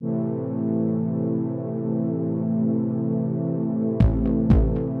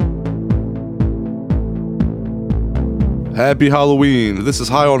Happy Halloween. This is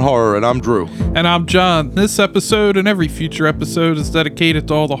High on Horror, and I'm Drew. And I'm John. This episode and every future episode is dedicated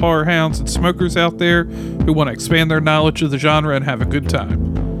to all the horror hounds and smokers out there who want to expand their knowledge of the genre and have a good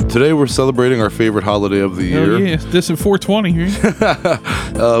time. Today we're celebrating our favorite holiday of the year. Oh yeah, this is 420,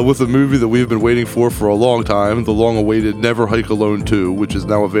 right? With a movie that we've been waiting for a long time, the long-awaited Never Hike Alone 2, which is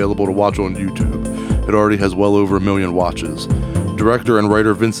now available to watch on YouTube. It already has well over 1 million watches. Director and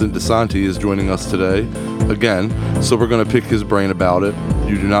writer Vincent DiSanti is joining us today, again, so we're going to pick his brain about it.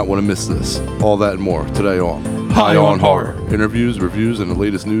 You do not want to miss this. All that and more today on High on Horror. Interviews, reviews, and the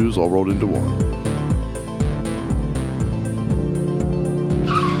latest news all rolled into one.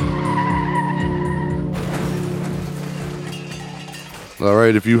 All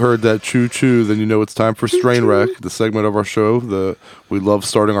right, if you heard that choo-choo, then you know it's time for Strain Wreck, the segment of our show that we love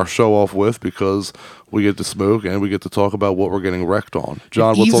starting our show off with because we get to smoke and we get to talk about what we're getting wrecked on.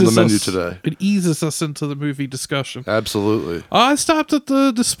 John, what's on the menu today? It eases us into the movie discussion. Absolutely. I stopped at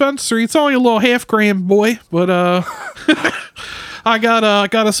the dispensary. It's only a little half-gram, boy, but I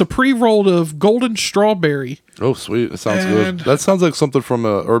got us a pre-rolled of golden strawberry. Oh, sweet. It sounds good. That sounds like something from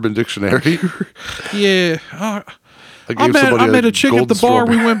Urban Dictionary. Yeah. I met a chick at the bar.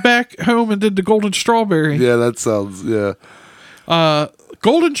 We went back home and did the golden strawberry. Yeah, that sounds, yeah.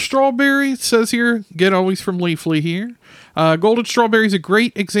 Golden strawberry, it says here, get always from Leafly here. Golden strawberry is a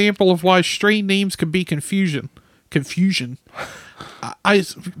great example of why strain names can be confusion.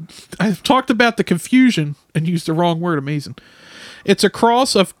 I've talked about the confusion and used the wrong word. Amazing. It's a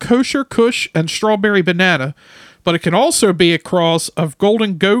cross of kosher kush and strawberry banana, but it can also be a cross of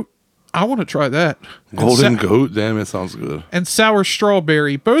golden goat. I want to try that. Golden goat? Damn, it sounds good. And sour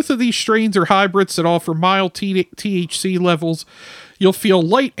strawberry. Both of these strains are hybrids that offer mild THC levels. You'll feel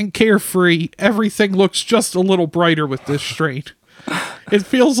light and carefree. Everything looks just a little brighter with this strain. It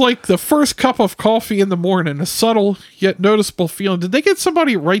feels like the first cup of coffee in the morning, a subtle yet noticeable feeling. Did they get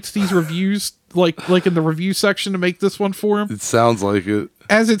somebody who writes these reviews, like in the review section, to make this one for him? It sounds like it.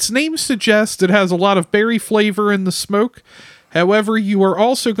 As its name suggests, it has a lot of berry flavor in the smoke. However, you are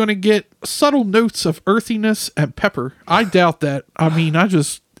also going to get subtle notes of earthiness and pepper. I doubt that. I mean, I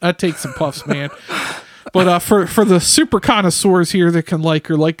take some puffs, man. But for the super connoisseurs here that can like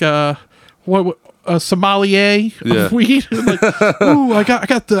a sommelier of weed, like, ooh, I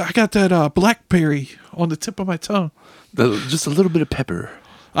got that blackberry on the tip of my tongue. Just a little bit of pepper.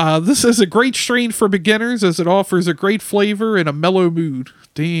 This is a great strain for beginners as it offers a great flavor and a mellow mood.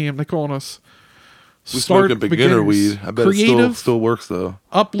 Damn, they're calling us. We smoke a beginner weed. I bet it still works, though.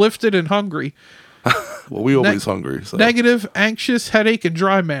 Uplifted and hungry. Well, we always hungry. So. Negative, anxious, headache, and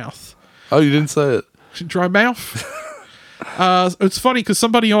dry mouth. Oh, you didn't say it. Dry mouth? It's funny because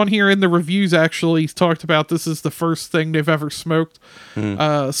somebody on here in the reviews actually talked about this is the first thing they've ever smoked.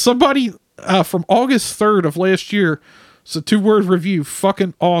 Somebody from August 3rd of last year, it's a 2-word review,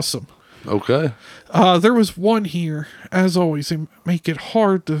 fucking awesome. Okay. There was one here, as always, they make it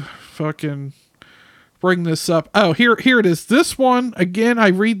hard to fucking bring this up. Oh, here it is. This one, again, I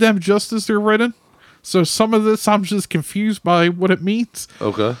read them just as they're written. So some of this, I'm just confused by what it means.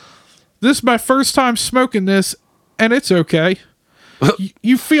 Okay. This is my first time smoking this, and it's okay.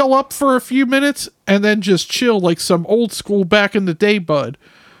 You feel up for a few minutes, and then just chill like some old school back in the day, bud.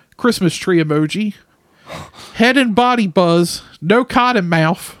 Christmas tree emoji. Head and body buzz. No cotton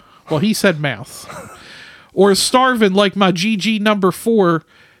mouth. Well, he said mouth. Or starving like my GG number 4.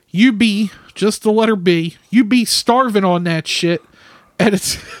 You be, just the letter B, you be starving on that shit. And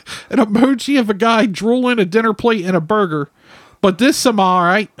it's an emoji of a guy drooling a dinner plate and a burger. But this I'm all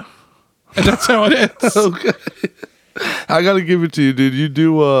right. And that's how it is. Okay. I got to give it to you, dude. You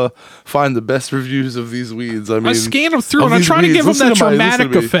do find the best reviews of these weeds. I mean, I scan them through and I'm trying to give them that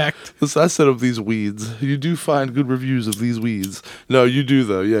dramatic effect. I said of these weeds. You do find good reviews of these weeds. No, you do,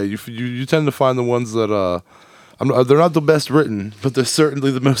 though. Yeah, you tend to find the ones that... they're not the best written, but they're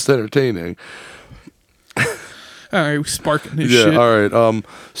certainly the most entertaining. All right, we're sparking this shit. Yeah, all right.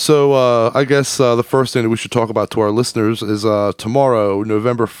 So I guess the first thing that we should talk about to our listeners is tomorrow,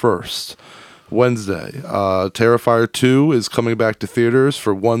 November 1st, Wednesday. Terrifier 2 is coming back to theaters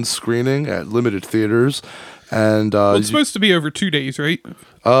for one screening at limited theaters. And it's supposed to be over 2 days, right?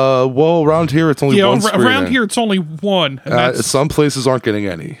 Well, around here it's only one screening. Around here it's only one. Some places aren't getting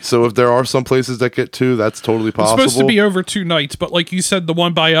any. So if there are some places that get 2, that's totally possible. It's supposed to be over 2 nights, but like you said, the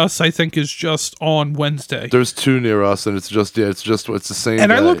one by us I think is just on Wednesday. There's 2 near us, and it's the same. And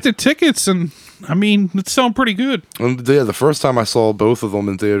day. I looked at tickets, and I mean, it's selling pretty good. And yeah, the first time I saw both of them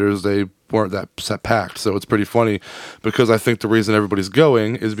in theaters, they weren't that packed. So it's pretty funny because I think the reason everybody's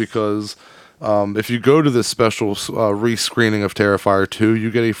going is because If you go to this special re-screening of Terrifier 2, you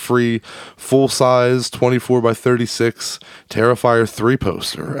get a free full-size 24 by 36 Terrifier 3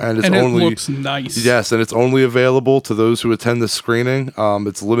 poster, and it's and it only looks nice. yes, and it's only available to those who attend the screening.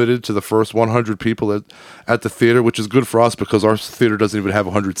 It's limited to the first 100 people at the theater, which is good for us because our theater doesn't even have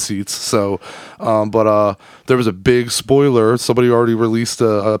 100 seats. So, but there was a big spoiler. Somebody already released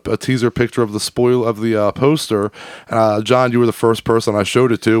a teaser picture of the poster. John, you were the first person I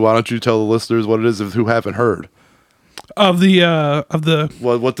showed it to. Why don't you tell the listeners what it is who haven't heard of the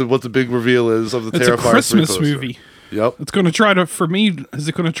what the big reveal is of the it's Terrifier a Christmas 3 poster. movie. Yep. It's going to try to, for me, is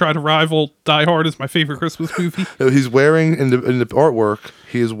it going to try to rival Die Hard as my favorite Christmas movie? He's wearing in the artwork.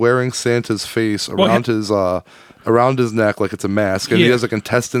 He is wearing Santa's face around his neck like it's a mask, and he has like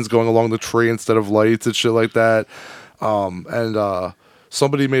intestines going along the tree instead of lights and shit like that.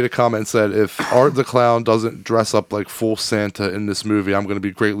 Somebody made a comment and said, if Art the Clown doesn't dress up like full Santa in this movie, I'm going to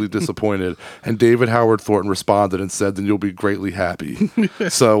be greatly disappointed. And David Howard Thornton responded and said, then you'll be greatly happy.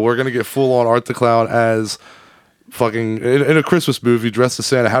 So we're going to get full on Art the Clown as fucking in a Christmas movie dressed as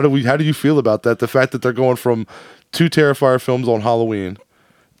Santa. How do you feel about that? The fact that they're going from 2 Terrifier films on Halloween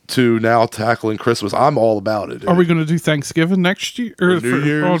to now tackling Christmas. I'm all about it. Dude. Are we going to do Thanksgiving next year or New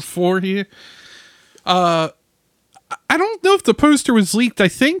Year's on 4 here? I don't know if the poster was leaked. I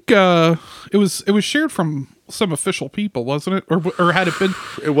think it was shared from some official people, wasn't it? Or had it been?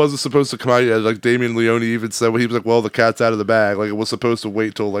 It wasn't supposed to come out yet. Like Damien Leone even said, he was like, "Well, the cat's out of the bag." Like it was supposed to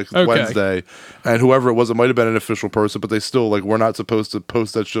wait till Wednesday, and whoever it was, it might have been an official person, but they still we're not supposed to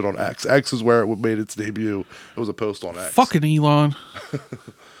post that shit on X. X is where it made its debut. It was a post on X. Fucking Elon.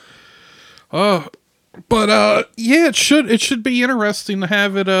 But yeah, it should be interesting to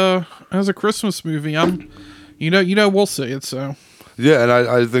have it as a Christmas movie. We'll see it. So yeah, and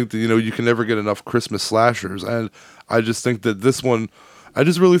I think that you can never get enough Christmas slashers, and I just think that this one, I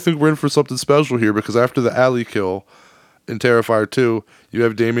just really think we're in for something special here because after the alley kill in Terrifier 2, you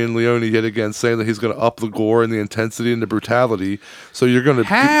have Damien Leone yet again saying that he's going to up the gore and the intensity and the brutality. So you're going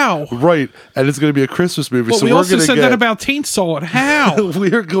to right, and it's going to be a Christmas movie. Well, so we we're also gonna said that about Taint Solid. How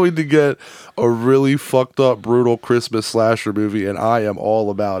we are going to get a really fucked up, brutal Christmas slasher movie, and I am all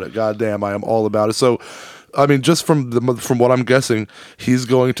about it. Goddamn, I am all about it. So. I mean, just from what I'm guessing, he's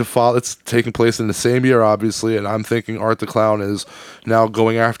going to follow. It's taking place in the same year, obviously, and I'm thinking Art the Clown is now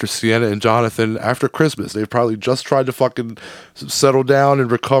going after Sienna and Jonathan after Christmas. They've probably just tried to fucking settle down and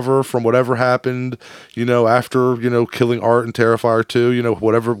recover from whatever happened, after killing Art and Terrifier 2,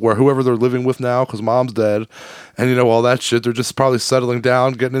 whoever they're living with now because mom's dead, and all that shit. They're just probably settling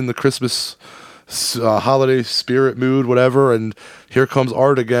down, getting in the Christmas holiday spirit mood, whatever, and here comes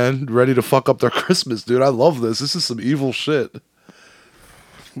Art again, ready to fuck up their Christmas, dude. I love this. This is some evil shit.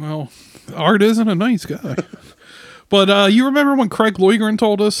 Well, Art isn't a nice guy. But you remember when Craig Loigren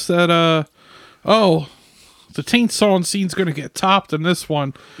told us that, the Taint Song scene's going to get topped in this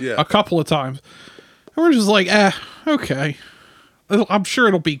one a couple of times. And we're just like, okay. I'm sure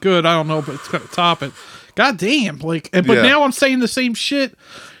it'll be good. I don't know, but it's going to top it. God damn. Now I'm saying the same shit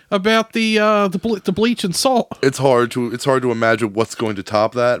about the bleach and salt. It's hard to imagine what's going to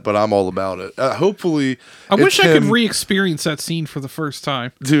top that, but I'm all about it. Hopefully, I wish I could re-experience that scene for the first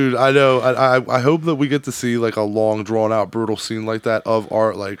time, dude. I know. I hope that we get to see a long, drawn out, brutal scene like that of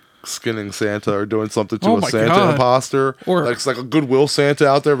Art skinning Santa or doing something to a Santa imposter, or like a Goodwill Santa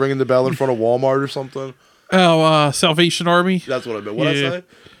out there ringing the bell in front of Walmart or something. Salvation Army. That's what I meant. What I say?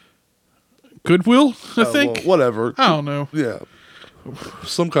 Goodwill, I think. Well, whatever. I don't know. Yeah.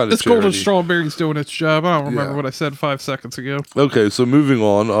 Some kind of This Golden Strawberry's doing its job. I don't remember what I said 5 seconds ago. Okay, so moving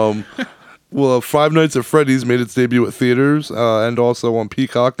on. Five Nights at Freddy's made its debut at theaters and also on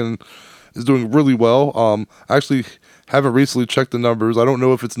Peacock and is doing really well. Actually, haven't recently checked the numbers. I don't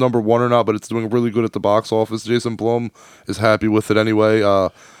know if it's number 1 or not, but it's doing really good at the box office. Jason Blum is happy with it anyway.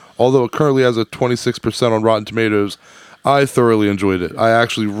 Although it currently has a 26% on Rotten Tomatoes, I thoroughly enjoyed it. I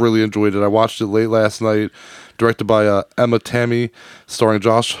actually really enjoyed it. I watched it late last night. Directed by Emma Tammy, starring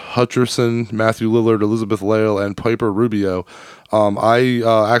Josh Hutcherson, Matthew Lillard, Elizabeth Lail, and Piper Rubio. I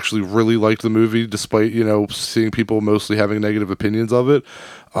actually really liked the movie, despite seeing people mostly having negative opinions of it.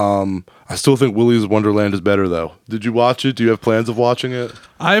 I still think Willy's Wonderland is better, though. Did you watch it? Do you have plans of watching it?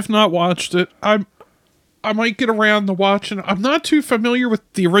 I have not watched it. I might get around to watching. I'm not too familiar with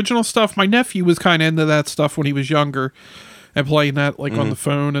the original stuff. My nephew was kind of into that stuff when he was younger, and playing that on the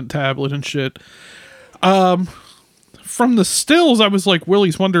phone and tablet and shit. From the stills, I was like,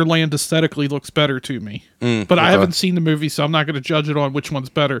 Willy's Wonderland aesthetically looks better to me. But I haven't seen the movie, so I'm not going to judge it on which one's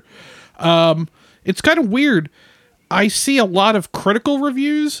better. It's kind of weird. I see a lot of critical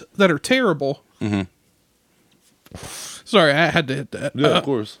reviews that are terrible. Sorry, I had to hit that. Yeah, of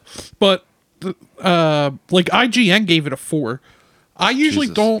course. But like IGN gave it a 4. I usually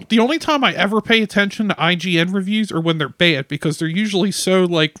Jesus. don't. The only time I ever pay attention to IGN reviews are when they're bad, because they're usually so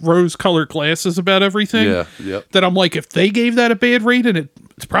like rose-colored glasses about everything. Yeah, yep. That I'm like, if they gave that a bad rating,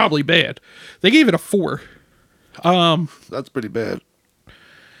 it's probably bad. They gave it a 4. That's pretty bad,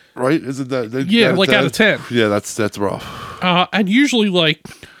 right? Isn't that? Yeah, like out of 10. Yeah, that's rough. And usually, like,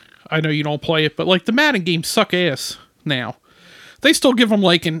 I know you don't play it, but like the Madden games suck ass now. They still give them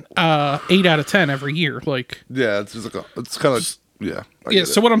like an 8 out of 10 every year. Like, Yeah, it's just like it's kind of yeah. I yeah. get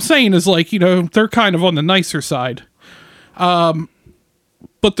So it. what I'm saying is, like, they're kind of on the nicer side.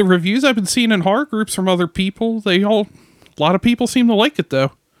 But the reviews I've been seeing in horror groups from other people, a lot of people seem to like it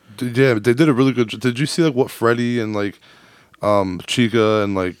though. Yeah, they did a really good. Did you see like what Freddy and like Chica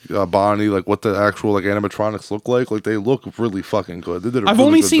and like Bonnie, like what the actual like animatronics look like? Like they look really fucking good. They did. I've really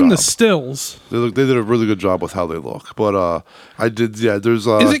only good seen the job. stills. They did a really good job with how they look. But I did. Yeah, there's.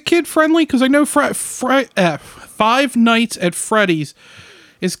 Is it kid friendly? Because I know Five Nights at Freddy's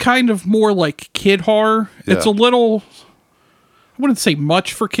is kind of more like kid horror. Yeah. It's a little, I wouldn't say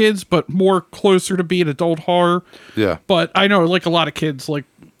much for kids, but more closer to being adult horror. Yeah. But I know like a lot of kids like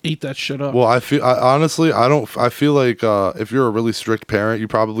eat that shit up. Well, honestly, I feel like if you're a really strict parent, you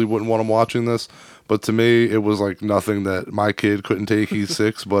probably wouldn't want them watching this. But to me, it was like nothing that my kid couldn't take. He's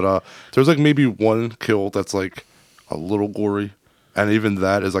 6, but there's like maybe one kill that's like a little gory, and even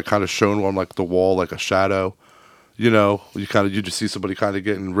that is like kind of shown on like the wall, like a shadow. You just see somebody kind of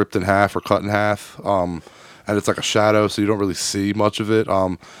getting ripped in half or cut in half, and it's like a shadow, so you don't really see much of it.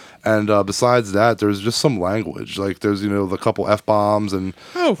 And besides that, there's just some language. Like there's the couple F-bombs and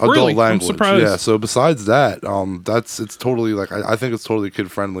Oh, adult really? I'm language. surprised. Yeah. So besides that, it's totally like I think it's totally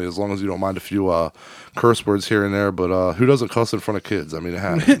kid friendly as long as you don't mind a few curse words here and there. But who doesn't cuss in front of kids? I mean, it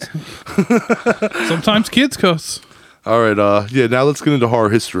happens. Sometimes kids cuss. All right. Yeah. Now let's get into horror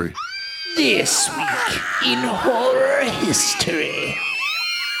history. This week in horror history.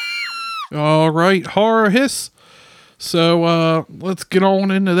 All right, horror hiss. So let's get on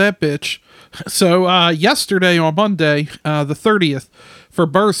into that bitch. So yesterday on Monday, the 30th, for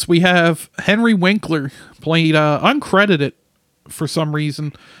births, we have Henry Winkler played uncredited for some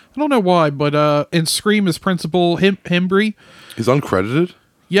reason. I don't know why, but in Scream as Principal Hembry. He's uncredited?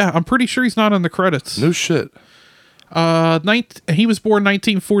 Yeah, I'm pretty sure he's not in the credits. No shit. He was born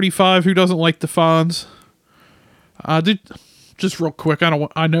 1945. Who doesn't like the Fonz? Just real quick. I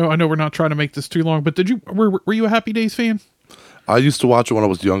know we're not trying to make this too long, but were you a Happy Days fan? I used to watch it when I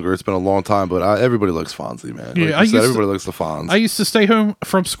was younger. It's been a long time, but everybody likes Fonzie, man. Yeah, Like everybody likes the Fonz. I used to stay home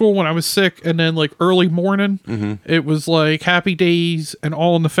from school when I was sick, and then like early morning, it was like Happy Days and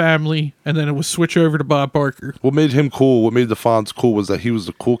All in the Family, and then it would switch over to Bob Barker. What made him cool, what made the Fonz cool was that he was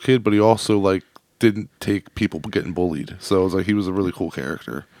a cool kid, but he also like didn't take people getting bullied. So it was like he was a really cool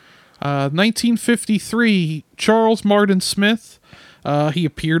character. 1953, Charles Martin Smith. He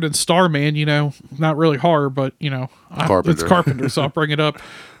appeared in Starman, not really horror, but, Carpenter. it's Carpenter, so I'll bring it up.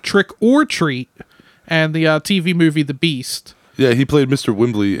 Trick or Treat, and the TV movie The Beast. Yeah, he played Mr.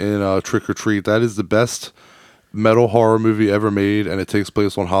 Wimbley in Trick or Treat. That is the best metal horror movie ever made, and it takes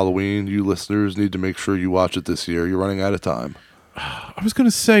place on Halloween. You listeners need to make sure you watch it this year. You're running out of time. I was going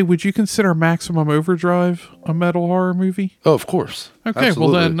to say, would you consider Maximum Overdrive a metal horror movie? Oh, of course. Okay,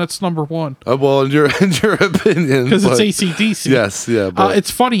 Absolutely. well then that's number 1. Well, in your opinion. Because it's but- AC/DC. Yes, yeah. But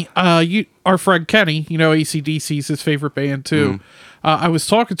It's funny. Our friend Kenny, AC/DC is his favorite band too. I was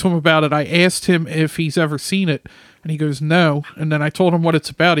talking to him about it. I asked him if he's ever seen it, and he goes, no. And then I told him what it's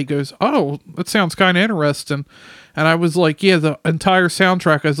about. He goes, oh, that sounds kind of interesting. And I was like, yeah, the entire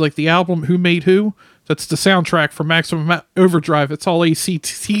soundtrack. I was like, the album Who Made Who? That's the soundtrack for Maximum Overdrive. It's all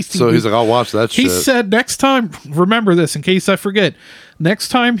AC/DC. so he's like, I'll watch that shit. He said next time, remember this in case I forget, next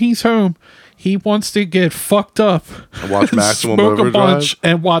time he's home, he wants to get fucked up, Watch Maximum smoke Overdrive? a bunch,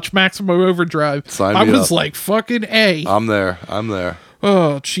 and watch Maximum Overdrive. Sign I me was up. like, fucking A. I'm there.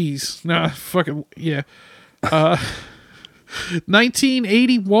 Oh, jeez. Nah, fucking, yeah.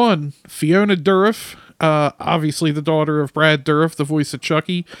 1981, Fiona Dourif, obviously the daughter of Brad Dourif, the voice of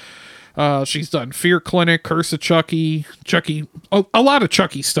Chucky. She's done Fear Clinic, Curse of Chucky, a lot of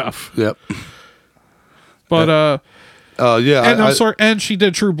Chucky stuff. Yep. But, Yeah. and I'm sorry, and she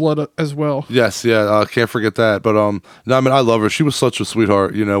did True Blood as well. Yes, yeah, can't forget that. But no, I mean, I love her. She was such a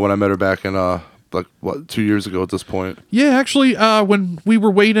sweetheart. When I met her back in 2 years ago at this point. Yeah, actually, when we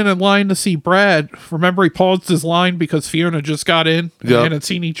were waiting in line to see Brad, remember he paused his line because Fiona just got in and Yep. hadn't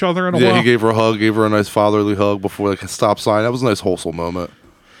seen each other in a Yeah, while. he gave her a hug, gave her a nice fatherly hug before like a stop sign. That was a nice wholesome moment.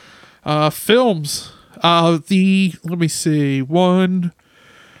 Films. Let me see, 1,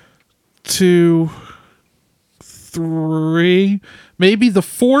 2, 3. maybe the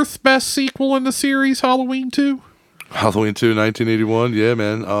fourth best sequel in the series, Halloween 2. Halloween 2, 1981. Yeah,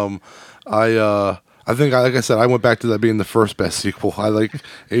 man. I think, like I said, I went back to that being the first best sequel. I like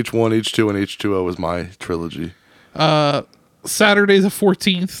H1, H2, and H2O was my trilogy. Saturday the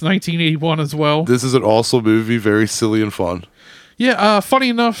 14th, 1981 as well. This is an awesome movie, very silly and fun. Yeah, funny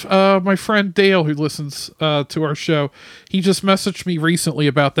enough, my friend Dale, who listens to our show, he just messaged me recently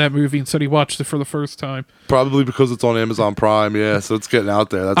about that movie and said he watched it for the first time. Probably because it's on Amazon Prime, yeah, so it's getting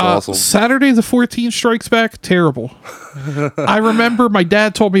out there. That's awesome. Saturday the 14th Strikes Back, terrible. I remember my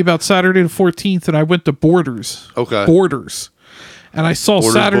dad told me about Saturday the 14th, and I went to Borders. Okay. Borders. And I saw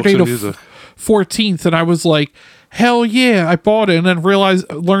Borders, Saturday Books, the and Music. 14th, and I was like, hell yeah, I bought it, and then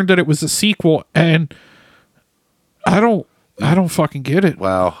learned that it was a sequel, and I don't fucking get it.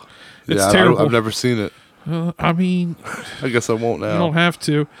 Wow. It's Yeah, terrible. I've never seen it. I mean, I guess I won't you now. don't have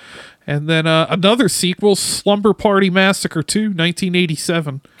to. And then another sequel, Slumber Party Massacre 2,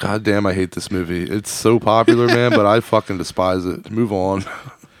 1987. God damn, I hate this movie. It's so popular, man, but I fucking despise it. Move on.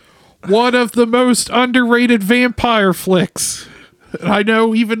 One of the most underrated vampire flicks. I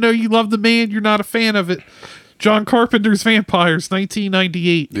know, even though you love the man, you're not a fan of it. John Carpenter's Vampires,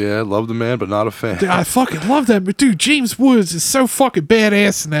 1998. Yeah, I love the man, but not a fan. Dude, I fucking love that. But dude, James Woods is so fucking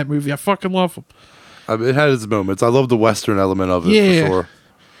badass in that movie. I fucking love him. I mean, it had its moments. I love the Western element of it, Yeah. for sure.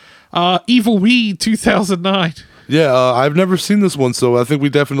 Evil Weed, 2009. Yeah, I've never seen this one, so I think we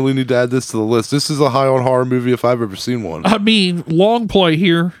definitely need to add this to the list. This is a high on horror movie if I've ever seen one. I mean, long play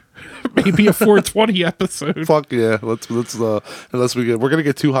here. Maybe a 420 episode. Fuck yeah. Let's we're gonna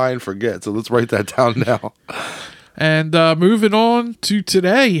get too high and forget, so let's write that down now. And moving on to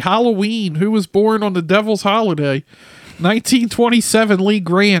today, Halloween. Who was born on the Devil's Holiday? 1927, Lee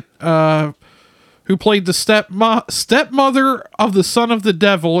Grant, who played the stepmother of the son of the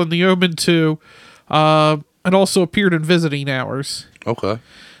devil in The Omen 2, and also appeared in Visiting Hours. Okay.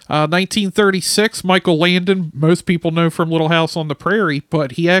 1936, Michael Landon, most people know from Little House on the Prairie,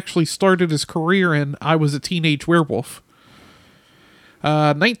 but he actually started his career in I Was a Teenage Werewolf.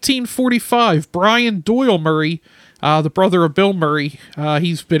 1945, Brian Doyle Murray, the brother of Bill Murray.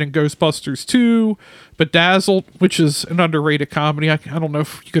 He's been in Ghostbusters 2, Bedazzled, which is an underrated comedy. I don't know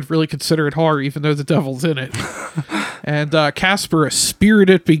if you could really consider it horror, even though the devil's in it. And Casper, A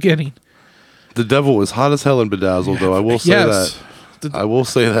Spirited Beginning. The devil is hot as hell in Bedazzled, though. I will say Yes. that. I will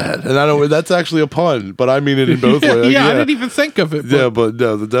say that. And I know that's actually a pun, but I mean it in both ways. Like, yeah, I didn't even think of it. Yeah, but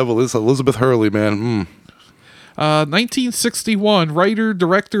no, the devil is Elizabeth Hurley, man. 1961, writer,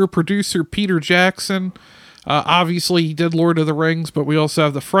 director, producer Peter Jackson. Obviously, he did Lord of the Rings, but we also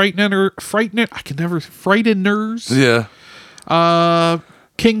have the Frighteners. Yeah.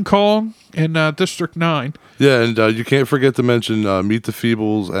 King Kong and District 9. Yeah, and you can't forget to mention Meet the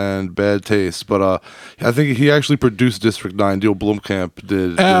Feebles and Bad Taste. But I think he actually produced District 9. Neil Blomkamp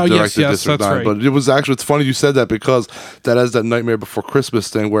directed District 9. Right. But it was actually, it's funny you said that because that has that Nightmare Before Christmas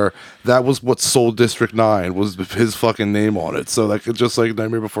thing where that was what sold District 9, was his fucking name on it. So like, just like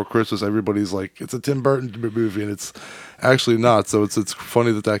Nightmare Before Christmas, everybody's like, it's a Tim Burton movie, and it's actually not. So it's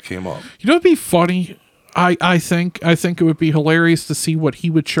funny that came up. You know what'd be funny? I think it would be hilarious to see what he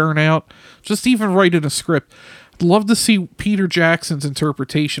would churn out. Just even write in a script. I'd love to see Peter Jackson's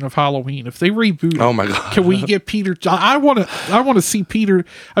interpretation of Halloween. If they reboot it, Oh my God. can we get Peter? I want to see Peter.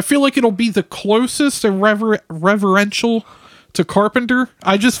 I feel like it'll be the closest and reverential to Carpenter.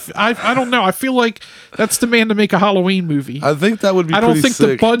 I don't know. I feel like that's the man to make a Halloween movie. I think that would be I don't pretty think sick.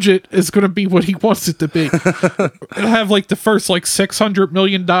 the budget is going to be what he wants it to be. It'll have like the first like $600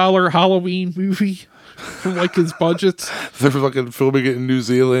 million Halloween movie from like his budgets. They're fucking filming it in New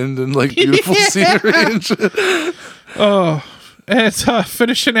Zealand and like beautiful scenery and shit. And it's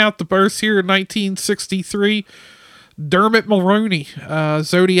finishing out the burst here in 1963. Dermot Mulroney,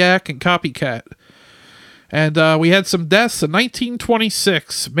 Zodiac and Copycat. And we had some deaths in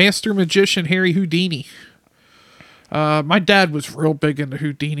 1926. Master magician Harry Houdini. My dad was real big into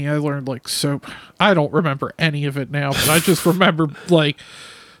Houdini. I learned I don't remember any of it now, but I just remember like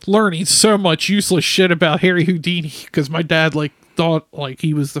learning so much useless shit about Harry Houdini because my dad thought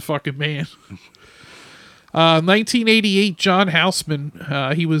he was the fucking man. 1988, John Houseman.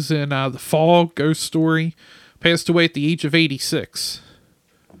 He was in The Fall, Ghost Story. Passed away at the age of 86.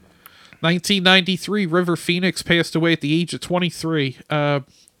 1993, River Phoenix passed away at the age of 23. I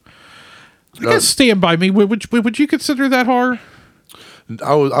guess Stand By Me. Would you consider that horror?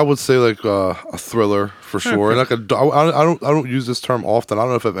 I would say like a thriller for sure. Okay. And I don't use this term often. I don't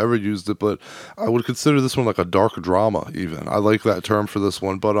know if I've ever used it, but I would consider this one like a dark drama. Even I like that term for this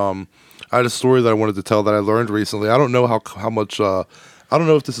one. But I had a story that I wanted to tell that I learned recently. I don't know how much I don't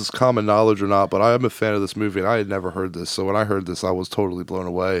know if this is common knowledge or not, but I am a fan of this movie, and I had never heard this. So when I heard this, I was totally blown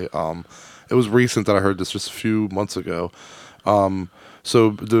away. It was recent that I heard this, just a few months ago.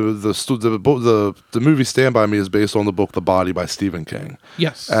 So the movie Stand By Me is based on the book The Body by Stephen King.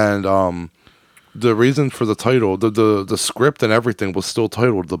 Yes. And the reason for the title, the script and everything was still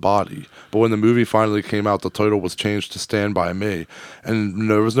titled The Body. But when the movie finally came out, the title was changed to Stand By Me.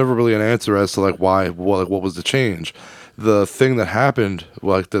 And there was never really an answer as to like why, what was the change. The thing that happened,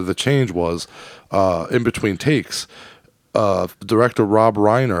 like the change was in between takes. Director Rob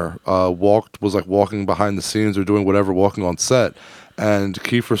Reiner was walking behind the scenes or doing whatever, walking on set, and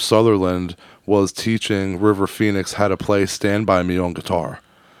Kiefer Sutherland was teaching River Phoenix how to play Stand By Me on guitar.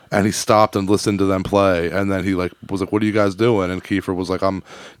 And he stopped and listened to them play, and then he was like, "What are you guys doing?" And Kiefer was like, "I'm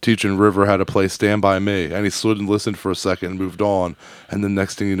teaching River how to play Stand By Me." And he stood and listened for a second and moved on. And the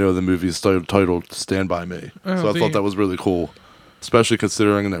next thing you know, the movie is titled Stand By Me. So I thought that was really cool, especially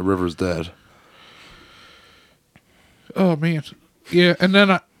considering that River's dead. Oh man, yeah. And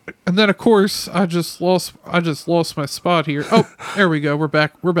then of course I just lost my spot here. Oh, there we go. We're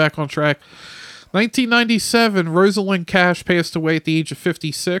back on track. 1997, Rosalind Cash passed away at the age of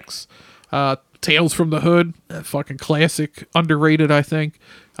 56. Tales from the Hood, fucking classic, underrated, I think.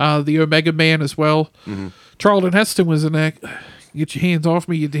 The Omega Man as well. Mm-hmm. Charlton Heston was in that. Get your hands off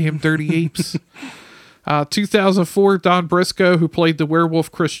me, you damn dirty apes. 2004, Don Briscoe, who played the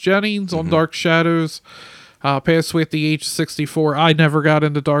werewolf Chris Jennings on Dark Shadows, passed away at the age of 64. I never got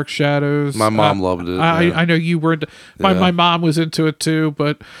into Dark Shadows. My mom loved it. I know you were into. My mom was into it too,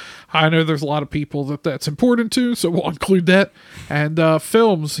 but I know there's a lot of people that's important to, so we'll include that. And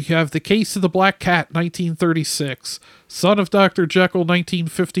films, you have The Case of the Black Cat, 1936. Son of Dr. Jekyll,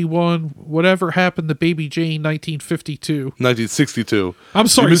 1951. Whatever Happened to Baby Jane, 1952. 1962. I'm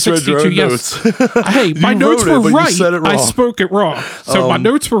sorry, 62, yes. Hey, my notes were right. I spoke it wrong. So my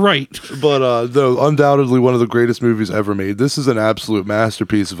notes were right. But though undoubtedly one of the greatest movies ever made. This is an absolute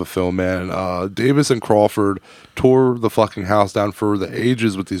masterpiece of a film, man. Davis and Crawford tore the fucking house down for the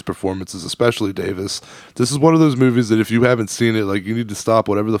ages with these performances, especially Davis. This is one of those movies that if you haven't seen it, like, you need to stop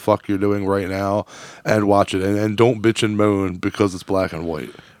whatever the fuck you're doing right now and watch it, and don't bitch and moan because it's black and white.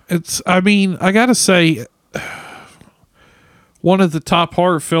 I gotta say, one of the top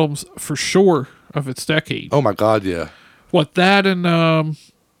horror films for sure of its decade. Oh my god, yeah. What, that and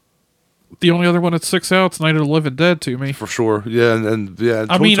the only other one that sticks out is Night of the Living Dead to me. For sure. Yeah, and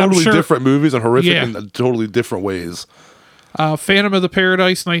I'm sure, different movies and horrific in totally different ways. Phantom of the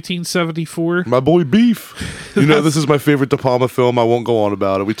Paradise, 1974. My boy Beef. You know, this is my favorite De Palma film. I won't go on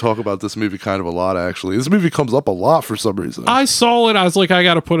about it. We talk about this movie kind of a lot, actually. This movie comes up a lot for some reason. I saw it. I was like, I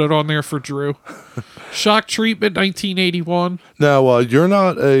got to put it on there for Drew. Shock Treatment, 1981. Now, you're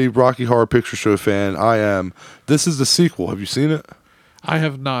not a Rocky Horror Picture Show fan. I am. This is the sequel. Have you seen it? I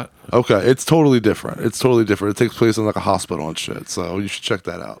have not. Okay, it's totally different. It takes place in like a hospital and shit, so you should check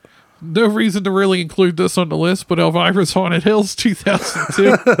that out. No reason to really include this on the list, but Elvira's Haunted Hills,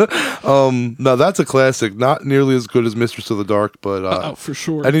 2002. No, that's a classic. Not nearly as good as Mistress of the Dark, but for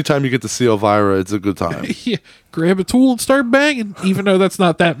sure. Anytime you get to see Elvira, it's a good time. Yeah, grab a tool and start banging, even though that's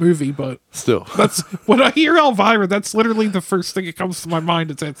not that movie, but still. That's when I hear Elvira, that's literally the first thing that comes to my mind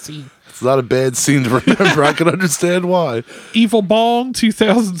is that scene. It's not a bad scene to remember. I can understand why. Evil Bong,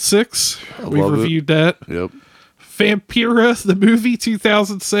 2006. We reviewed that. Yep. Vampira, the movie,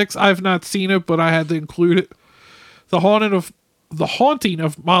 2006. I've not seen it, but I had to include it. The Haunting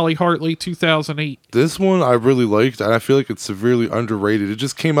of Molly Hartley, 2008. This one I really liked, and I feel like it's severely underrated. It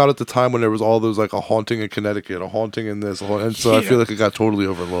just came out at the time when there was all those, like, a haunting in Connecticut, a haunting in this, and so I feel like it got totally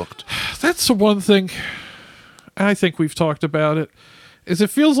overlooked. That's the one thing, I think we've talked about it, is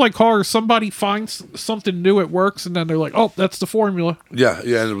it feels like horror. Somebody finds something new, it works, and then they're like, oh, that's the formula. Yeah,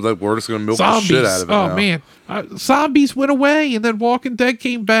 and we're just going to milk the shit out of it now. Man. Zombies went away, and then Walking Dead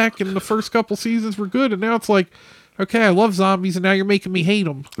came back, and the first couple seasons were good, and now it's like, okay, I love zombies, and now you're making me hate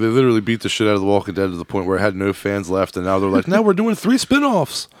them. They literally beat the shit out of The Walking Dead to the point where it had no fans left, and now they're like, now we're doing 3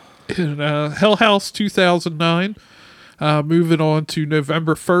 spinoffs. In Hell House, 2009. Moving on to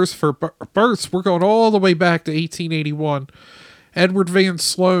November 1st for births. We're going all the way back to 1881. Edward Van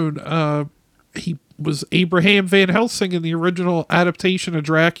Sloan, he was Abraham Van Helsing in the original adaptation of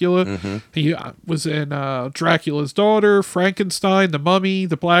Dracula. Mm-hmm. He was in Dracula's Daughter, Frankenstein, The Mummy,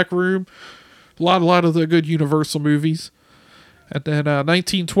 The Black Room. A lot of the good Universal movies. And then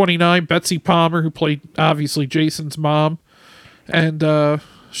 1929, Betsy Palmer, who played, obviously, Jason's mom. And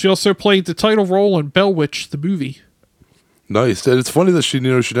she also played the title role in Bell Witch, the movie. Nice. And it's funny that she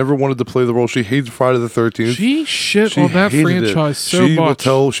never wanted to play the role. She hates Friday the 13th. She shit on that hated franchise it. so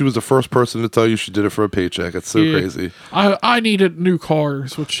much. She was the first person to tell you she did it for a paycheck. It's so crazy. I needed new car,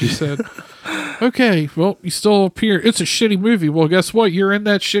 is what she said. Okay, well, you still appear. It's a shitty movie. Well, guess what? You're in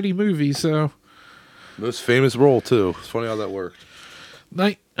that shitty movie, so. Most famous role, too. It's funny how that worked.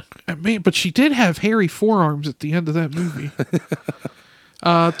 Man, but she did have hairy forearms at the end of that movie.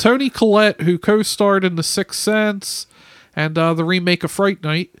 Toni Collette, who co-starred in The Sixth Sense and the remake of Fright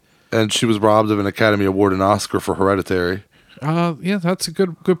Night. And she was robbed of an Academy Award and Oscar for Hereditary. Yeah, that's a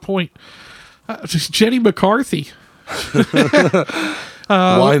good point. Jenny McCarthy.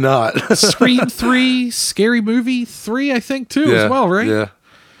 Why not? Scream 3, Scary Movie 3, I think, too, as well, right? Yeah.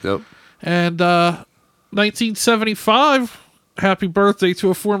 Yep. And 1975, happy birthday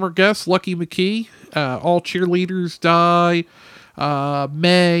to a former guest, Lucky McKee. All Cheerleaders Die.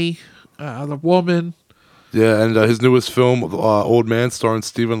 May, The Woman. Yeah, and his newest film, Old Man, starring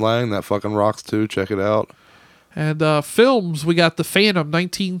Stephen Lang, that fucking rocks too. Check it out. And films, we got The Phantom,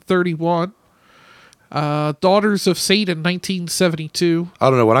 1931. Daughters of Satan, 1972. I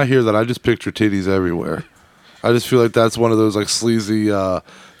don't know. When I hear that, I just picture titties everywhere. I just feel like that's one of those like sleazy,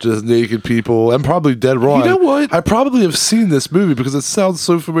 just naked people, and probably dead wrong. You know what? I probably have seen this movie because it sounds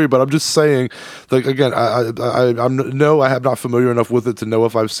so familiar. But I'm just saying, like again, I have not familiar enough with it to know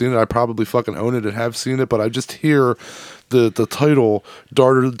if I've seen it. I probably fucking own it and have seen it, but I just hear the title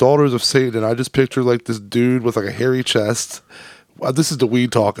Daughters of Satan, and I just picture like this dude with like a hairy chest. This is the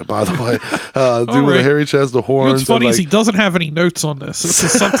weed talking, by the way. Dude with a hairy chest, the horns. What's funny is he doesn't have any notes on this. This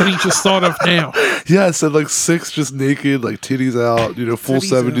is something he just thought of now. Yes, and like 6 just naked, like titties out, full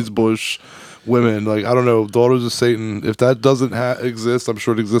Titties 70s bush women. Like, I don't know, Daughters of Satan. If that doesn't exist, I'm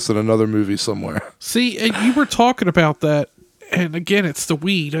sure it exists in another movie somewhere. See, and you were talking about that, and again, it's the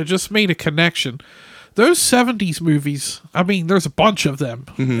weed. I just made a connection. Those 70s movies, I mean, there's a bunch of them.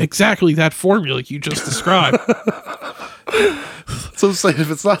 Mm-hmm. Exactly that formula you just described. So I'm saying, if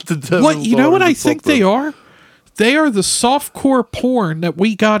it's not the devil, what you know what I think they are? They are the softcore porn that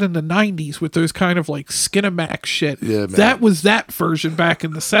we got in the 90s with those kind of like Skinamax shit. Yeah, man. That was that version back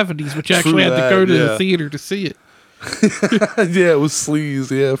in the 70s, which you actually had to go to the theater to see it. Yeah, it was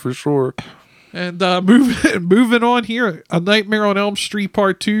sleaze. Yeah, for sure. And moving on here, A Nightmare on Elm Street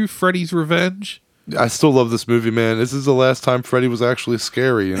Part 2, Freddy's Revenge. I still love this movie, man. This is the last time Freddy was actually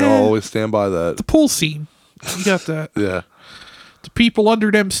scary, and I'll always stand by that. The pool scene. You got that. Yeah. The People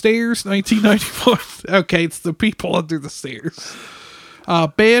Under Them Stairs, 1991. Okay, it's The People Under the Stairs.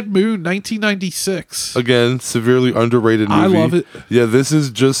 Bad Moon, 1996. Again, severely underrated movie. I love it. Yeah, this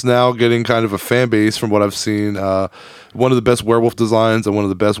is just now getting kind of a fan base from what I've seen. One of the best werewolf designs and one of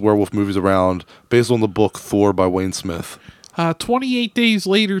the best werewolf movies around, based on the book Thor by Wayne Smith. 28 Days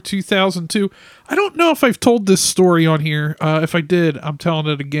Later, 2002. I don't know if I've told this story on here. If I did, I'm telling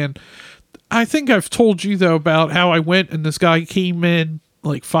it again. I think I've told you, though, about how I went and this guy came in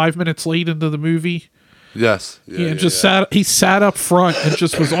like 5 minutes late into the movie. Yes. He sat up front and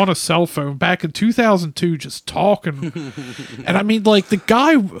just was on a cell phone back in 2002 just talking. And I mean, like, the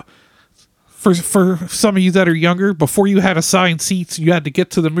guy, for some of you that are younger, before you had assigned seats, you had to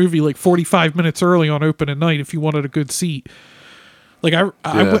get to the movie like 45 minutes early on opening night if you wanted a good seat. Like,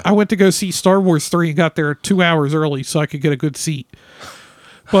 I went to go see Star Wars 3 and got there 2 hours early so I could get a good seat.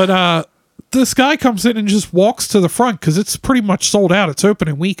 But this guy comes in and just walks to the front because it's pretty much sold out. It's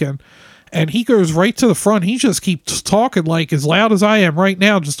opening weekend. And he goes right to the front. He just keeps talking like as loud as I am right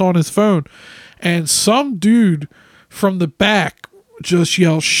now, just on his phone. And some dude from the back just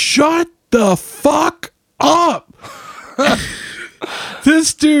yells, "Shut the fuck up!"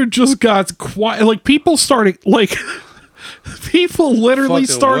 This dude just got quiet. Like, people started, like, people literally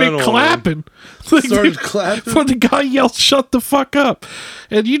started clapping. Like, started clapping? When the guy yelled, "Shut the fuck up."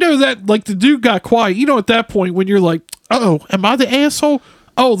 And you know that, like, the dude got quiet. You know, at that point when you're like, "Oh, am I the asshole?"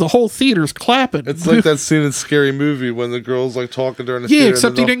 Oh, the whole theater's clapping. It's like that scene in Scary Movie when the girl's like talking during the theater. Yeah,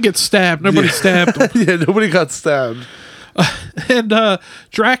 except he didn't get stabbed. Nobody stabbed him. Yeah, nobody got stabbed. And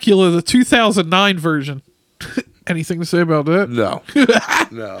Dracula, the 2009 version. Anything to say about that? No.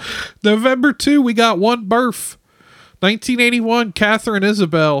 No. November 2, we got One Birth. 1981, Catherine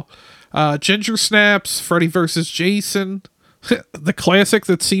Isabel. Ginger Snaps, Freddy vs. Jason. The classic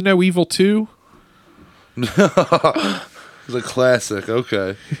That's See No Evil 2. It's a classic.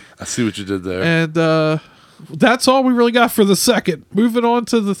 Okay. I see what you did there. And that's all we really got for the second. Moving on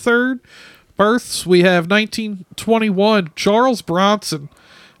to the third. Births, we have 1921, Charles Bronson.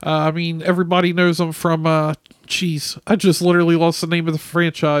 I mean, everybody knows him from, I just literally lost the name of the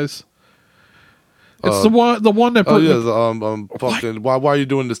franchise. It's the one that... Why are you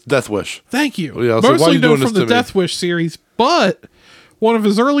doing this? Death Wish. Thank you. Yeah, so mostly why are you known doing from this the to me? Death Wish series, But one of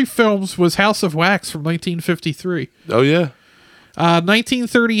his early films was House of Wax from 1953. Oh, yeah.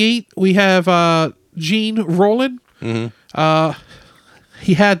 1938, we have Gene Roland.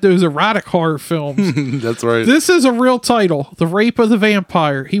 He had those erotic horror films. That's right. This is a real title, The Rape of the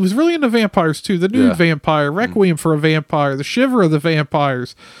Vampire. He was really into vampires, too. The Nude Vampire, Requiem for a Vampire, The Shiver of the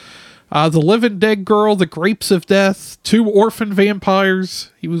Vampires, The Living Dead Girl, The Grapes of Death, Two Orphan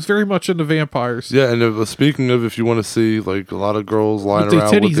Vampires. He was very much into vampires. Yeah, and speaking of, if you want to see like a lot of girls lying With their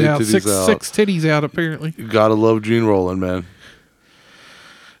around with their titties titties out, six titties out, apparently. you gotta love Gene Roland, man.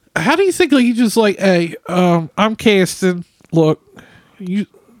 How do you think like you just like, hey, I'm casting. Look,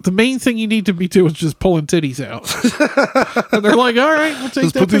 the main thing you need to be doing is just pulling titties out. And they're like, all right, we'll take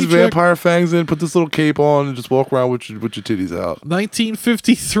Just that put these paycheck. vampire fangs in, put this little cape on, and just walk around with your titties out.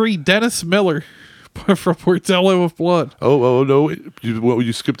 1953, Dennis Miller from Portello of Blood. Oh no,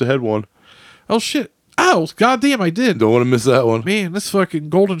 you skipped ahead one. Oh shit. Oh, goddamn, I did. Don't want to miss that one. Man, this fucking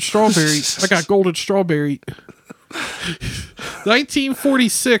golden strawberry. I got golden strawberry.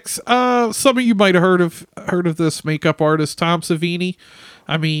 1946. Some of you might have heard of this makeup artist, Tom Savini.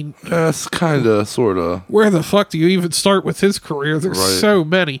 I mean, That's kind of, sort of. where the fuck do you even start with his career? There's Right. so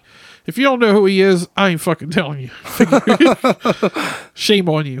many. If you don't know who he is, I ain't fucking telling you. Shame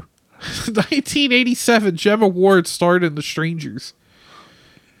on you. 1987, Gemma Ward starred in The Strangers.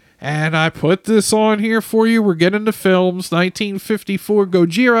 And I put this on here for you. We're getting to films. 1954,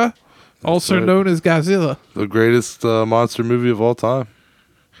 Gojira, also right. known as Godzilla. The greatest monster movie of all time.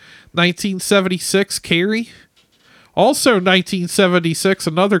 1976, Carrie. Also 1976,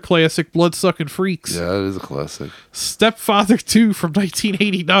 another classic, Bloodsucking Freaks. Yeah, it is a classic. Stepfather 2 from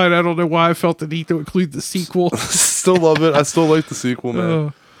 1989. I don't know why I felt the need to include the sequel. Still love it. I still like the sequel,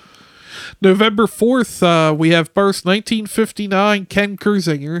 man. November 4th, we have Burst 1959, Ken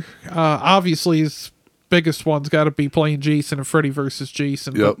Kersinger. Obviously, his biggest one's got to be playing Jason and Freddy versus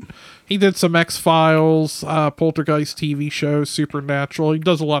Jason. Yep. But he did some X-Files, Poltergeist TV show, Supernatural. He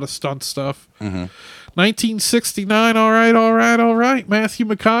does a lot of stunt stuff. 1969, all right, Matthew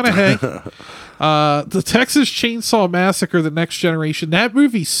McConaughey. The Texas Chainsaw Massacre, The Next Generation. That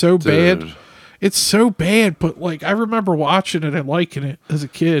movie's so bad. Dude. It's so bad, but like I remember watching it and liking it as a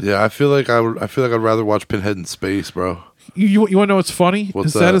kid. Yeah, I feel like I'd rather watch Pinhead in space, bro. You want to know what's funny?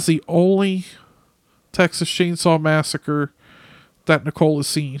 What's that that? is the only Texas Chainsaw Massacre that Nicole has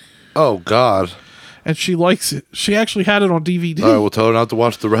seen. Oh God. And she likes it. She actually had it on DVD. All right, we'll tell her not to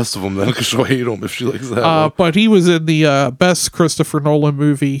watch the rest of them then, because she'll hate them if she likes that one. But he was in the best Christopher Nolan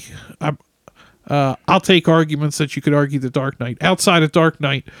movie. I'll take arguments that you could argue The Dark Knight. Outside of Dark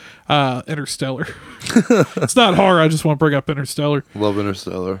Knight, Interstellar. It's not horror. I just want to bring up Interstellar. Love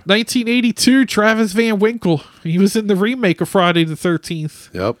Interstellar. 1982, Travis Van Winkle. He was in the remake of Friday the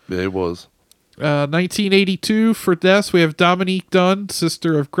 13th. Yep, yeah, it was. 1982, for deaths, we have Dominique Dunn,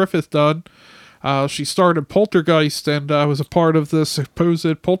 sister of Griffith Dunn. She starred in Poltergeist and was a part of the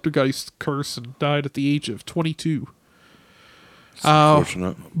supposed Poltergeist curse and died at the age of 22.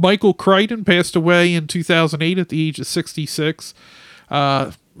 Unfortunate. Michael Crichton passed away in 2008 at the age of 66.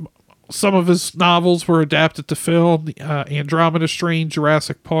 Some of his novels were adapted to film. Andromeda Strain,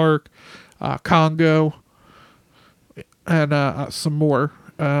 Jurassic Park, Congo, and some more.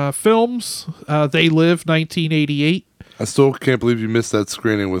 Films, They Live, 1988. I still can't believe you missed that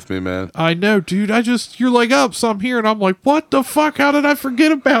screening with me, man. I know, dude. You're like, oh, so I'm here, and I'm like, what the fuck? How did I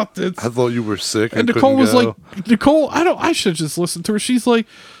forget about this? I thought you were sick and Nicole was couldn't go. like, Nicole, I should just listen to her. She's like,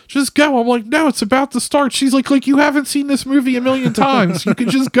 just go. I'm like, no, it's about to start. She's like you haven't seen this movie a million times. You can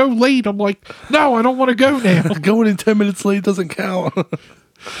just go late. I'm like, no, I don't want to go now. Going in 10 minutes late doesn't count.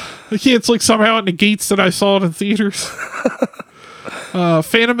 Yeah, it's like somehow it negates that I saw it in theaters.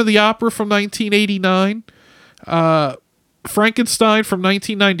 Phantom of the Opera from 1989. Frankenstein from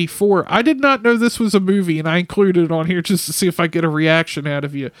 1994. I did not know this was a movie, and I included it on here just to see if I get a reaction out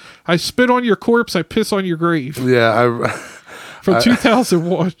of you. I spit on your corpse, I piss on your grave. Yeah, From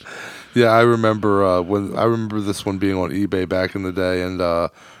 2001. yeah, I remember this one being on eBay back in the day and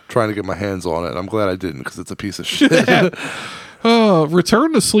trying to get my hands on it. I'm glad I didn't because it's a piece of shit.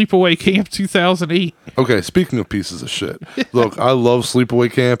 Return to Sleepaway Camp 2008. Okay, speaking of pieces of shit. Look, I love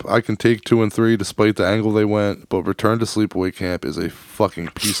Sleepaway Camp. I can take 2 and 3 despite the angle they went, but Return to Sleepaway Camp is a fucking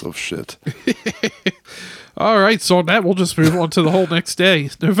piece of shit. All right, so on that, we'll just move on to the whole next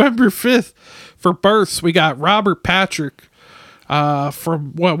day. November 5th, for births, we got Robert Patrick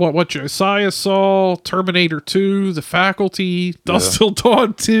from what Josiah saw, Terminator 2, The Faculty, Dusk Till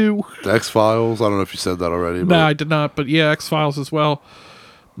Dawn 2. The X-Files, I don't know if you said that already. No, I did not, but yeah, X-Files as well.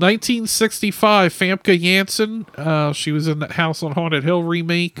 1965, Famke Janssen. She was in that House on Haunted Hill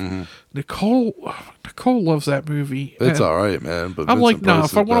remake. Nicole loves that movie. It's And all right, man. But I'm Vincent like, nah,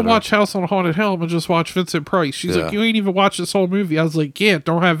 Price if I is want to better. watch House on Haunted Hill, I'm going to just watch Vincent Price. She's like, you ain't even watched this whole movie. I was like, yeah,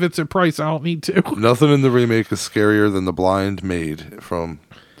 don't have Vincent Price. I don't need to. Nothing in the remake is scarier than The Blind Maid from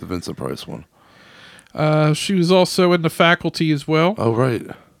the Vincent Price one. She was also in The Faculty as well. Oh, right.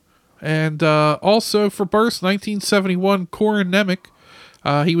 And also for Burst, 1971, Corin Nemec.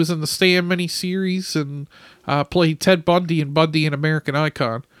 He was in the Stan miniseries and played Ted Bundy in Bundy and American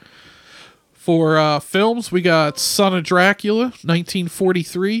Icon. For films, we got Son of Dracula,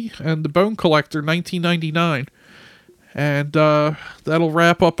 1943, and The Bone Collector, 1999. And that'll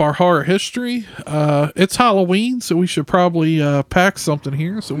wrap up our horror history. It's Halloween, so we should probably pack something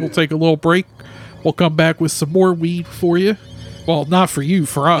here. So we'll take a little break. We'll come back with some more weed for you. Well, not for you,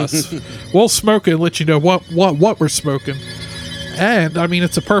 for us. We'll smoke it and let you know what we're smoking. And, I mean,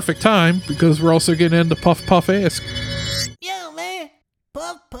 it's a perfect time because we're also getting into Puff Puff Ask. Yo, man.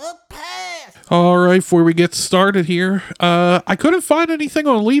 Puff, puff, pass. All right, before we get started here, I couldn't find anything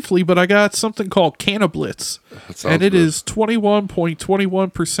on Leafly, but I got something called Cannablitz. And it is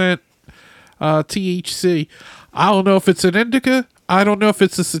 21.21% THC. I don't know if it's an indica. I don't know if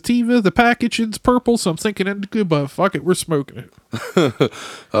it's a sativa. The packaging's purple, so I'm thinking indica, but fuck it, we're smoking it.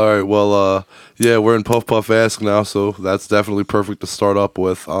 All right. Well, yeah, we're in Puff Puff Ask now, so that's definitely perfect to start up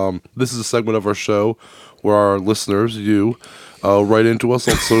with. This is a segment of our show where our listeners, you, write into us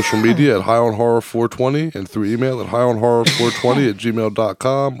on social media at highonhorror420 and through email at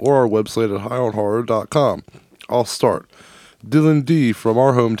highonhorror420@gmail.com or our website at highonhorror.com. I'll start. Dylan D. from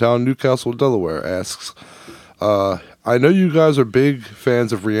our hometown, Newcastle, Delaware, asks, I know you guys are big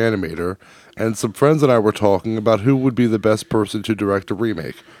fans of Reanimator, and some friends and I were talking about who would be the best person to direct a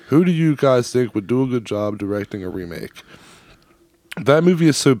remake. Who do you guys think would do a good job directing a remake? That movie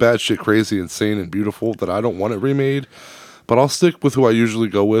is so batshit crazy, insane, and beautiful that I don't want it remade, but I'll stick with who I usually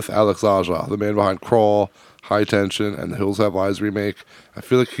go with, Alex Aja, the man behind Crawl, High Tension, and the Hills Have Eyes remake. I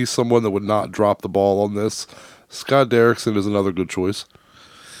feel like he's someone that would not drop the ball on this. Scott Derrickson is another good choice.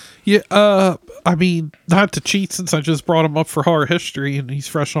 Yeah, I mean, not to cheat since I just brought him up for horror history and he's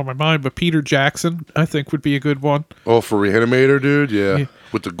fresh on my mind, but Peter Jackson, I think, would be a good one. Oh, for Reanimator, dude? Yeah.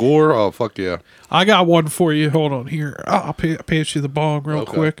 With the gore? Oh, fuck yeah. I got one for you. Hold on here. I'll pass you the bong real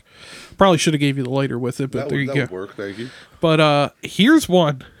quick. Probably should have gave you the lighter with it, but there you go. That would work, thank you. But here's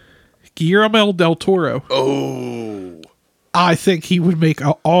one. Guillermo del Toro. Oh. I think he would make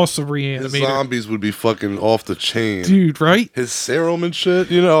an awesome Reanimator. His zombies would be fucking off the chain. Dude, right? His serum and shit,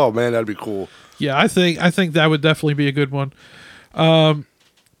 you know, oh man, that'd be cool. Yeah, I think that would definitely be a good one.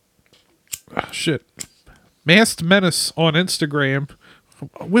 Shit. Masked Menace on Instagram.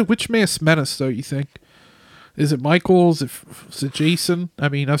 Which Masked Menace, though, you think? Is it Michael? Is it Jason? I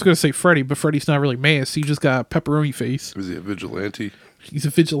mean, I was going to say Freddy, but Freddy's not really masked. He just got a pepperoni face. Is he a vigilante? He's a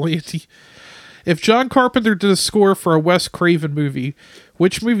vigilante. If John Carpenter did a score for a Wes Craven movie,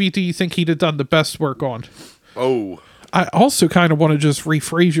 which movie do you think he'd have done the best work on? Oh. I also kind of want to just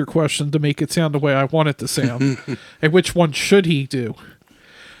rephrase your question to make it sound the way I want it to sound. And which one should he do?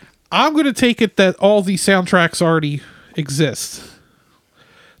 I'm going to take it that all these soundtracks already exist.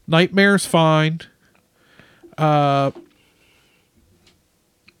 Nightmare's fine. That's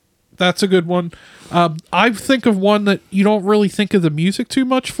a good one. I think of one that you don't really think of the music too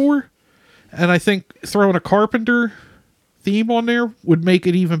much for. And I think throwing a Carpenter theme on there would make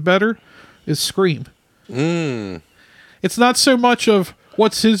it even better, is Scream. It's not so much of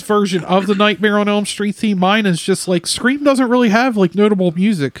what's his version of the Nightmare on Elm Street theme. Mine is just like Scream doesn't really have like notable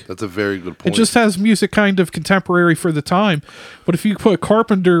music. That's a very good point. It just has music kind of contemporary for the time. But if you put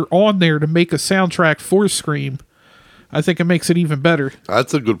Carpenter on there to make a soundtrack for Scream, I think it makes it even better.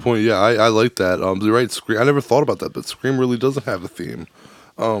 That's a good point. Yeah, I like that. You're right, Scream. I never thought about that, but Scream really doesn't have a theme.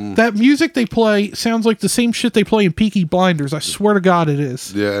 That music they play sounds like the same shit they play in Peaky Blinders. I swear to God it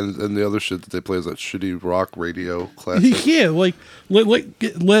is. Yeah, and the other shit that they play is that shitty rock radio classic. Yeah, like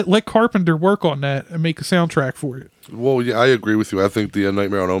let Carpenter work on that and make a soundtrack for it. Well, yeah, I agree with you. I think the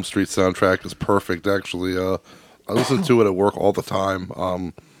Nightmare on Elm Street soundtrack is perfect, actually. I listen to it at work all the time.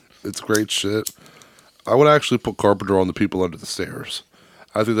 It's great shit. I would actually put Carpenter on The People Under the Stairs.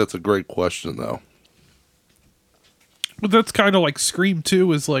 I think that's a great question, though. But that's kind of like Scream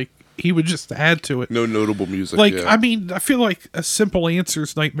 2 is like, he would just add to it. No notable music, Like, yeah. I mean, I feel like a simple answer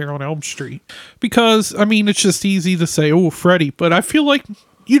is Nightmare on Elm Street. Because, I mean, it's just easy to say, oh, Freddy. But I feel like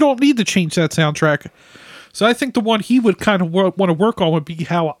you don't need to change that soundtrack. So I think the one he would kind of want to work on would be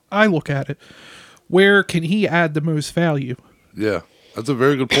how I look at it. Where can he add the most value? Yeah, that's a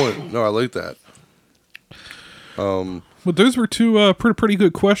very good point. No, I like that. But those were two pretty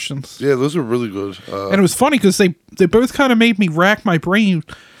good questions. Yeah, those were really good. And it was funny because they both kind of made me rack my brain.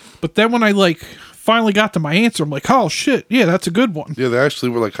 But then when I finally got to my answer, I'm like, oh shit, yeah, that's a good one. Yeah, they actually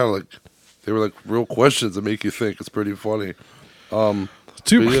were they were real questions that make you think. It's pretty funny. And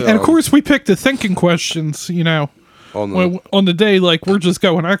of course, we picked the thinking questions. On the day, we're just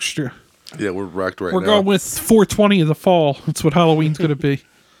going extra. Yeah, we're racked right now. We're going with 420 of the fall. That's what Halloween's going to be.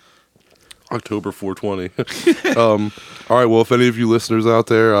 October 420. All right, well, if any of you listeners out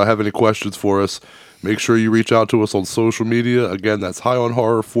there have any questions for us, make sure you reach out to us on social media. Again, that's High on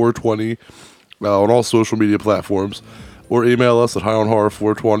Horror 420 on all social media platforms. Or email us at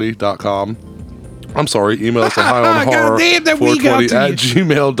highonhorror420.com. I'm sorry, email us at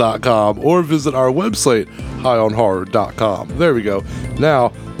highonhorror420@gmail.com or visit our website, highonhorror.com. There we go.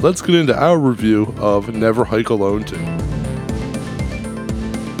 Now, let's get into our review of Never Hike Alone 2.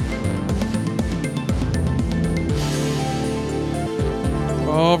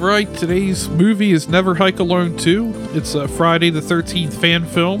 All right, today's movie is Never Hike Alone 2. It's a Friday the 13th fan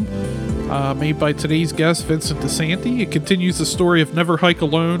film made by today's guest, Vincent DiSanti. It continues the story of Never Hike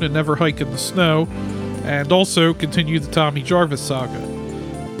Alone and Never Hike in the Snow, and also continues the Tommy Jarvis saga.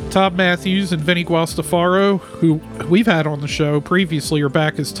 Todd Matthews and Vinny Guastafaro, who we've had on the show previously, are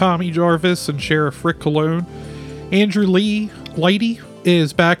back as Tommy Jarvis and Sheriff Rick Cologne. Andrew Lee Lighty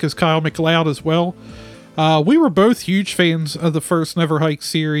is back as Kyle MacLeod as well. We were both huge fans of the first Never Hike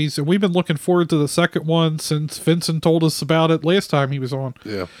series, and we've been looking forward to the second one since Vincent told us about it last time he was on.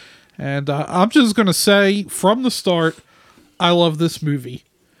 Yeah. And I'm just going to say, from the start, I love this movie.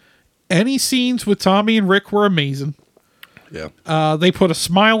 Any scenes with Tommy and Rick were amazing. Yeah. They put a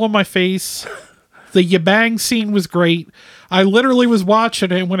smile on my face. The Yabang scene was great. I literally was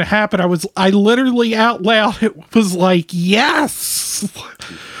watching it, and when it happened, I literally out loud, it was like, yes!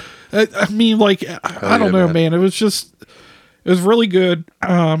 I don't know, man. It was really good.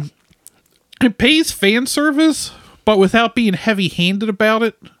 It pays fan service, but without being heavy-handed about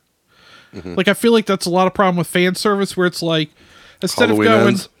it. Mm-hmm. I feel like that's a lot of problem with fan service, where it's like, instead Halloween of going,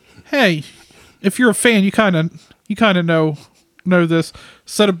 ends. hey, if you're a fan, you kind of know this.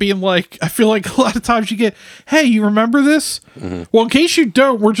 Instead of being like, I feel like a lot of times you get, hey, you remember this? Mm-hmm. Well, in case you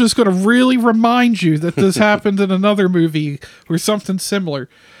don't, we're just going to really remind you that this happened in another movie or something similar.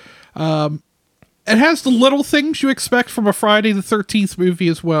 It has the little things you expect from a Friday the 13th movie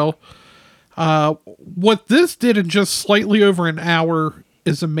as well. What this did in just slightly over an hour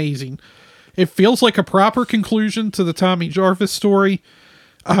is amazing. It feels like a proper conclusion to the Tommy Jarvis story.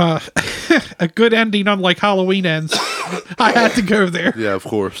 A good ending, unlike Halloween ends. I had to go there. Yeah, of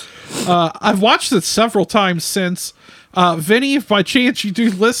course. I've watched it several times since. Vinny, if by chance you do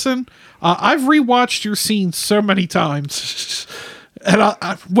listen, I've rewatched your scenes so many times. And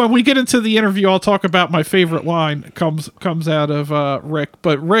when we get into the interview, I'll talk about my favorite line comes out of Rick.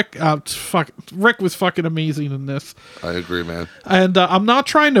 But Rick was fucking amazing in this. I agree, man. And I'm not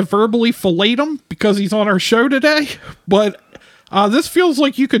trying to verbally fillet him because he's on our show today, but this feels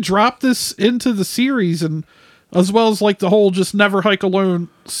like you could drop this into the series, and as well as the whole just Never Hike Alone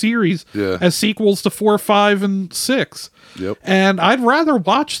series as sequels to 4, 5, and 6. Yep. And I'd rather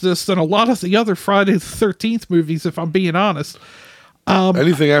watch this than a lot of the other Friday the 13th movies, if I'm being honest.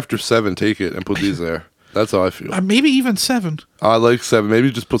 Anything after 7, take it and put these there. That's how I feel. Maybe even 7. I like 7. Maybe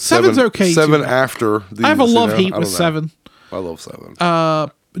just put 7. 7's okay. 7 too. after these. I have a love-hate with 7. I love 7.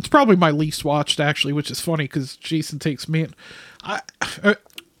 It's probably my least watched, actually, which is funny because Jason takes me in. But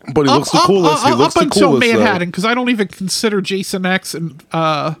he looks the coolest. He looks up the until coolest, Manhattan, because I don't even consider Jason X and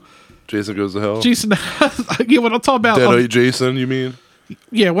Jason Goes to Hell. Jason. Yeah, when I'm talking about Deadite Jason, you mean?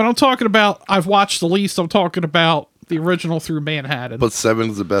 Yeah, when I'm talking about I've watched the least, I'm talking about the original through Manhattan. But 7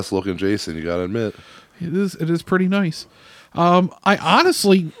 is the best looking Jason, you gotta admit. It is pretty nice. I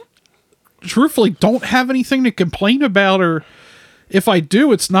honestly, truthfully, don't have anything to complain about, or if I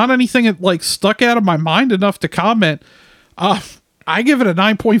do, it's not anything that stuck out of my mind enough to comment. I give it a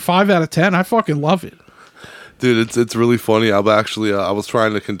 9.5 out of 10. I fucking love it. Dude, it's really funny. I was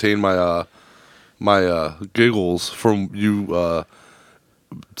trying to contain my my giggles from you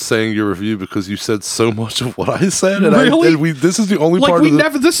saying your review, because you said so much of what I said, and really? This is the only part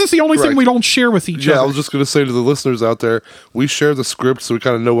of this is the only thing we don't share with each other. Yeah, I was just gonna say to the listeners out there, we share the script so we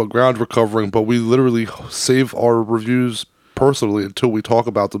kind of know what ground we're covering, but we literally save our reviews personally until we talk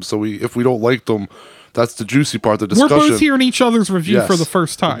about them. So if we don't like them, that's the juicy part, the discussion. We're both hearing each other's review for the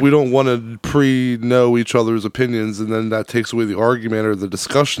first time. We don't want to pre-know each other's opinions, and then that takes away the argument or the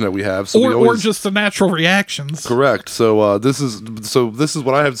discussion that we have. So or just the natural reactions. Correct. So this is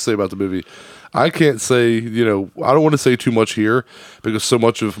what I have to say about the movie. I can't say, I don't want to say too much here because so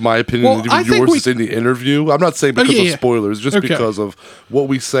much of my opinion Well, and I even think yours is in the interview. I'm not saying because of yeah. spoilers, just Okay. because of what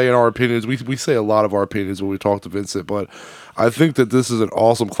we say in our opinions. We say a lot of our opinions when we talk to Vincent, but I think that this is an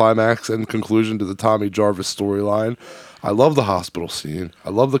awesome climax and conclusion to the Tommy Jarvis storyline. I love the hospital scene.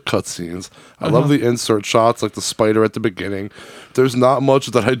 I love the cutscenes. I love the insert shots like the spider at the beginning. There's not much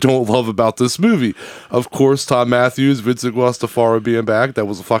that I don't love about this movie. Of course, Tom Matthews, Vincent Guastafaro being back, that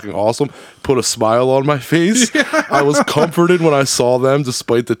was fucking awesome. Put a smile on my face. I was comforted when I saw them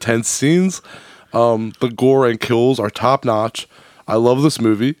despite the tense scenes. The gore and kills are top notch. I love this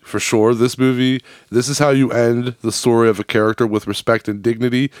movie, for sure. This is how you end the story of a character with respect and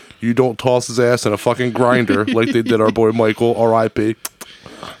dignity. You don't toss his ass in a fucking grinder like they did our boy Michael, R.I.P.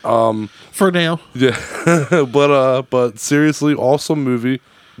 For now. Yeah, but seriously, awesome movie,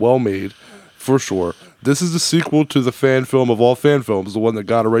 well made, for sure. This is the sequel to the fan film of all fan films, the one that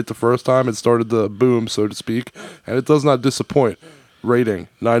got it right the first time and started the boom, so to speak, and it does not disappoint. Rating,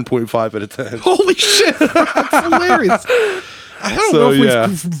 9.5 out of 10. Holy shit. That's hilarious. I don't know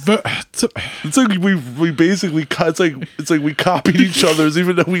if It's like we basically it's like we copied each other's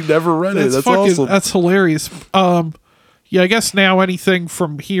even though we never read it. That's awesome. That's hilarious. Yeah, I guess now anything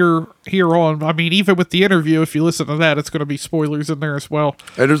from here on, I mean, even with the interview, if you listen to that, it's going to be spoilers in there as well.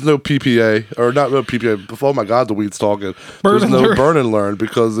 And there's no PPA, or not no PPA. Oh my God, the weed's talking. Burn There's and no learn. burn and learn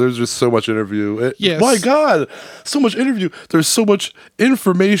because there's just so much interview. Yes. My God, so much interview. There's so much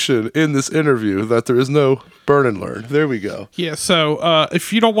information in this interview that there is no burn and learn. There we go. Yeah, so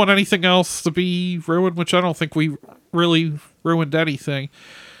if you don't want anything else to be ruined, which I don't think we really ruined anything,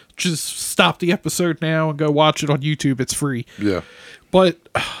 just stop the episode now and go watch it on YouTube. It's free. Yeah. But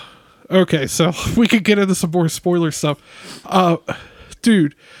okay, so we could get into some more spoiler stuff.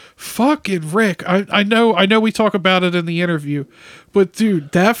 Dude, fucking Rick. I know we talk about it in the interview, but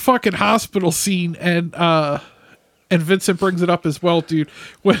dude, that fucking hospital scene and Vincent brings it up as well, dude.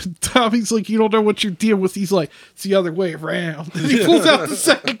 When Tommy's like, you don't know what you're dealing with, he's like, it's the other way around. And he pulls out the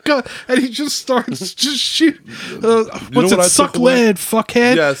second gun and he just starts just shooting. What's what I it? Suck took away? lead,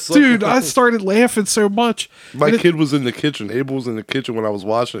 fuckhead. Yeah, suck dude, lead. I started laughing so much. My kid was in the kitchen. Abel was in the kitchen when I was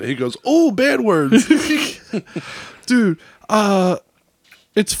watching it. He goes, "Oh, bad words." Dude,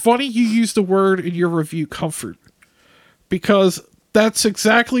 it's funny you used the word in your review, comfort, because that's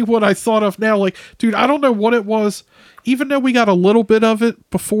exactly what I thought of now. Like, dude, I don't know what it was, even though we got a little bit of it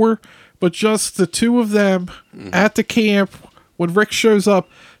before, but just the two of them at the camp when Rick shows up,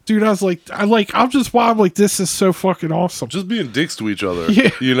 dude, I'm just this is so fucking awesome. Just being dicks to each other. Yeah.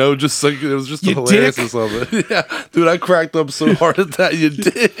 Just like it was just You the hilarious dick. of it. Yeah. Dude, I cracked up so hard at that, you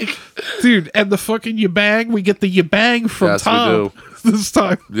dick. Dude, and the fucking you bang, we get the you bang from Yes, we Tom do. this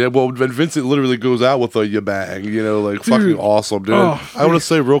time. Yeah, well, when Vincent literally goes out with a ya bang, like fucking awesome, dude. Oh, I want to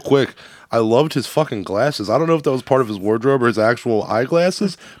say real quick, I loved his fucking glasses. I don't know if that was part of his wardrobe or his actual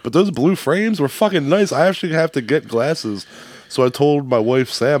eyeglasses, but those blue frames were fucking nice. I actually have to get glasses. So I told my wife,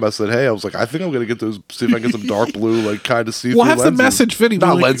 Sam, I said, hey, I was like, I think I'm going to get those, see if I can get some dark blue, like kind of see-through We'll have lenses. to message Vinny.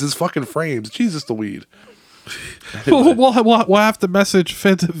 Not Like- lenses, fucking frames. Jesus, the weed. We'll have to message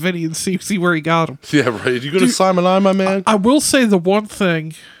Vinny and see where he got him. Yeah, right. You go to Simon I, my man? I will say the one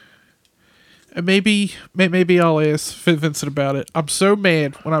thing, and maybe I'll ask Vincent about it. I'm so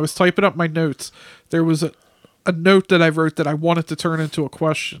mad when I was typing up my notes. There was a note that I wrote that I wanted to turn into a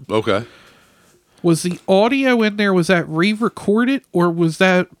question. Okay. Was the audio in there, was that re-recorded, or was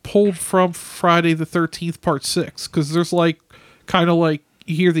that pulled from Friday the 13th Part 6? Because there's kind of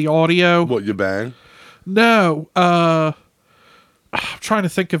you hear the audio. What, you bang? No, I'm trying to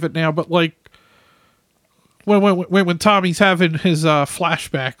think of it now, but when Tommy's having his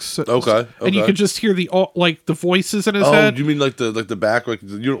flashbacks, Okay, and you okay. can just hear the voices in his Oh, head. you mean like the back? Like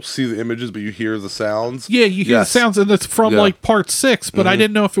you don't see the images, but you hear the sounds? Yeah, you hear Yes. the sounds, and it's from Yeah. Part 6. But I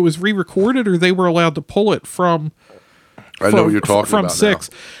didn't know if it was re-recorded or they were allowed to pull it from. I know what you're talking from about 6.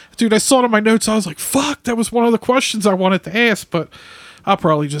 Dude, I saw it in my notes. I was like, "Fuck!" That was one of the questions I wanted to ask, but I'll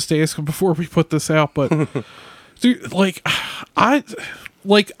probably just ask him before we put this out. But dude, I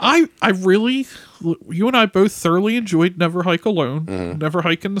really, you and I both thoroughly enjoyed Never Hike Alone, Never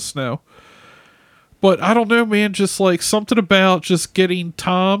Hike in the Snow. But I don't know, man. Just something about just getting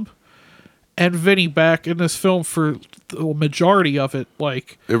Tom and Vinny back in this film for the majority of it,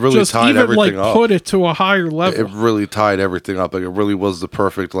 It really just tied even everything up. put it to a higher level. It really tied everything up. Like it really was the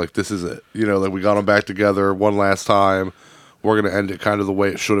perfect. Like this is it. Like we got them back together one last time. We're gonna end it kind of the way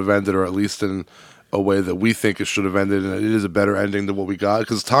it should have ended, or at least in a way that we think it should have ended, and it is a better ending than what we got.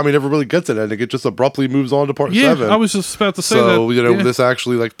 Because Tommy never really gets an ending; it just abruptly moves on to part 7. I was just about to say that. So yeah. this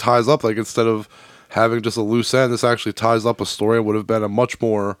actually ties up. Instead of having just a loose end, this actually ties up a story. It would have been a much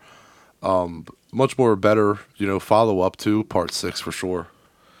more Much more better, follow up to part 6 for sure.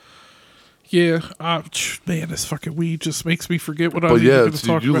 Yeah, man, this fucking weed just makes me forget what I But was yeah, going to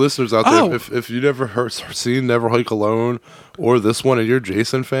talk you about. listeners out there, if you never seen Never Hike Alone or this one and you're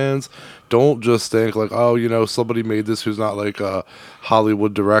Jason fans, don't just think like, oh, somebody made this who's not like a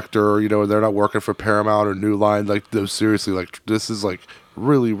Hollywood director, and they're not working for Paramount or New Line. Like, no, seriously, like this is like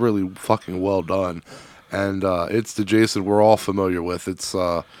really, really fucking well done. And it's the Jason we're all familiar with. It's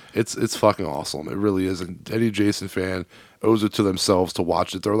fucking awesome. It really is. And any Jason fan owes it to themselves to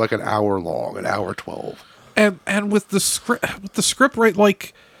watch it. They're like an hour long, an hour 12. And with the script, right,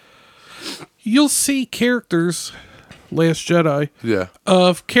 like you'll see characters, Last Jedi, Yeah.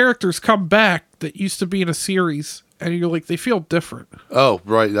 of characters come back that used to be in a series, and you're like, they feel different. Oh,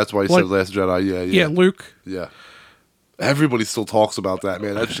 right. That's why you Like- said Last Jedi. Yeah. Yeah, Luke. Yeah. Everybody still talks about that,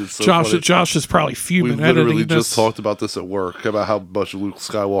 man. That shit's so Josh, funny. Josh is probably We fuming. literally editing just this. talked about this at work, about how much Luke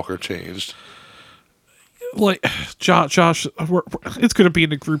Skywalker changed. Like Josh, it's going to be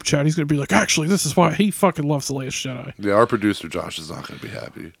in the group chat. He's going to be like, actually, this is why he fucking loves the Last Jedi. Yeah, our producer Josh is not going to be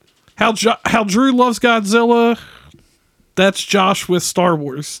happy. How Drew loves Godzilla. That's Josh with Star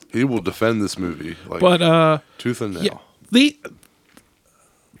Wars. He will defend this movie, like, But tooth and nail. yeah, the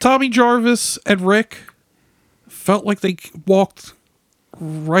Tommy Jarvis and Rick felt like they walked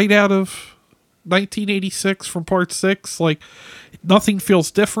right out of 1986 from Part 6. Like nothing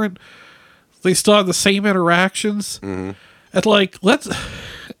feels different. They still have the same interactions. Mm-hmm. And like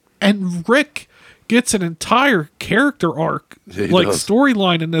and Rick gets an entire character arc, Yeah, he like does.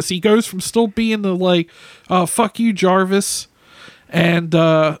 storyline in this. He goes from still being the like, fuck you, Jarvis, and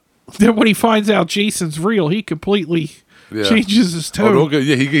then when he finds out Jason's real, he completely Yeah. changes his tone. Oh,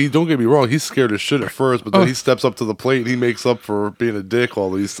 don't get me wrong. He's scared as shit at first, but then he steps up to the plate and he makes up for being a dick all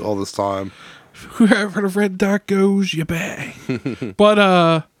this time. Wherever the red dot goes, you bang.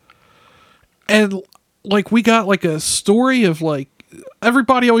 But and like we got like a story of like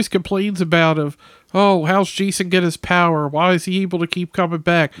everybody always complains about how's Jason get his power? Why is he able to keep coming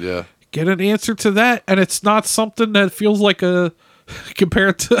back? Yeah. Get an answer to that, and it's not something that feels like a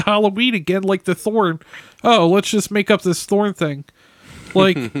compared to Halloween again, like the Thorn. Oh, let's just make up this Thorn thing.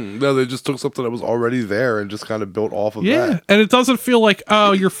 Like No, they just took something that was already there and just kind of built off of yeah, that. and it doesn't feel like,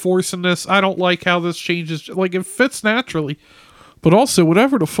 oh, you're forcing this. I don't like how this changes. Like, it fits naturally. But also,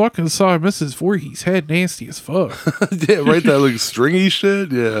 whatever the fuck inside Mrs. Voorhees' head, nasty as fuck. Yeah, right. That like stringy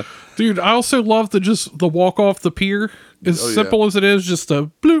shit. Yeah. Dude, I also love the walk off the pier. As simple as it is, just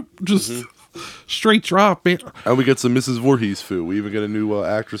a bloop, just straight drop, man. And we get some Mrs. Voorhees foo. We even get a new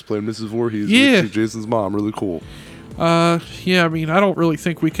actress playing Mrs. Voorhees. Yeah. Jason's mom. Really cool. Yeah, I mean, I don't really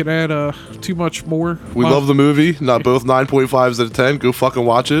think we can add too much more. We love the movie. Not both 9.5s out of 10. Go fucking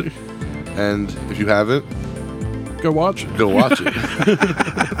watch it. And if you haven't, Go watch it. go watch it.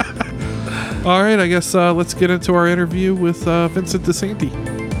 All right, I guess let's get into our interview with Vincent DiSanti.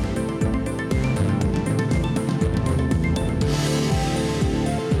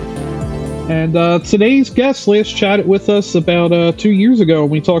 And today's guest last chatted with us about 2 years ago.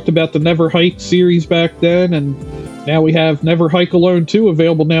 We talked about the Never Hike series back then, and now we have Never Hike Alone 2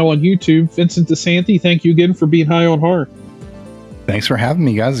 available now on YouTube. Vincent DiSanti, thank you again for being high on horror. Thanks for having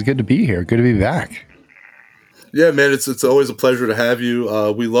me, guys. It's good to be here. Good to be back. Yeah, man, it's always a pleasure to have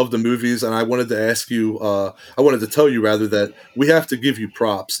you. We love the movies, and I wanted to tell you rather that we have to give you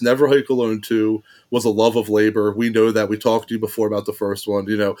props. Never Hike Alone 2 was a love of labor. We know that. We talked to you before about the first one.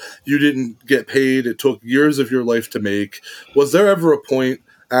 You didn't get paid. It took years of your life to make. Was there ever a point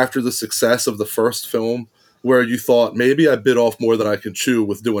after the success of the first film where you thought, maybe I bit off more than I can chew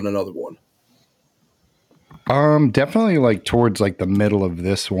with doing another one? Definitely like towards like the middle of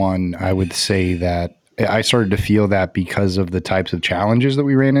this one, I would say that I started to feel that because of the types of challenges that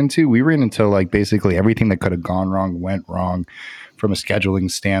we ran into. We ran into like basically everything that could have gone wrong went wrong from a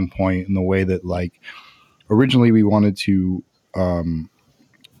scheduling standpoint, in the way that like originally we wanted to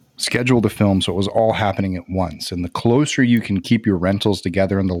schedule the film so it was all happening at once. And the closer you can keep your rentals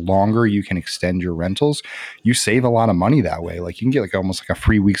together and the longer you can extend your rentals, you save a lot of money that way. Like you can get like almost like a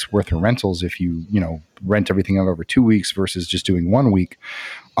free week's worth of rentals if you rent everything out over 2 weeks versus just doing 1 week.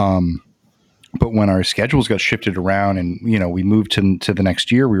 But when our schedules got shifted around and, we moved to the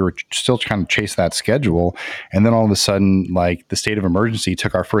next year, we were still trying to chase that schedule. And then all of a sudden, like the state of emergency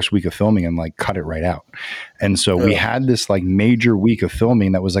took our first week of filming and like cut it right out. And so we had this like major week of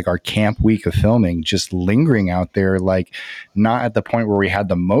filming that was like our camp week of filming, just lingering out there, like not at the point where we had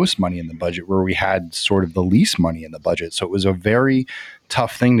the most money in the budget, where we had sort of the least money in the budget. So it was a very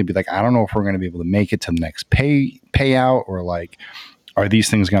tough thing to be like, I don't know if we're going to be able to make it to the next payout, or like, are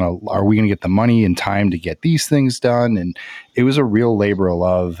we going to get the money and time to get these things done? And it was a real labor of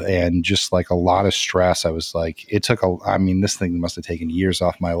love and just like a lot of stress. I was like, this thing must have taken years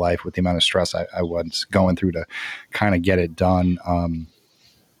off my life with the amount of stress I was going through to kind of get it done.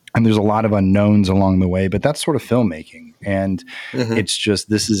 And there's a lot of unknowns along the way, but that's sort of filmmaking. And it's just,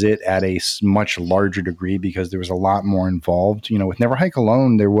 this is it at a much larger degree because there was a lot more involved. With Never Hike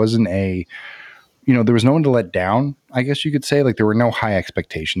Alone, there wasn't there was no one to let down, I guess you could say. Like, there were no high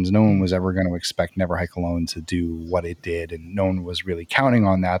expectations. No one was ever going to expect Never Hike Alone to do what it did. And no one was really counting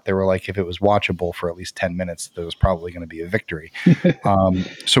on that. They were like, if it was watchable for at least 10 minutes, there was probably going to be a victory.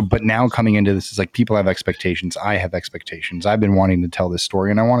 But now coming into this is like, people have expectations. I have expectations. I've been wanting to tell this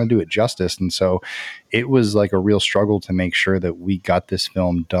story and I want to do it justice. And so it was like a real struggle to make sure that we got this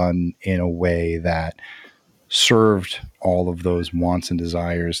film done in a way that served all of those wants and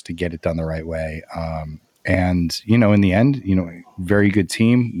desires to get it done the right way. And in the end, very good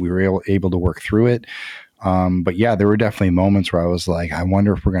team. We were able to work through it. But yeah, there were definitely moments where I was like, I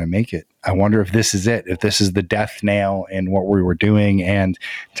wonder if we're going to make it. I wonder if this is it, if this is the death nail in what we were doing. And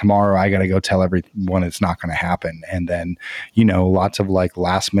tomorrow I got to go tell everyone it's not going to happen. And then, lots of like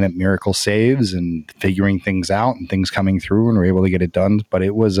last minute miracle saves and figuring things out and things coming through, and we're able to get it done. But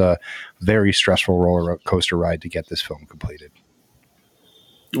it was a very stressful roller coaster ride to get this film completed.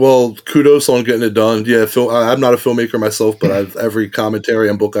 Well, kudos on getting it done. Yeah, I'm not a filmmaker myself, but every commentary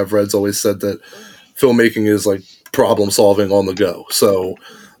and book I've read has always said that filmmaking is like problem solving on the go. So,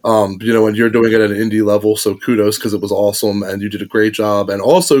 and you're doing it at an indie level. So kudos, because it was awesome and you did a great job. And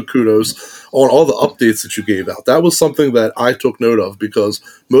also kudos on all the updates that you gave out. That was something that I took note of, because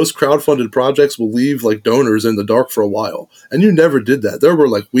most crowdfunded projects will leave like donors in the dark for a while. And you never did that. There were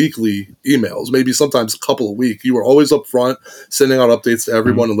like weekly emails, maybe sometimes a couple a week. You were always up front, sending out updates to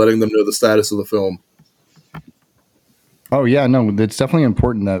everyone and letting them know the status of the film. Oh yeah, no, it's definitely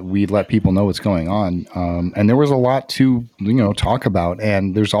important that we let people know what's going on. And there was a lot to, talk about.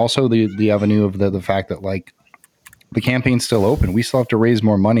 And there's also the avenue of the fact that like the campaign's still open. We still have to raise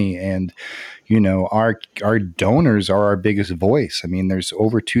more money. And, our donors are our biggest voice. I mean, there's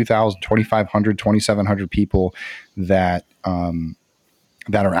over 2,000, 2,500, 2,700 people that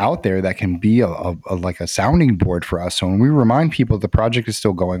are out there that can be like a sounding board for us. So when we remind people the project is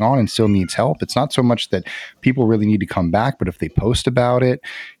still going on and still needs help, it's not so much that people really need to come back, but if they post about it,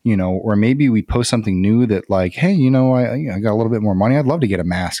 or maybe we post something new that like, hey, I got a little bit more money. I'd love to get a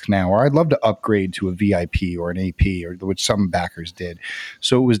mask now, or I'd love to upgrade to a VIP or an AP, or which some backers did.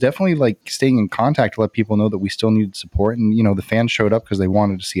 So it was definitely like staying in contact to let people know that we still needed support. And, the fans showed up because they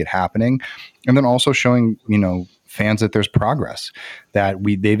wanted to see it happening. And then also showing, fans that there's progress, that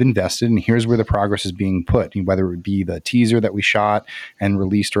they've invested, and here's where the progress is being put, whether it would be the teaser that we shot and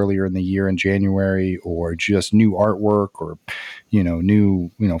released earlier in the year in January, or just new artwork, or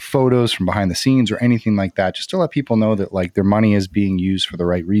new photos from behind the scenes, or anything like that, just to let people know that like their money is being used for the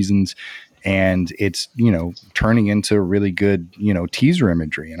right reasons, and it's turning into really good teaser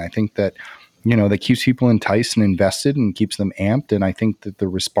imagery. And I think that that keeps people enticed and invested and keeps them amped. And I think that the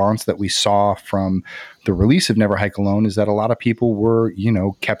response that we saw from the release of Never Hike Alone is that a lot of people were,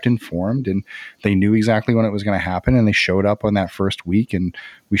 kept informed, and they knew exactly when it was going to happen. And they showed up on that first week, and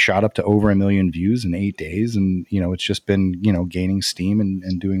we shot up to over 1 million views in 8 days. And, it's just been, gaining steam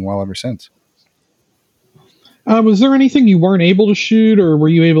and doing well ever since. Was there anything you weren't able to shoot, or were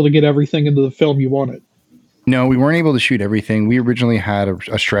you able to get everything into the film you wanted? No, we weren't able to shoot everything. We originally had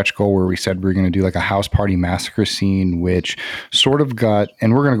a stretch goal where we said we were going to do like a house party massacre scene, which sort of got,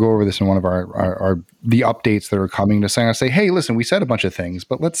 and we're going to go over this in one of the updates that are coming to say, hey, listen, we said a bunch of things,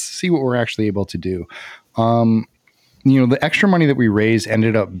 but let's see what we're actually able to do. The extra money that we raised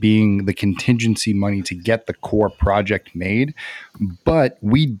ended up being the contingency money to get the core project made. But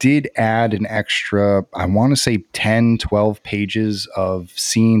we did add an extra, I want to say 10, 12 pages of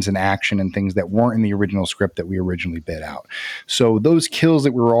scenes and action and things that weren't in the original script that we originally bid out. So those kills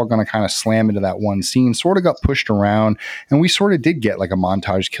that we were all going to kind of slam into that one scene sort of got pushed around. And we sort of did get like a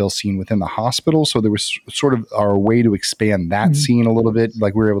montage kill scene within the hospital. So there was sort of our way to expand that scene a little bit.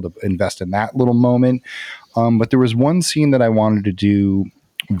 Like we were able to invest in that little moment. But there was one scene that I wanted to do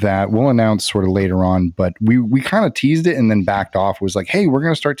that we'll announce sort of later on, but we kind of teased it and then backed off. It was like, hey, we're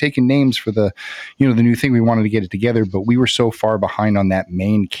going to start taking names for the new thing. We wanted to get it together, but we were so far behind on that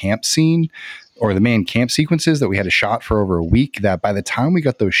main camp scene, or the main camp sequences, that we had a shot for over a week, that by the time we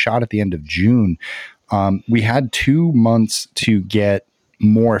got those shot at the end of June, we had 2 months to get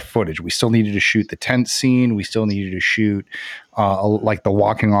more footage. We still needed to shoot the tent scene. We still needed to shoot like the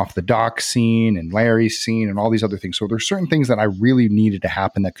walking off the dock scene and Larry's scene and all these other things. So there's certain things that I really needed to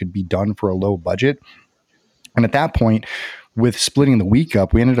happen that could be done for a low budget. And at that point, with splitting the week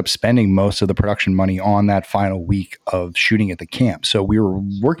up, we ended up spending most of the production money on that final week of shooting at the camp. So we were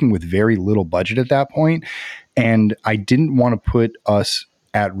working with very little budget at that point, and I didn't want to put us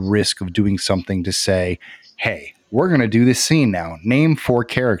at risk of doing something to say, hey, we're going to do this scene now. Name 4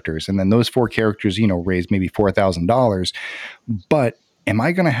 characters. And then those 4 characters, raise maybe $4,000. But am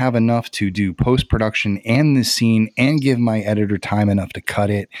I going to have enough to do post-production and this scene and give my editor time enough to cut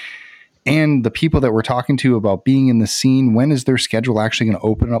it? And the people that we're talking to about being in the scene, when is their schedule actually going to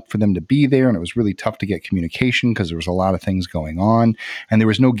open up for them to be there? And it was really tough to get communication because there was a lot of things going on. And there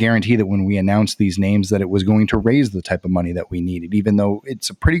was no guarantee that when we announced these names that it was going to raise the type of money that we needed, even though it's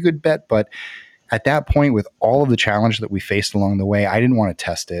a pretty good bet. But at that point, with all of the challenge that we faced along the way, I didn't want to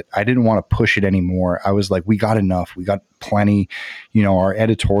test it. I didn't want to push it anymore. I was like, we got enough. We got plenty. Our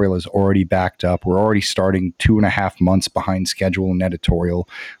editorial is already backed up. We're already starting 2.5 months behind schedule and editorial.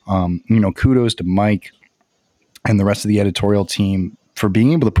 Kudos to Mike and the rest of the editorial team for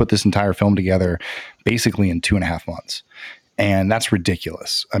being able to put this entire film together basically in 2.5 months. And that's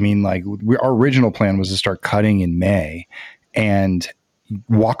ridiculous. I mean, our original plan was to start cutting in May and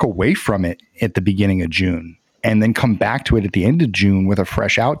walk away from it at the beginning of June and then come back to it at the end of June with a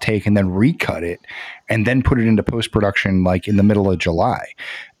fresh outtake and then recut it and then put it into post-production in the middle of July.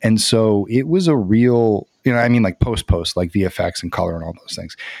 And so it was a real, post, like VFX and color and all those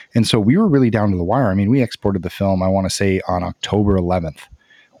things. And so we were really down to the wire. I mean, we exported the film, I want to say on October 11th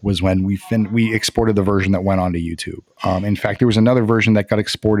was when we exported the version that went onto YouTube. In fact, there was another version that got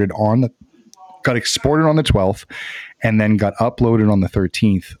exported on the 12th and then got uploaded on the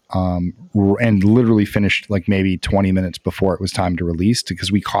 13th and literally finished maybe 20 minutes before it was time to release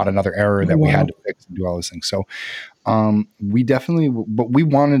because we caught another error that we had to fix and do all those things. So but we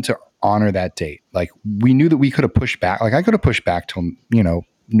wanted to honor that date. We knew that we could have pushed back. I could have pushed back till,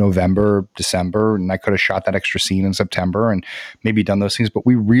 November, December, and I could have shot that extra scene in September and maybe done those things. But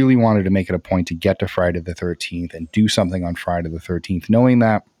we really wanted to make it a point to get to Friday the 13th and do something on Friday the 13th, knowing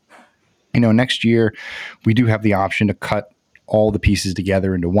that next year we do have the option to cut all the pieces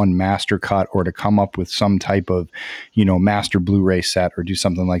together into one master cut or to come up with some type of, master Blu-ray set or do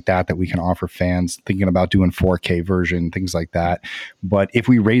something like that we can offer fans, thinking about doing 4K version, things like that. But if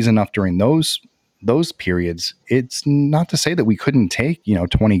we raise enough during those periods, it's not to say that we couldn't take,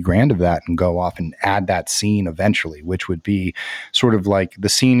 $20,000 of that and go off and add that scene eventually, which would be sort of like the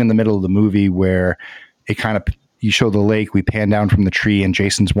scene in the middle of the movie where it kind of, you show the lake, we pan down from the tree and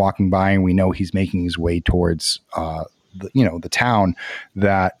Jason's walking by and we know he's making his way towards, the town,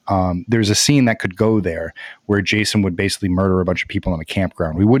 that there's a scene that could go there where Jason would basically murder a bunch of people in a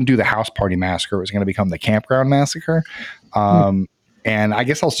campground. We wouldn't do the house party massacre. It was going to become the campground massacre. And I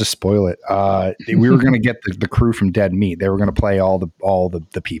guess I'll just spoil it. We were going to get the crew from Dead Meat. They were going to play all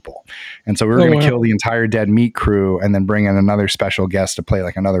the people. And so we were going to kill the entire Dead Meat crew and then bring in another special guest to play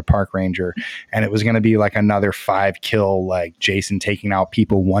another park ranger. And it was going to be another 5 kill, Jason taking out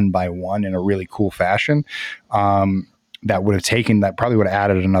people one by one in a really cool fashion. That probably would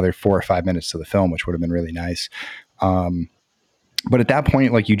have added another 4 or 5 minutes to the film, which would have been really nice. But at that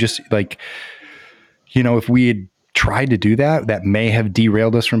point, if we had tried to do that may have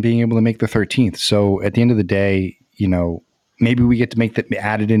derailed us from being able to make the 13th. So at the end of the day, maybe we get to make that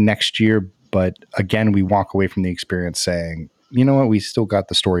added in next year. But again, we walk away from the experience saying, you know what, we still got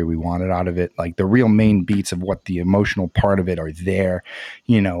the story we wanted out of it. The real main beats of what the emotional part of it are there.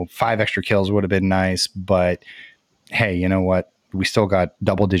 5 extra kills would have been nice, but hey, you know what? We still got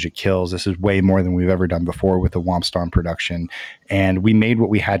double-digit kills. This is way more than we've ever done before with the Womp Stomp production. And we made what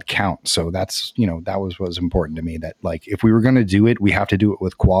we had count. So that's, that was important to me, that if we were going to do it, we have to do it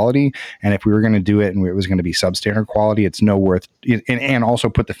with quality. And if we were going to do it and it was going to be substandard quality, it's no worth, and also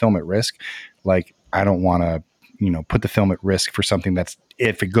put the film at risk. I don't want to, put the film at risk for something that's,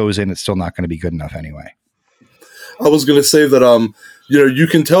 if it goes in, it's still not going to be good enough anyway. I was going to say that, you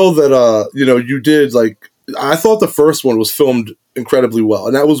can tell that, you did I thought the first one was filmed incredibly well.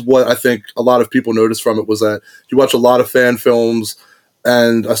 And that was what I think a lot of people noticed from it, was that you watch a lot of fan films,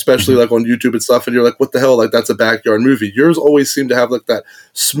 and especially on YouTube and stuff, and you're like, what the hell? That's a backyard movie. Yours always seemed to have that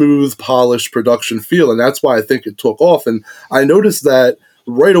smooth, polished production feel. And that's why I think it took off. And I noticed that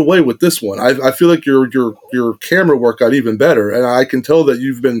right away with this one. I feel like your camera work got even better, and I can tell that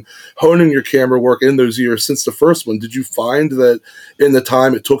you've been honing your camera work in those years since the first one. Did you find that in the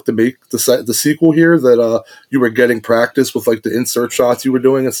time it took to make the sequel here that you were getting practice with the insert shots you were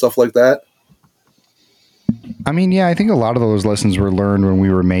doing and stuff like that? I mean, yeah, I think a lot of those lessons were learned when we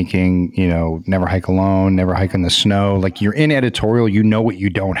were making, Never Hike Alone, Never Hike in the Snow. Like you're in editorial, you know what you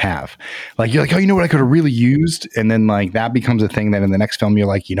don't have. Like you're like, oh, you know what I could have really used? And then like that becomes a thing that in the next film, you're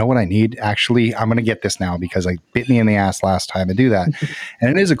like, you know what I need? Actually, I'm going to get this now because I bit me in the ass last time to do that.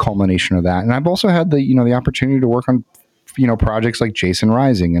 And it is a culmination of that. And I've also had the opportunity to work on projects like Jason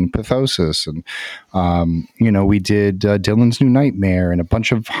Rising and Pathosis, and we did Dylan's New Nightmare and a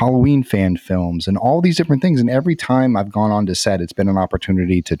bunch of Halloween fan films and all these different things. And every time I've gone on to set, it's been an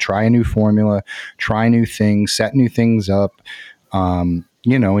opportunity to try a new formula, try new things, set new things up, and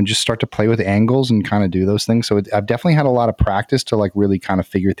just start to play with angles and kind of do those things. So I've definitely had a lot of practice to like really kind of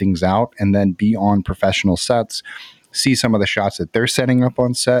figure things out and then be on professional sets, see some of the shots that they're setting up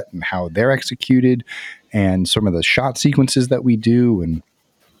on set and how they're executed and some of the shot sequences that we do. And,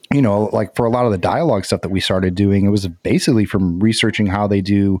 like for a lot of the dialogue stuff that we started doing, it was basically from researching how they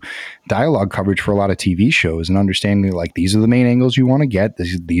do dialogue coverage for a lot of TV shows and understanding like these are the main angles you want to get.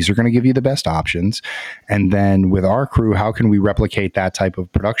 These are going to give you the best options. And then with our crew, how can we replicate that type of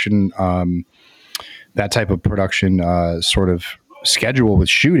production, sort of schedule with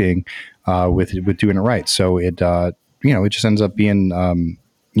shooting, with doing it right. So it just ends up being,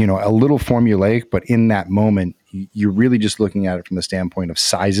 a little formulaic, but in that moment, you're really just looking at it from the standpoint of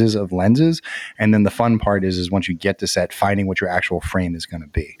sizes of lenses. And then the fun part is once you get to set, finding what your actual frame is going to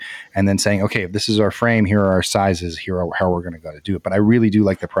be. And then saying, okay, if this is our frame, here are our sizes, here are how we're going to go to do it. But I really do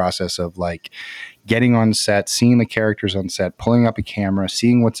like the process of like getting on set, seeing the characters on set, pulling up a camera,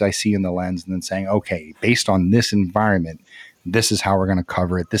 seeing what I see in the lens, and then saying, okay, based on this environment, this is how we're going to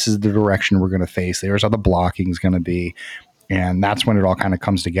cover it. This is the direction we're going to face. There's how the blocking is going to be. And that's when it all kind of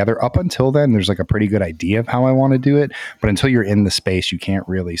comes together. Up until then, there's like a pretty good idea of how I want to do it. But until you're in the space, you can't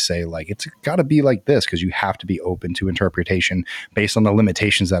really say like, it's got to be like this, because you have to be open to interpretation based on the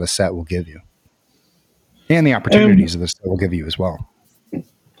limitations that a set will give you. And the opportunities that the set will give you as well.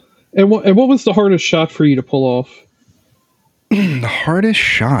 And what was the hardest shot for you to pull off? The hardest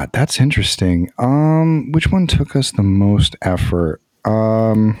shot? That's interesting. Which one took us the most effort?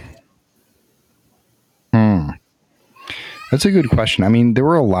 That's a good question. I mean, there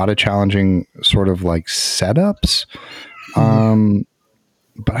were a lot of challenging sort of like setups,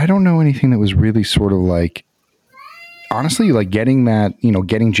 but I don't know anything that was really sort of like, honestly, like getting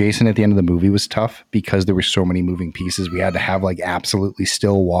Jason at the end of the movie was tough because there were so many moving pieces. We had to have like absolutely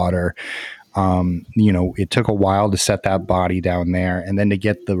still water. It took a while to set that body down there, and then to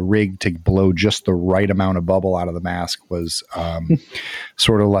get the rig to blow just the right amount of bubble out of the mask was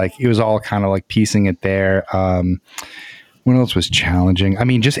sort of like, it was all kind of like piecing it there. What else was challenging? I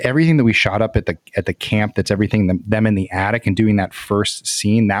mean, just everything that we shot up at the camp, that's everything them in the attic, and doing that first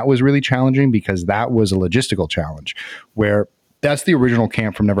scene, that was really challenging because that was a logistical challenge, where that's the original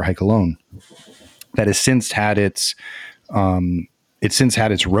camp from Never Hike Alone that has since had its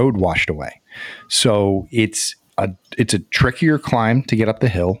road washed away. So it's a trickier climb to get up the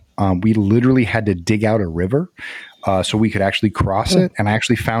hill. We literally had to dig out a river so we could actually cross it. And I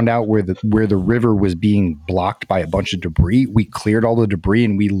actually found out where the river was being blocked by a bunch of debris. We cleared all the debris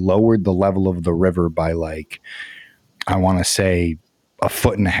and we lowered the level of the river by like, I want to say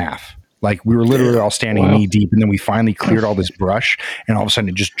 1.5 feet. Like we were literally all standing knee deep, and then we finally cleared all this brush, and all of a sudden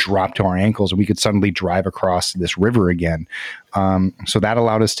it just dropped to our ankles, and we could suddenly drive across this river again. So that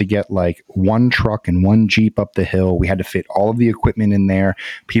allowed us to get like one truck and one Jeep up the hill. We had to fit all of the equipment in there.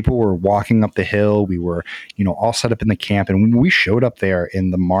 People were walking up the hill. We were, all set up in the camp. And when we showed up there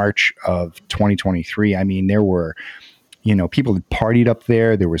in the March of 2023, I mean, there were, people had partied up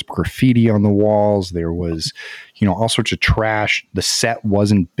there. There was graffiti on the walls. There was, all sorts of trash. The set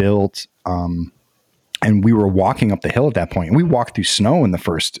wasn't built. And we were walking up the hill at that point, and we walked through snow in the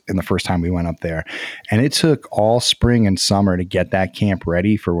first time we went up there. And it took all spring and summer to get that camp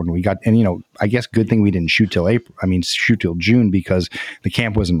ready for when we got, and I guess good thing we didn't shoot till June, because the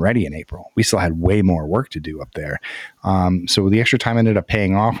camp wasn't ready in April. We still had way more work to do up there. So the extra time ended up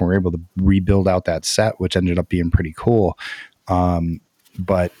paying off, and we were able to rebuild out that set, which ended up being pretty cool.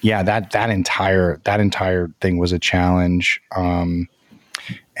 But yeah, that entire thing was a challenge.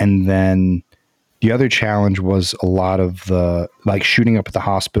 And then the other challenge was a lot of the like shooting up at the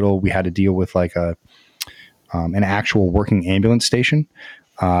hospital. We had to deal with like an actual working ambulance station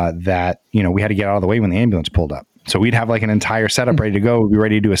that we had to get out of the way when the ambulance pulled up. So we'd have like an entire setup ready to go. We'd be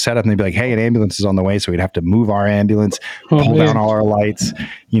ready to do a setup, and they'd be like, "Hey, an ambulance is on the way." So we'd have to move our ambulance, pull down all our lights,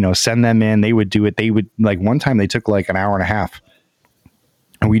 send them in. They would do it. They would, like, one time they took like an hour and a half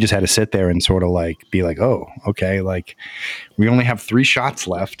And we just had to sit there and sort of like be like, oh, okay, like we only have 3 shots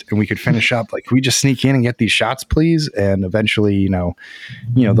left and we could finish up. Like, can we just sneak in and get these shots, please? And eventually,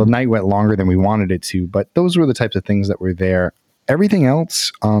 the night went longer than we wanted it to, but those were the types of things that were there. Everything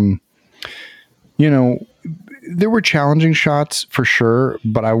else, there were challenging shots for sure,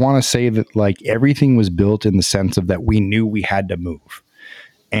 but I want to say that like everything was built in the sense of that we knew we had to move.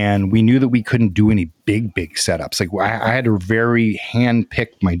 And we knew that we couldn't do any big setups. Like I had to very hand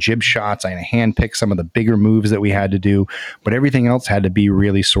pick my jib shots. I had to hand pick some of the bigger moves that we had to do, but everything else had to be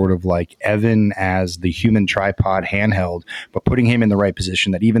really sort of like Evan as the human tripod handheld, but putting him in the right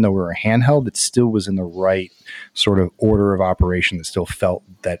position that even though we were handheld, it still was in the right sort of order of operation that still felt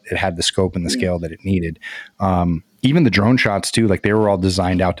that it had the scope and the scale that it needed. Even the drone shots too, like they were all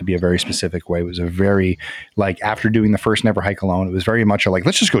designed out to be a very specific way. It was a very, like after doing the first Never Hike Alone, it was very much like,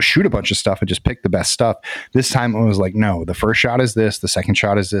 let's just go shoot a bunch of stuff and just pick the best stuff. This time it was like, no, the first shot is this, the second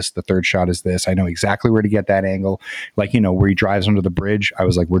shot is this, the third shot is this. I know exactly where to get that angle. Like, where he drives under the bridge, I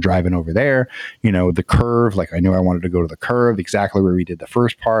was like, we're driving over there. The curve, like I knew I wanted to go to the curve, exactly where we did the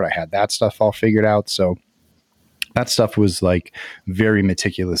first part. I had that stuff all figured out. So that stuff was like very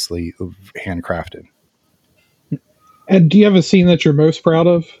meticulously handcrafted. And do you have a scene that you're most proud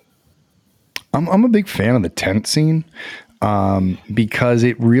of? I'm a big fan of the tent scene because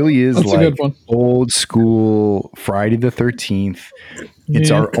it really is like old school Friday the 13th.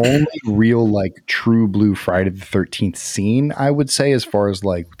 It's our only real like true blue Friday the 13th scene, I would say, as far as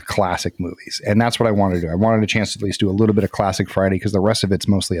like classic movies. And that's what I wanted to do. I wanted a chance to at least do a little bit of classic Friday because the rest of it's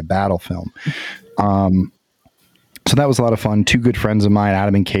mostly a battle film. So that was a lot of fun. 2 good friends of mine,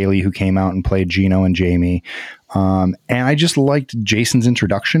 Adam and Kaylee, who came out and played Gino and Jamie. And I just liked Jason's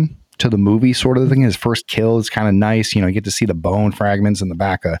introduction to the movie sort of thing. His first kill is kind of nice. You get to see the bone fragments in the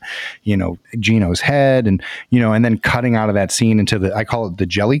back of, Gino's head and then cutting out of that scene into I call it the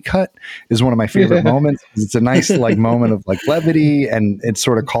jelly cut is one of my favorite moments. It's a nice like moment of like levity. And it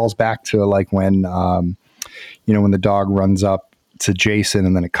sort of calls back to like when, when the dog runs up to Jason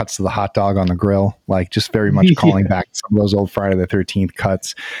and then it cuts to the hot dog on the grill, like just very much calling back some of those old Friday the 13th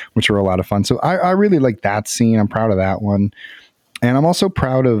cuts, which were a lot of fun. So I really like that scene. I'm proud of that one. And I'm also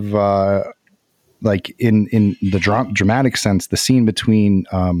proud of like in the dramatic sense, the scene between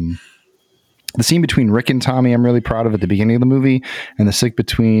Rick and Tommy, I'm really proud of at the beginning of the movie, and the scene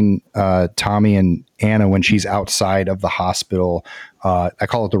between Tommy and Anna when she's outside of the hospital. I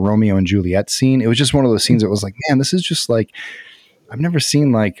call it the Romeo and Juliet scene. It was just one of those scenes that was like, man, this is just like, I've never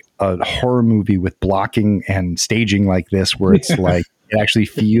seen like a horror movie with blocking and staging like this, where it's like, it actually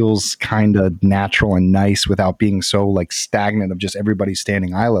feels kind of natural and nice without being so like stagnant of just everybody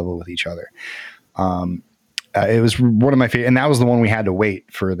standing eye level with each other. It was one of my favorite, and that was the one we had to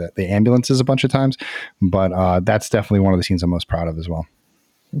wait for the ambulances a bunch of times. But that's definitely one of the scenes I'm most proud of as well.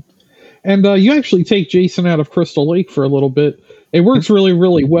 And you actually take Jason out of Crystal Lake for a little bit. It works really,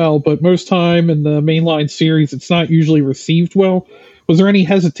 really well, but most time in the mainline series, it's not usually received well. Was there any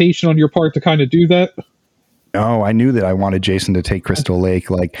hesitation on your part to kind of do that? No, I knew that I wanted Jason to take Crystal Lake.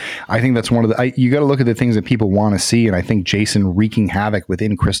 Like, I think that's one of the, you got to look at the things that people want to see. And I think Jason wreaking havoc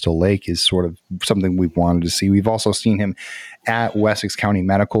within Crystal Lake is sort of something we've wanted to see. We've also seen him at Wessex County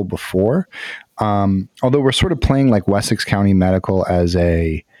Medical before. Although we're sort of playing like Wessex County Medical as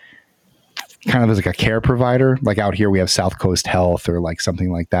a kind of as like a care provider. Like out here we have South Coast Health or like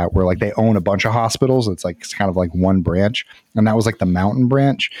something like that, where like they own a bunch of hospitals. It's like, it's kind of like one branch. And that was like the Mountain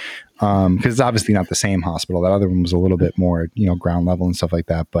branch. Because it's obviously not the same hospital. That other one was a little bit more, ground level and stuff like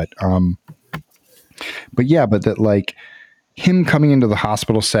that. But that like him coming into the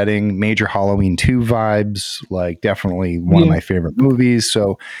hospital setting, major Halloween 2 vibes, like definitely one of my favorite movies.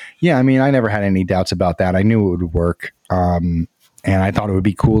 So yeah, I mean, I never had any doubts about that. I knew it would work. And I thought it would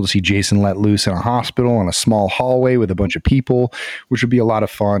be cool to see Jason let loose in a hospital in a small hallway with a bunch of people, which would be a lot of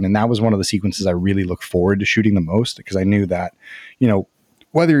fun. And that was one of the sequences I really look forward to shooting the most, because I knew that,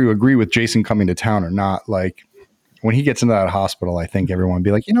 whether you agree with Jason coming to town or not, like when he gets into that hospital, I think everyone would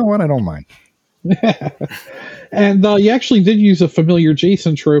be like, you know what? I don't mind. And you actually did use a familiar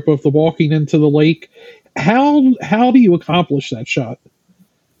Jason trope of the walking into the lake. How do you accomplish that shot?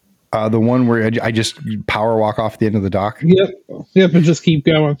 The one where I just power walk off the end of the dock. Yep, and just keep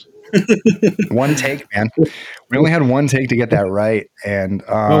going. One take, man. We only had one take to get that right. And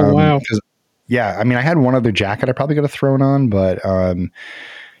oh, wow. Yeah, I mean, I had one other jacket I probably could have thrown on, but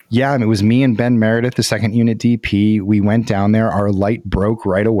yeah, it was me and Ben Meredith, the second unit DP. We went down there. Our light broke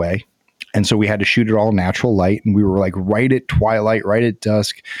right away. And so we had to shoot it all natural light, and we were like right at twilight, right at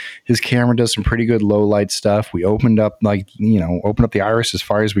dusk. His camera does some pretty good low light stuff. We opened up opened up the iris as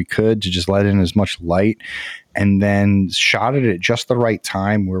far as we could to just let in as much light, and then shot it at just the right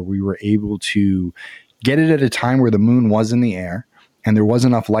time where we were able to get it at a time where the moon was in the air and there was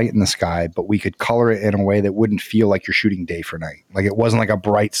enough light in the sky, but we could color it in a way that wouldn't feel like you're shooting day for night. Like it wasn't like a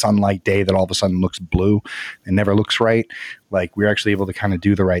bright sunlight day that all of a sudden looks blue and never looks right. Like we were actually able to kind of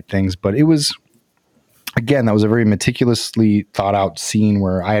do the right things. But it was, again, that was a very meticulously thought out scene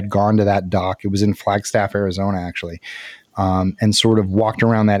where I had gone to that dock. It was in Flagstaff, Arizona, actually. And sort of walked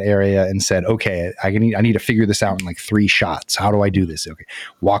around that area and said, okay, I need to figure this out in like 3 shots. How do I do this? Okay.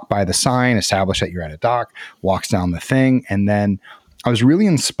 Walk by the sign, establish that you're at a dock, walks down the thing. And then I was really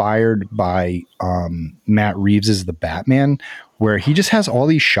inspired by Matt Reeves' The Batman, where he just has all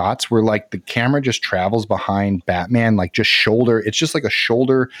these shots where like the camera just travels behind Batman, like just shoulder. It's just like a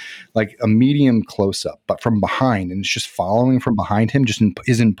shoulder, like a medium close up, but from behind. And it's just following from behind him, just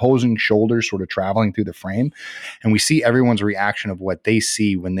his imposing shoulders sort of traveling through the frame. And we see everyone's reaction of what they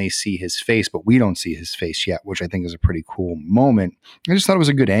see when they see his face, but we don't see his face yet, which I think is a pretty cool moment. I just thought it was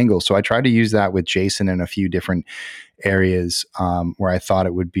a good angle. So I tried to use that with Jason in a few different areas where I thought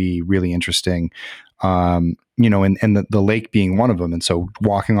it would be really interesting, and the lake being one of them. And so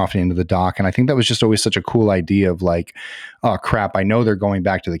walking off into the dock. And I think that was just always such a cool idea of like, oh crap, I know they're going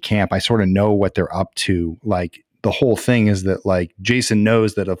back to the camp. I sort of know what they're up to. Like the whole thing is that like Jason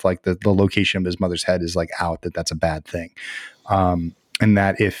knows that if like the location of his mother's head is like out, that's a bad thing. And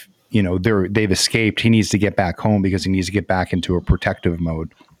that if, they've escaped, he needs to get back home because he needs to get back into a protective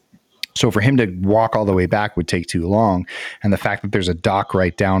mode. So for him to walk all the way back would take too long. And the fact that there's a dock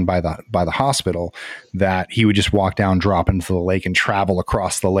right down by the hospital, that he would just walk down, drop into the lake and travel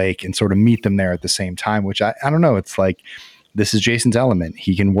across the lake and sort of meet them there at the same time, which I don't know. It's like, this is Jason's element.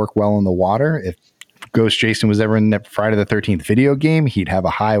 He can work well in the water. If Ghost Jason was ever in that Friday the 13th video game, he'd have a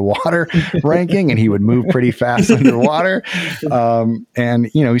high water ranking and he would move pretty fast underwater. And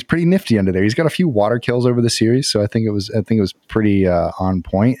he's pretty nifty under there. He's got a few water kills over the series. So I think it was pretty on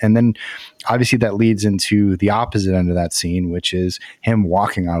point. And then obviously that leads into the opposite end of that scene, which is him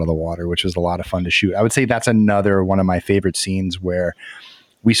walking out of the water, which was a lot of fun to shoot. I would say that's another one of my favorite scenes where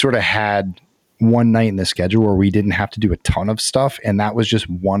we sort of had one night in the schedule where we didn't have to do a ton of stuff. And that was just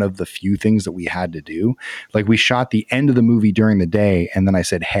one of the few things that we had to do. Like we shot the end of the movie during the day. And then I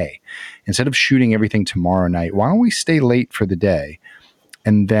said, hey, instead of shooting everything tomorrow night, why don't we stay late for the day?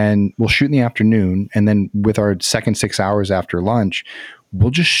 And then we'll shoot in the afternoon. And then with our second 6 hours after lunch, we'll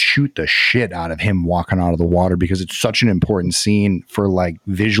just shoot the shit out of him walking out of the water, because it's such an important scene for like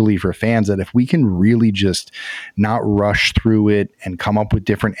visually for fans, that if we can really just not rush through it and come up with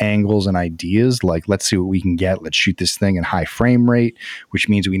different angles and ideas, like let's see what we can get. Let's shoot this thing in high frame rate, which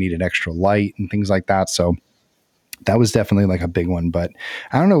means we need an extra light and things like that. So that was definitely like a big one. But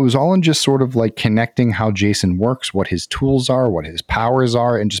I don't know, it was all in just sort of like connecting how Jason works, what his tools are, what his powers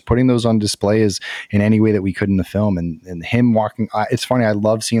are, and just putting those on display as in any way that we could in the film. And him walking, it's funny, I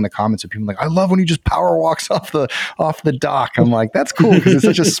love seeing the comments of people like, I love when he just power walks off the dock. I'm like, that's cool, because it's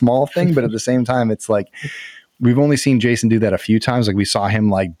such a small thing, but at the same time, it's like, we've only seen Jason do that a few times. Like we saw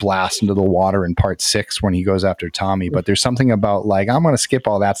him like blast into the water in part 6 when he goes after Tommy, but there's something about like, I'm going to skip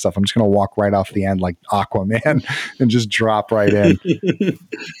all that stuff. I'm just going to walk right off the end like Aquaman and just drop right in.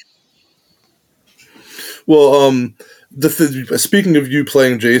 Well, speaking of you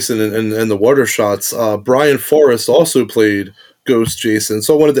playing Jason and the water shots, Brian Forrest also played Ghost Jason.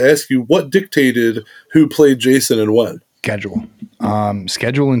 So I wanted to ask you, what dictated who played Jason and when?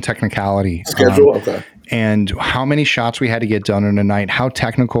 Schedule and technicality. Okay. And how many shots we had to get done in a night, how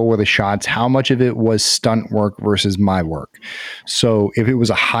technical were the shots, how much of it was stunt work versus my work. So if it was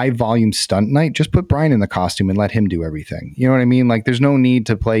a high volume stunt night, just put Brian in the costume and let him do everything. You know what I mean? Like there's no need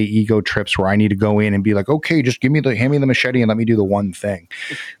to play ego trips where I need to go in and be like, okay, just hand me the machete and let me do the one thing.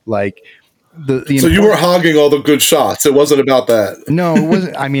 Like, so you were hogging all the good shots. It wasn't about that. No, it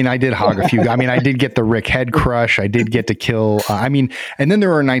wasn't. I mean, I did hog a few. I mean, I did get the Rick head crush. I did get to kill. And then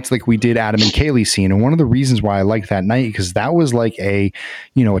there are nights like we did Adam and Kaylee's scene. And one of the reasons why I liked that night, because that was like a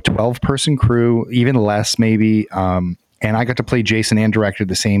 12-person crew, even less maybe. And I got to play Jason and director at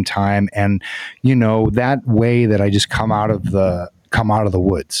the same time. And, that way that I just come out of the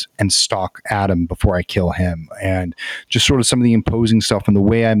woods and stalk Adam before I kill him, and just sort of some of the imposing stuff and the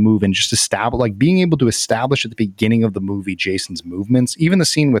way I move, and just being able to establish at the beginning of the movie Jason's movements. Even the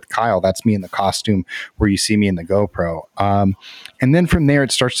scene with Kyle, that's me in the costume where you see me in the GoPro. And then from there,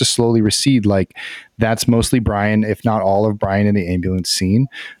 it starts to slowly recede. Like that's mostly Brian, if not all of Brian in the ambulance scene.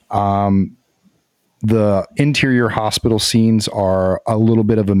 The interior hospital scenes are a little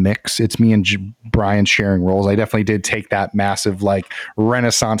bit of a mix. It's me and Brian sharing roles. I definitely did take that massive like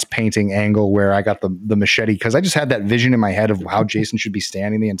Renaissance painting angle where I got the machete because I just had that vision in my head of how Jason should be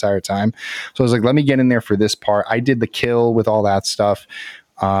standing the entire time. So I was like, let me get in there for this part. I did the kill with all that stuff.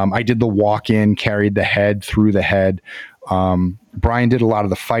 I did the walk in, carried the head through the head. Brian did a lot of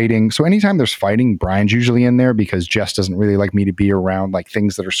the fighting. So anytime there's fighting, Brian's usually in there because Jess doesn't really like me to be around like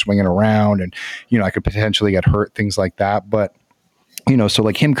things that are swinging around and, you know, I could potentially get hurt, things like that. But, you know, so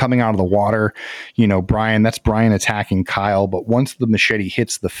like him coming out of the water, you know, that's Brian attacking Kyle. But once the machete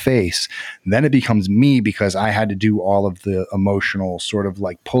hits the face, then it becomes me because I had to do all of the emotional sort of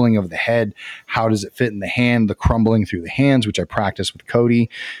like pulling of the head. How does it fit in the hand? The crumbling through the hands, which I practiced with Cody,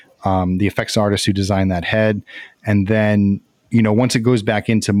 the effects artist who designed that head. And then, you know, once it goes back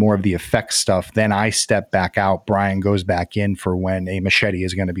into more of the effects stuff, then I step back out. Brian goes back in for when a machete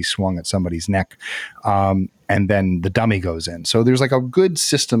is going to be swung at somebody's neck. And then the dummy goes in. So there's like a good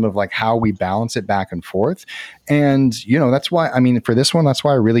system of like how we balance it back and forth. And, you know, that's why, I mean, for this one, that's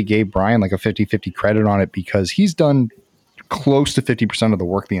why I really gave Brian like a 50-50 credit on it because he's done close to 50% of the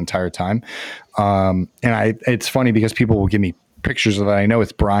work the entire time. It's funny because people will give me pictures of that. I know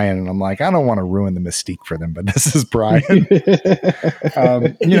it's Brian and I'm like, I don't want to ruin the mystique for them, but this is Brian.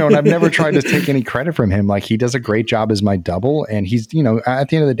 You know, and I've never tried to take any credit from him. Like he does a great job as my double and he's, you know, at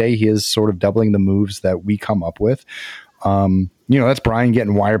the end of the day, he is sort of doubling the moves that we come up with. You know, that's Brian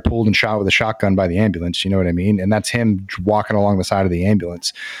getting wire pulled and shot with a shotgun by the ambulance. You know what I mean? And that's him walking along the side of the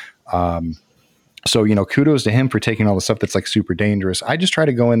ambulance. So, you know, kudos to him for taking all the stuff that's like super dangerous. I just try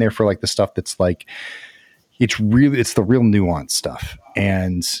to go in there for like the stuff that's like, it's the real nuanced stuff.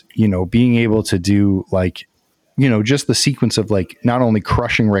 And, you know, being able to do like, you know, just the sequence of like not only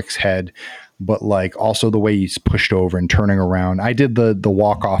crushing Rick's head, but like also the way he's pushed over and turning around. I did the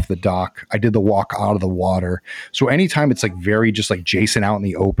walk off the dock. I did the walk out of the water. So anytime it's like very just like Jason out in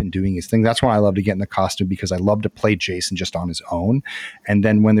the open doing his thing, that's why I love to get in the costume because I love to play Jason just on his own. And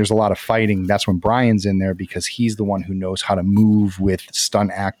then when there's a lot of fighting, that's when Brian's in there because he's the one who knows how to move with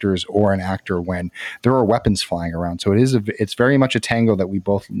stunt actors or an actor when there are weapons flying around. So it's very much a tango that we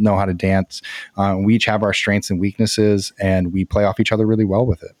both know how to dance. We each have our strengths and weaknesses and we play off each other really well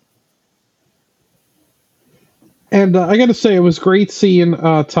with it. And I got to say, it was great seeing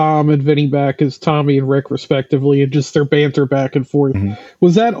Tom and Vinny back as Tommy and Rick, respectively, and just their banter back and forth. Mm-hmm.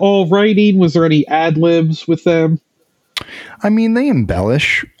 Was that all writing? Was there any ad-libs with them? I mean, they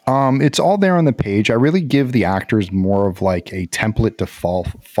embellish. It's all there on the page. I really give the actors more of like a template to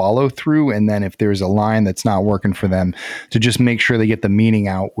follow through. And then if there's a line that's not working for them, to just make sure they get the meaning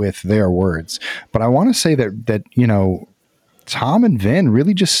out with their words. But I want to say that, you know, Tom and Vin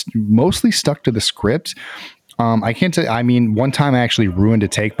really just mostly stuck to the script. I can't say, I mean, one time I actually ruined a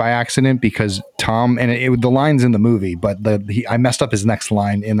take by accident because Tom, and the line's in the movie, but I messed up his next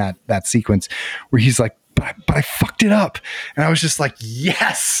line in that sequence where he's like, but I fucked it up. And I was just like,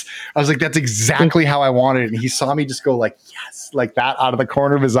 yes. I was like, that's exactly how I wanted it. And he saw me just go like, yes, like that out of the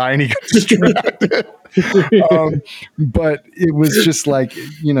corner of his eye and he got distracted. But it was just like,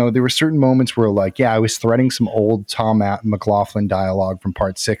 you know, there were certain moments where like, yeah, I was threading some old Tom McLaughlin dialogue from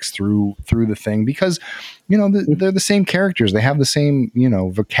part 6 through the thing because, you know, they're the same characters. They have the same, you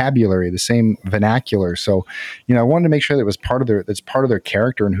know, vocabulary, the same vernacular. So, you know, I wanted to make sure that it was that's part of their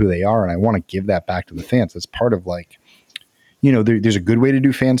character and who they are. And I want to give that back to the fans. That's part of like, you know, there's a good way to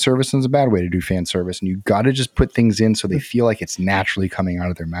do fan service and there's a bad way to do fan service. And you got to just put things in so they feel like it's naturally coming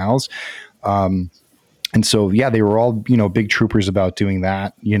out of their mouths. And so, yeah, they were all, you know, big troopers about doing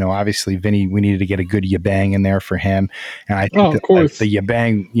that. You know, obviously, Vinny, we needed to get a good yabang in there for him. And I think that the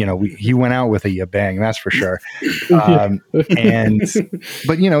yabang, you know, he went out with a yabang, that's for sure.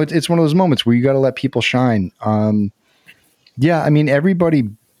 But, you know, it's one of those moments where you got to let people shine. Yeah, I mean, everybody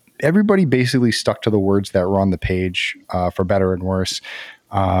basically stuck to the words that were on the page, for better and worse.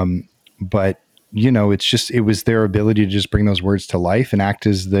 But you know, it was their ability to just bring those words to life and act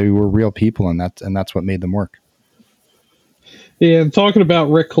as they were real people. And that's what made them work. Yeah. And talking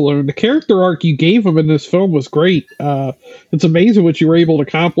about Rick Cologne, the character arc you gave him in this film was great. It's amazing what you were able to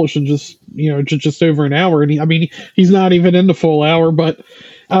accomplish in just over an hour. And he's not even in the full hour, but,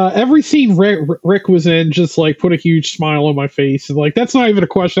 every scene Rick was in just like put a huge smile on my face. And like, that's not even a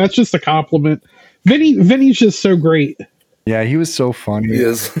question. That's just a compliment. Vinny's just so great. Yeah. He was so funny. He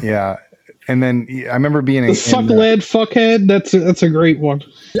is. Yeah. And then I remember being the suck lead fuckhead. That's a great one.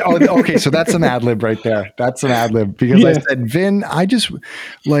 Oh, okay. So that's an ad lib right there. That's an ad lib because I said, Vin, I just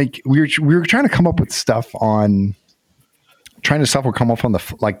like, we were trying to come up with stuff on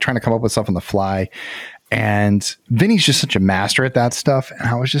the fly. And Vinny's just such a master at that stuff. And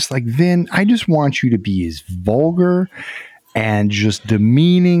I was just like, Vin, I just want you to be as vulgar and just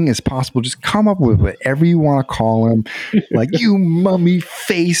demeaning as possible. Just come up with whatever you want to call him, like you mummy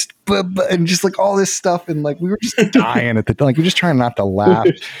faced, and just like all this stuff. And like we were just dying at the like we're just trying not to laugh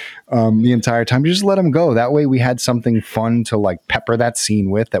the entire time. Just let him go. That way we had something fun to like pepper that scene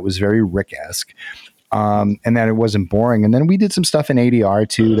with that was very Rick-esque. And that it wasn't boring. And then we did some stuff in ADR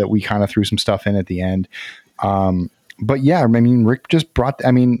too that we kind of threw some stuff in at the end. But yeah, I mean, Rick just brought.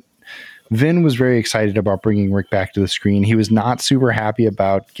 I mean, Vin was very excited about bringing Rick back to the screen. He was not super happy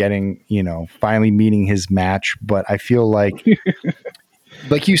about getting, finally meeting his match. But I feel like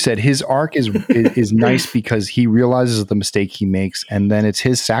you said, his arc is nice because he realizes the mistake he makes, and then it's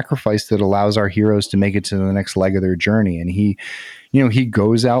his sacrifice that allows our heroes to make it to the next leg of their journey. And he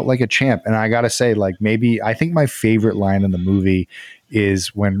goes out like a champ. And I gotta say, like, maybe I think my favorite line in the movie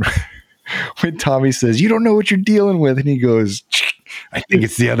is when Tommy says, "You don't know what you're dealing with," and he goes, "I think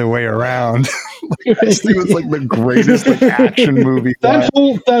it's the other way around." I just think it was like the greatest action movie. That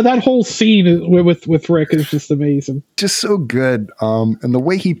whole scene with Rick is just amazing. Just so good. And the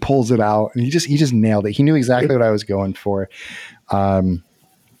way he pulls it out, and he just nailed it. He knew exactly what I was going for.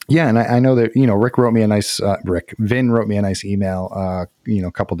 Yeah, and I know that Rick wrote me a nice Vin wrote me a nice email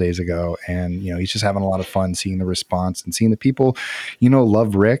a couple days ago, and he's just having a lot of fun seeing the response and seeing the people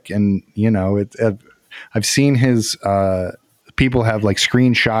love Rick, and I've seen his people have like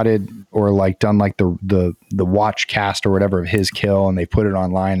screenshotted or like done like the watch cast or whatever of his kill, and they put it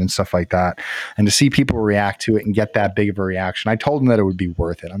online and stuff like that. And to see people react to it and get that big of a reaction, I told them that it would be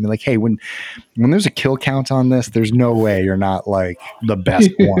worth it. I mean, like, hey, when there's a kill count on this, there's no way you're not like the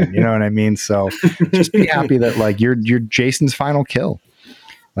best one. You know what I mean? So just be happy that like you're Jason's final kill.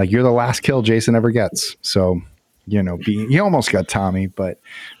 Like you're the last kill Jason ever gets. So he almost got Tommy, but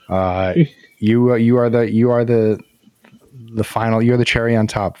you are the final. You're the cherry on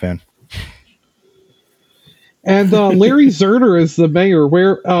top, Vin. And Larry Zerner is the mayor.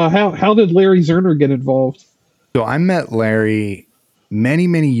 How did Larry Zerner get involved? So I met Larry many,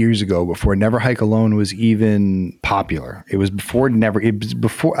 many years ago before Never Hike Alone was even popular. It was before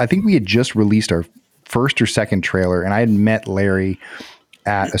I think we had just released our first or second trailer, and I had met Larry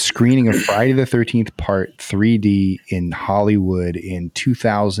at a screening of Friday the 13th Part 3D in Hollywood in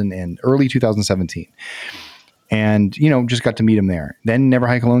early 2017. And, just got to meet him there. Then Never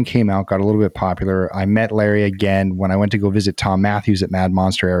Hike Alone came out, got a little bit popular. I met Larry again when I went to go visit Tom Matthews at Mad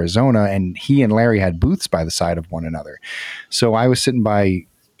Monster, Arizona, and he and Larry had booths by the side of one another. So I was sitting by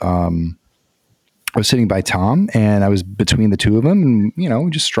Tom, and I was between the two of them,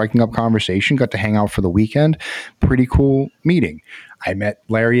 and, just striking up conversation, got to hang out for the weekend. Pretty cool meeting. I met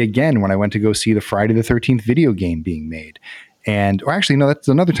Larry again when I went to go see the Friday the 13th video game being made. That's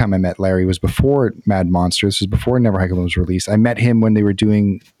another time I met Larry. It was before Mad Monsters. This was before Never Hike Alone was released. I met him when they were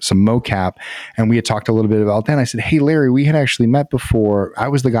doing some mocap, and we had talked a little bit about that. And I said, "Hey, Larry, we had actually met before. I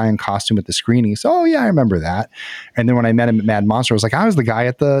was the guy in costume at the screening." He said, "Oh yeah, I remember that." And then when I met him at Mad Monster, I was like, "I was the guy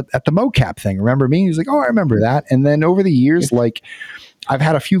at the mocap thing. Remember me?" He's like, "Oh, I remember that." And then over the years, like, I've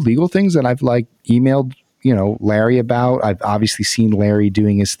had a few legal things that I've like emailed Larry about. I've obviously seen Larry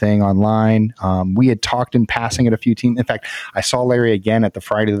doing his thing online. We had talked in passing at a few teams. In fact, I saw Larry again at the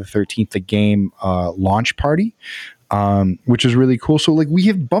Friday the 13th, the game launch party, which is really cool. So like we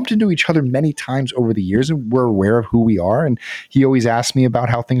have bumped into each other many times over the years, and we're aware of who we are. And he always asks me about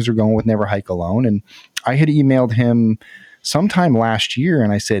how things are going with Never Hike Alone. And I had emailed him sometime last year,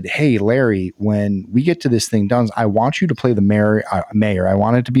 and I said, "Hey, Larry, when we get to this thing done, I want you to play the mayor. I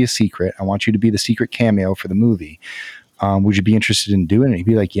want it to be a secret. I want you to be the secret cameo for the movie. Would you be interested in doing it?" He'd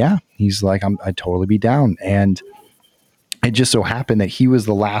be like, "Yeah." He's like, "I'd totally be down." And it just so happened that he was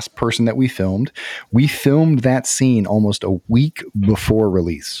the last person that we filmed. We filmed that scene almost a week before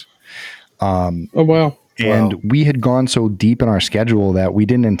release. Oh, wow. And we had gone so deep in our schedule that we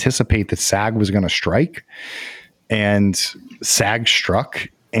didn't anticipate that SAG was going to strike. And SAG struck,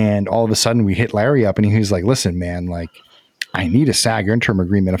 and all of a sudden we hit Larry up, and he was like, "Listen, man, like I need a SAG interim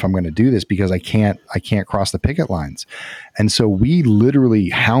agreement if I'm going to do this, because I can't cross the picket lines." And so we literally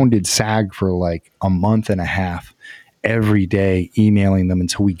hounded SAG for like a month and a half every day, emailing them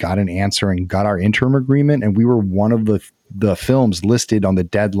until we got an answer and got our interim agreement. And we were one of the films listed on the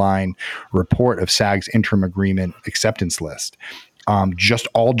deadline report of SAG's interim agreement acceptance list. Just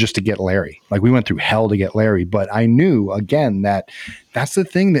to get Larry. Like we went through hell to get Larry, but I knew again that that's the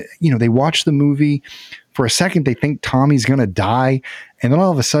thing that, they watch the movie. For a second, they think Tommy's going to die. And then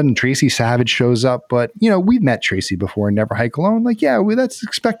all of a sudden, Tracy Savage shows up. But, we've met Tracy before in Never Hike Alone. Like, yeah, that's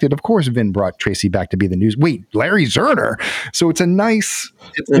expected. Of course, Vin brought Tracy back to be the news. Wait, Larry Zerner. So it's a nice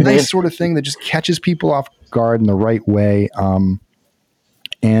sort of thing that just catches people off guard in the right way.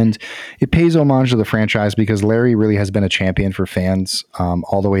 And it pays homage to the franchise because Larry really has been a champion for fans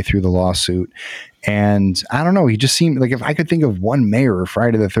all the way through the lawsuit. And I don't know, he just seemed like, if I could think of one mayor of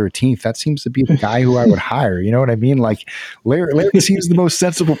Friday the 13th, that seems to be the guy who I would hire. You know what I mean? Like Larry seems the most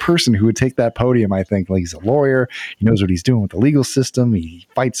sensible person who would take that podium. I think, like, he's a lawyer. He knows what he's doing with the legal system. He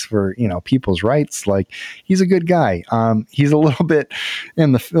fights for, people's rights. Like, he's a good guy. He's a little bit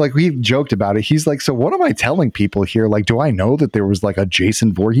like, we joked about it. He's like, so what am I telling people here? Like, do I know that there was like a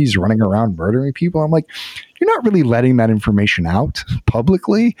Jason Voorhees running around murdering people? I'm like, you're not really letting that information out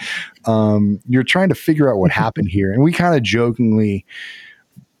publicly. You're trying to figure out what happened here. And we kind of jokingly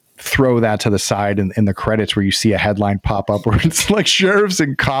throw that to the side in the credits where you see a headline pop up where it's like sheriff's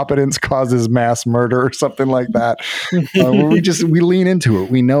incompetence causes mass murder or something like that. Where we lean into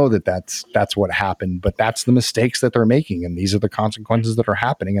it. We know that's what happened, but that's the mistakes that they're making. And these are the consequences that are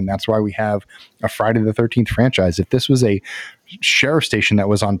happening. And that's why we have a Friday the 13th franchise. If this was a sheriff station that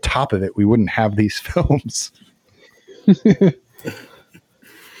was on top of it, we wouldn't have these films.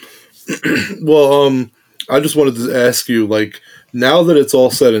 Well, I just wanted to ask you, like, now that it's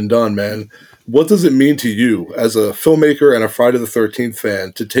all said and done, man, what does it mean to you as a filmmaker and a Friday the 13th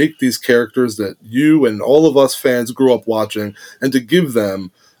fan to take these characters that you and all of us fans grew up watching and to give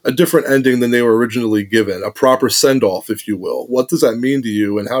them a different ending than they were originally given, a proper send-off, if you will? What does that mean to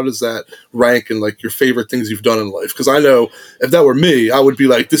you, and how does that rank in, like, your favorite things you've done in life? Because I know if that were me, I would be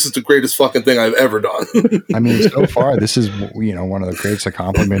like, this is the greatest fucking thing I've ever done. I mean, so far, this is, one of the greatest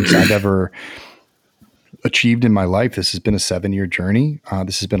accomplishments I've ever achieved in my life. This has been a 7-year journey.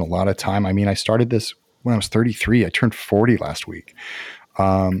 This has been a lot of time. I mean, I started this when I was 33. I turned 40 last week.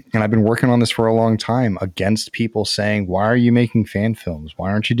 And I've been working on this for a long time against people saying, why are you making fan films?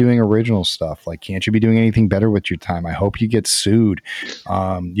 Why aren't you doing original stuff? Like, can't you be doing anything better with your time? I hope you get sued.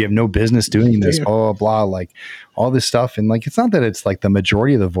 You have no business doing this, blah, blah, blah, like all this stuff. And like, it's not that it's like the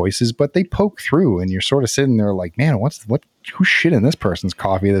majority of the voices, but they poke through and you're sort of sitting there like, man, who's shit in this person's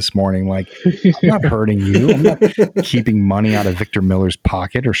coffee this morning? Like, I'm not hurting you. I'm not keeping money out of Victor Miller's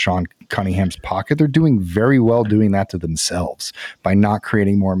pocket or Sean Cunningham's pocket. They're doing very well doing that to themselves by not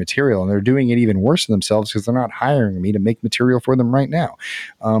creating more material. And they're doing it even worse to themselves because they're not hiring me to make material for them right now.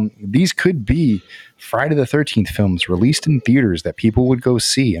 These could be Friday the 13th films released in theaters that people would go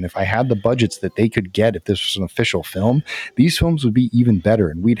see. And if I had the budgets that they could get, if this was an official film, these films would be even better.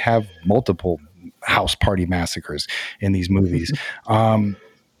 And we'd have multiple house party massacres in these movies. But,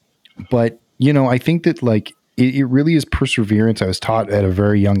 I think that like, it really is perseverance. I was taught at a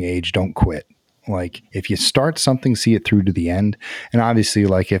very young age, don't quit. Like, if you start something, see it through to the end. And obviously,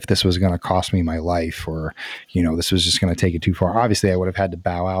 like, if this was going to cost me my life or, this was just going to take it too far, obviously I would have had to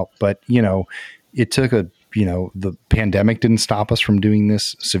bow out. But, it took the pandemic didn't stop us from doing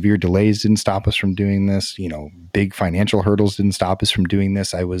this. Severe delays didn't stop us from doing this. Big financial hurdles didn't stop us from doing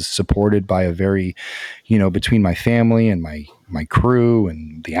this. I was supported by a very, between my family and my crew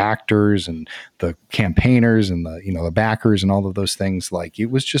and the actors and the campaigners and the backers and all of those things. Like,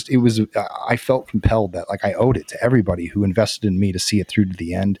 I felt compelled that like I owed it to everybody who invested in me to see it through to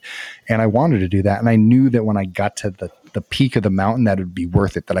the end. And I wanted to do that. And I knew that when I got to the peak of the mountain, that it would be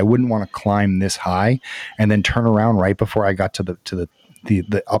worth it, that I wouldn't want to climb this high and then turn around right before I got to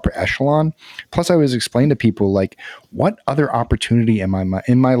the upper echelon. Plus, I was explaining to people, like, what other opportunity in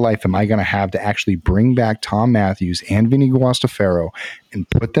my life am I going to have to actually bring back Tom Matthews and Vinny Guastafaro and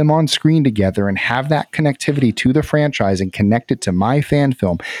put them on screen together and have that connectivity to the franchise and connect it to my fan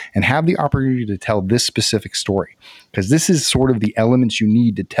film and have the opportunity to tell this specific story? Because this is sort of the elements you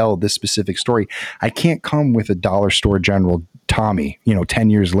need to tell this specific story. I can't come with a dollar store general Tommy, 10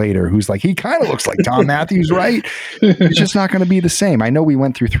 years later, who's like, he kind of looks like Tom Matthews, right? It's just not going to be the same. I know we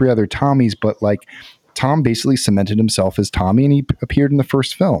went through 3 other Tommies, but like, Tom basically cemented himself as Tommy and he appeared in the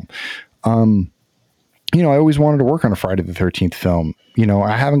first film. I always wanted to work on a Friday the 13th film.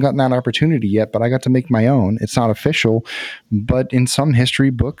 I haven't gotten that opportunity yet, but I got to make my own. It's not official, but in some history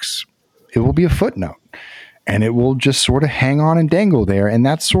books, it will be a footnote and it will just sort of hang on and dangle there. And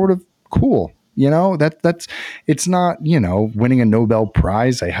that's sort of cool. It's not, winning a Nobel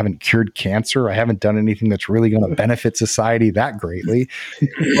Prize. I haven't cured cancer. I haven't done anything that's really going to benefit society that greatly.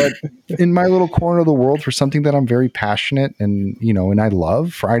 But in my little corner of the world, for something that I'm very passionate and I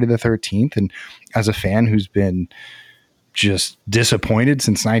love, Friday the 13th. And as a fan who's been, just disappointed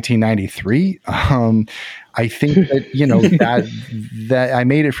since 1993. I think that, that I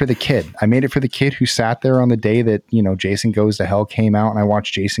made it for the kid. I made it for the kid who sat there on the day that, Jason Goes to Hell came out, and I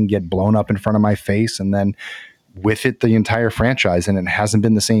watched Jason get blown up in front of my face, and then with it, the entire franchise, and it hasn't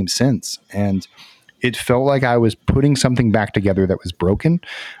been the same since. And it felt like I was putting something back together that was broken.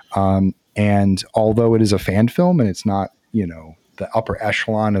 And although it is a fan film and it's not, the upper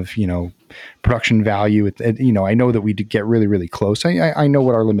echelon of, production value, I know that we did get really, really close. I know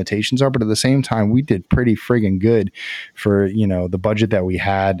what our limitations are, but at the same time, we did pretty friggin' good for, the budget that we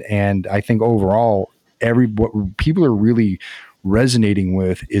had. And I think overall, what people are really resonating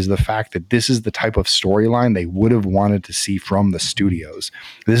with is the fact that this is the type of storyline they would have wanted to see from the studios.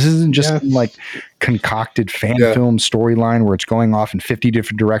 This isn't just some, like, concocted fan film storyline where it's going off in 50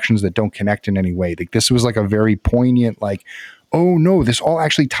 different directions that don't connect in any way. Like, this was like a very poignant, like, oh no, this all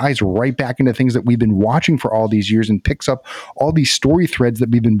actually ties right back into things that we've been watching for all these years and picks up all these story threads that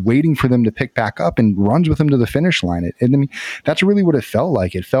we've been waiting for them to pick back up and runs with them to the finish line. And I mean, that's really what it felt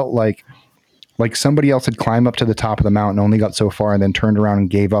like. It felt like somebody else had climbed up to the top of the mountain, only got so far, and then turned around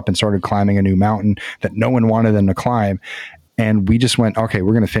and gave up and started climbing a new mountain that no one wanted them to climb. And we just went, okay,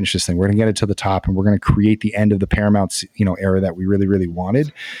 we're going to finish this thing. We're going to get it to the top, and we're going to create the end of the Paramount, era that we really, really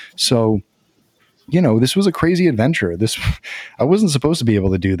wanted. So, this was a crazy adventure. I wasn't supposed to be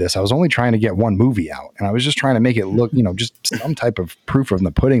able to do this. I was only trying to get one movie out, and I was just trying to make it look, just some type of proof from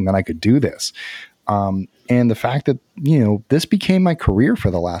the pudding that I could do this. And the fact that, this became my career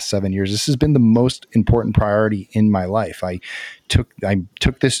for the last 7 years, this has been the most important priority in my life. I took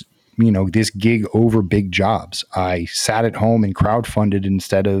this, this gig over big jobs. I sat at home and crowdfunded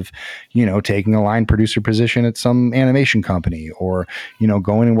instead of, taking a line producer position at some animation company, or,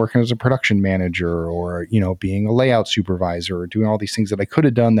 going and working as a production manager, or, being a layout supervisor, or doing all these things that I could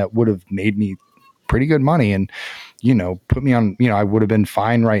have done that would have made me pretty good money and, put me on, I would have been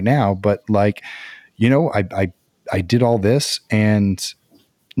fine right now. But like, I did all this, and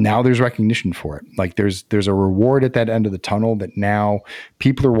now there's recognition for it. Like there's a reward at that end of the tunnel that now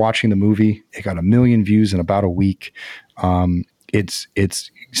people are watching the movie. It got 1 million views in about a week. It's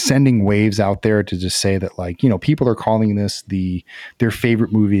sending waves out there to just say that, like, people are calling this their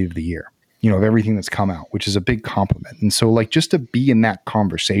favorite movie of the year, of everything that's come out, which is a big compliment. And so, like, just to be in that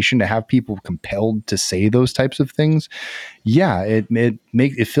conversation, to have people compelled to say those types of things,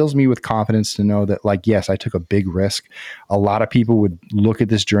 it fills me with confidence to know that, like, yes, I took a big risk. A lot of people would look at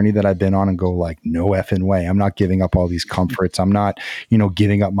this journey that I've been on and go, like, no effing way. I'm not giving up all these comforts. I'm not,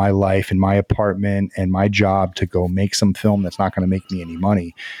 giving up my life and my apartment and my job to go make some film that's not going to make me any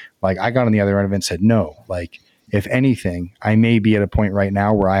money. Like, I got on the other end of it and said, no, like, if anything, I may be at a point right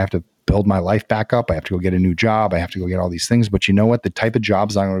now where I have to build my life back up. I have to go get a new job. I have to go get all these things. But you know what? The type of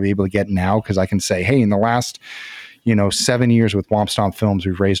jobs I'm going to be able to get now, because I can say, hey, in the last 7 years with Womp Stomp Films,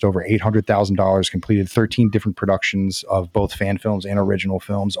 we've raised over $800,000, completed 13 different productions of both fan films and original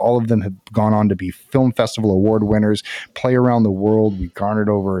films. All of them have gone on to be film festival award winners, play around the world. We've garnered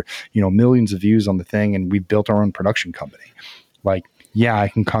over, millions of views on the thing, and we've built our own production company. Like, yeah, I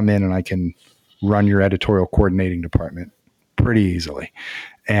can come in and I can run your editorial coordinating department pretty easily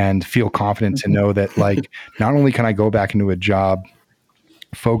and feel confident to know that, like, not only can I go back into a job,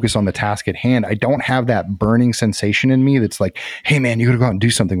 focus on the task at hand, I don't have that burning sensation in me that's like, hey man, you got to go out and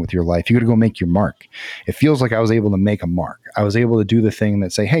do something with your life. You got to go make your mark. It feels like I was able to make a mark. I was able to do the thing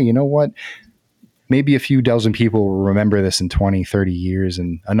that say, hey, you know what? Maybe a few dozen people will remember this in 20, 30 years,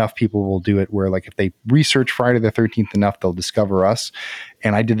 and enough people will do it where, like, if they research Friday the 13th enough, they'll discover us.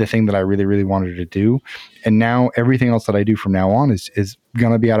 And I did the thing that I really, really wanted to do. And now everything else that I do from now on is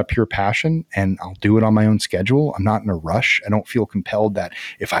going to be out of pure passion, and I'll do it on my own schedule. I'm not in a rush. I don't feel compelled that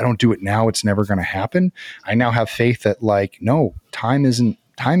if I don't do it now, it's never going to happen. I now have faith that, like, no, time isn't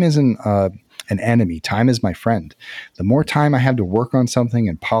an enemy. Time is my friend. The more time I have to work on something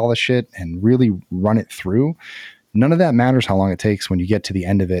and polish it and really run it through, none of that matters how long it takes when you get to the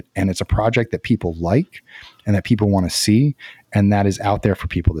end of it. And it's a project that people like and that people want to see, and that is out there for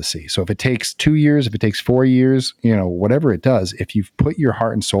people to see. So if it takes 2 years, if it takes 4 years, whatever it does, if you've put your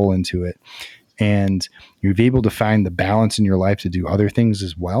heart and soul into it and you're able to find the balance in your life to do other things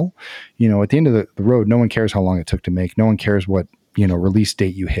as well, at the end of the road, no one cares how long it took to make. No one cares what, release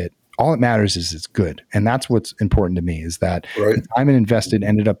date you hit. All it matters is it's good. And that's what's important to me, is that the time I invested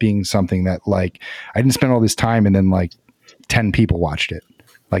ended up being something that, like, I didn't spend all this time and then, like, 10 people watched it.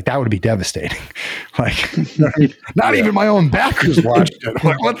 Like, that would be devastating. Like, not even my own backers watched it.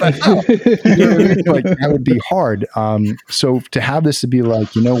 Like, what the hell? Like, that would be hard. So to have this to be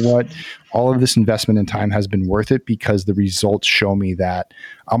like, you know what? All of this investment in time has been worth it because the results show me that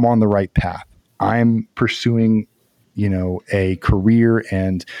I'm on the right path. I'm pursuing a career,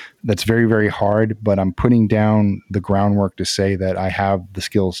 and that's very, very hard, but I'm putting down the groundwork to say that I have the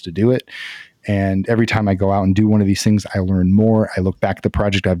skills to do it. And every time I go out and do one of these things, I learn more. I look back at the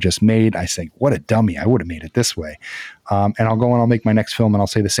project I've just made. I think, what a dummy. I would have made it this way. And I'll go and I'll make my next film and I'll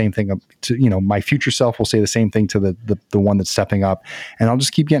say the same thing to, my future self will say the same thing to the one that's stepping up, and I'll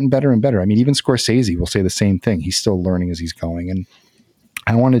just keep getting better and better. I mean, even Scorsese will say the same thing. He's still learning as he's going. And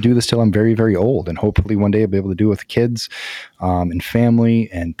I want to do this till I'm very, very old. And hopefully one day I'll be able to do it with kids and family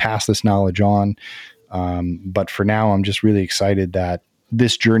and pass this knowledge on. But for now, I'm just really excited that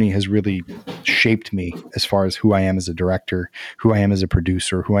this journey has really shaped me as far as who I am as a director, who I am as a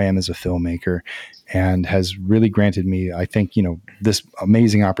producer, who I am as a filmmaker, and has really granted me, I think, this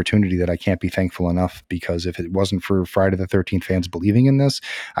amazing opportunity that I can't be thankful enough, because if it wasn't for Friday the 13th fans believing in this,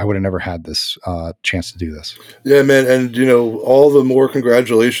 I would have never had this chance to do this. Yeah, man. And, all the more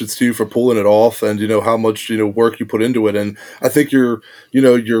congratulations to you for pulling it off, and, how much, work you put into it. And I think you're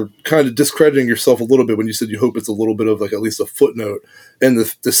kind of discrediting yourself a little bit when you said you hope it's a little bit of like at least a footnote in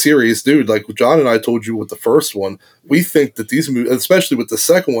the series, dude. Like John and I told you with the first one, we think that these movies, especially with the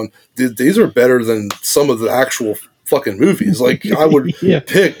second one, these are better than some of the actual fucking movies. Like I would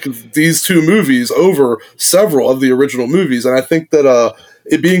pick these two movies over several of the original movies. And I think that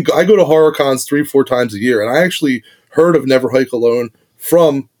I go to horror cons 3-4 times a year, and I actually heard of Never Hike Alone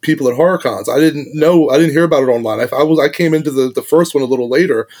from people at horror cons. I didn't hear about it online. I came into the first one a little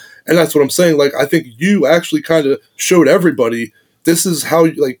later, and that's what I'm saying. Like, I think you actually kind of showed everybody this is how,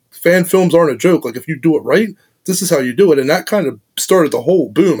 like, fan films aren't a joke. Like, if you do it right, this is how you do it. And that kind of started the whole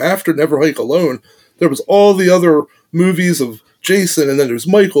boom. After Never Hike Alone, there was all the other movies of Jason, and then there's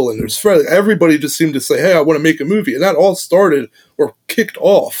Michael, and there's Fred. Everybody just seemed to say, hey, I want to make a movie. And that all started or kicked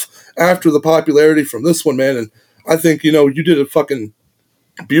off after the popularity from this one, man. And I think, you did a fucking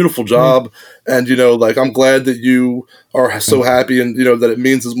beautiful job. And, I'm glad that you are so happy, and, that it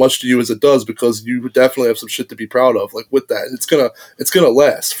means as much to you as it does, because you definitely have some shit to be proud of, like, with that. And it's going to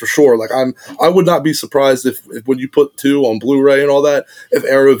last for sure. Like, I would not be surprised if when you put 2 on Blu-ray and all that, if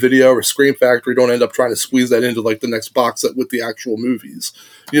Arrow Video or Scream Factory don't end up trying to squeeze that into like the next box set with the actual movies,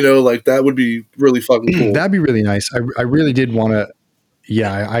 like that would be really fucking cool. That'd be really nice. I really did want to.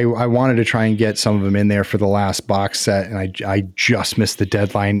 Yeah, I wanted to try and get some of them in there for the last box set, and I just missed the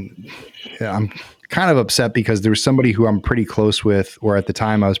deadline. I'm kind of upset because there was somebody who I'm pretty close with, or at the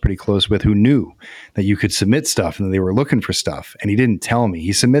time I was pretty close with, who knew that you could submit stuff and that they were looking for stuff, and he didn't tell me.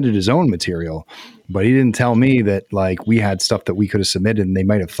 He submitted his own material, but he didn't tell me that, like, we had stuff that we could have submitted and they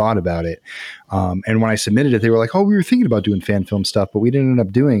might have thought about it. And when I submitted it, they were like, oh, we were thinking about doing fan film stuff, but we didn't end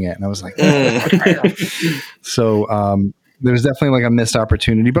up doing it. And I was like, so, there's definitely like a missed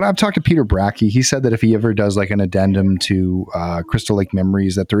opportunity, but I've talked to Peter Bracke. He said that if he ever does like an addendum to Crystal Lake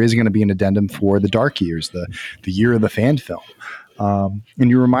Memories, that there is going to be an addendum for the dark years, the year of the fan film. And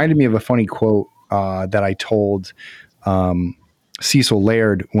you reminded me of a funny quote that I told Cecil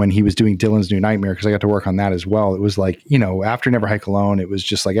Laird when he was doing Dylan's New Nightmare, because I got to work on that as well. It was like, after Never Hike Alone, it was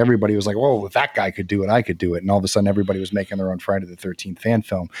just like everybody was like, well, if that guy could do it, I could do it. And all of a sudden everybody was making their own Friday the 13th fan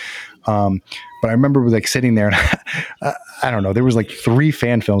film. But I remember like sitting there, and I don't know, there was like 3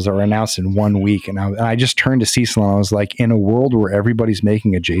 fan films that were announced in 1 week. And I just turned to Cecil and I was like, in a world where everybody's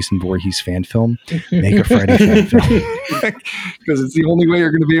making a Jason Voorhees fan film, make a Freddy fan film. Because it's the only way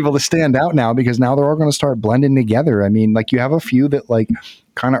you're going to be able to stand out now, because now they're all going to start blending together. I mean, like, you have a few that like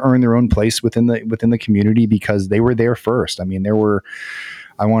kind of earn their own place within the community because they were there first. I mean, there were,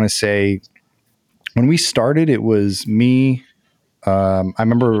 I want to say, when we started, it was me. I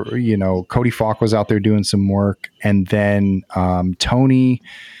remember, Cody Falk was out there doing some work, and then Tony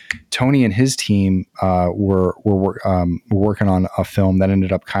and his team were working on a film that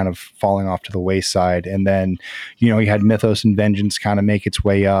ended up kind of falling off to the wayside. And then, you had Mythos and Vengeance kind of make its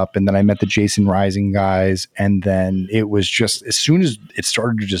way up. And then I met the Jason Rising guys. And then it was just, as soon as it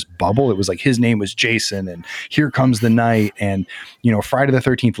started to just bubble, it was like his name was Jason, and Here Comes the Night. And, Friday the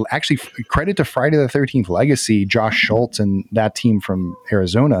 13th, actually credit to Friday the 13th Legacy, Josh Schultz and that team from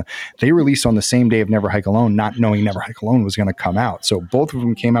Arizona, they released on the same day of Never Hike Alone, not knowing Never Hike Alone was going to come out. So both of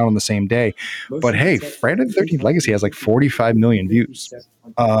them came out on the same day. But hey, Friday the 13th Legacy has like 45 million views.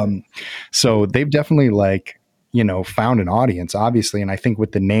 So they've definitely found an audience, obviously. And I think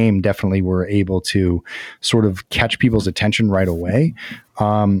with the name, definitely were able to sort of catch people's attention right away.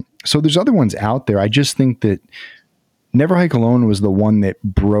 So there's other ones out there. I just think that Never Hike Alone was the one that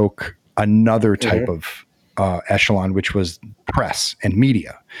broke another type of echelon, which was press and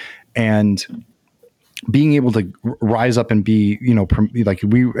media. And being able to rise up and be, like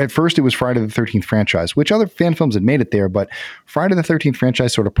we, at first it was Friday the 13th franchise, which other fan films had made it there, but Friday the 13th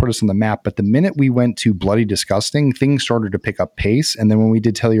franchise sort of put us on the map. But the minute we went to Bloody Disgusting, things started to pick up pace. And then when we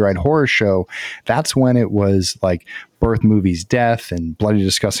did Telluride Horror Show, that's when it was like Birth Movies Death, and Bloody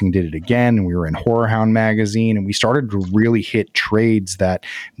Disgusting did it again. And we were in Horror Hound magazine, and we started to really hit trades that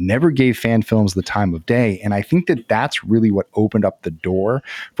never gave fan films the time of day. And I think that that's really what opened up the door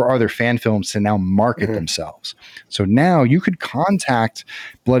for other fan films to now market themselves. So now you could contact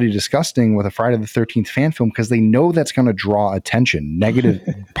Bloody Disgusting with a Friday the 13th fan film because they know that's going to draw attention, negative,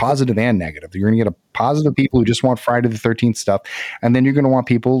 positive and negative. You're going to get a positive people who just want Friday the 13th stuff. And then you're going to want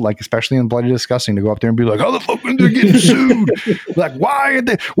people, like, especially in Bloody Disgusting, to go up there and be like, how the fuck are they getting sued? Like, why are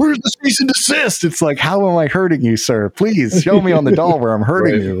they, where's the cease and desist? It's like, how am I hurting you, sir? Please show me on the doll where I'm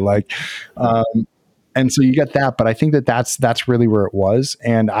hurting you. Like, and so you get that, but I think that that's really where it was.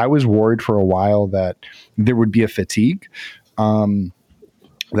 And I was worried for a while that there would be a fatigue,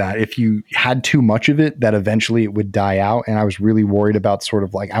 that if you had too much of it, that eventually it would die out. And I was really worried about sort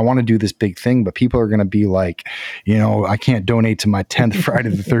of like, I want to do this big thing, but people are going to be like, I can't donate to my 10th Friday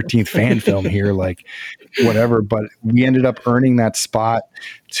the 13th fan film here, like whatever. But we ended up earning that spot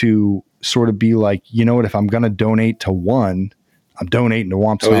to sort of be like, what, if I'm going to donate to one, I'm donating to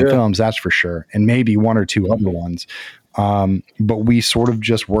Womp Swamp Films, that's for sure. And maybe one or two other ones. But we sort of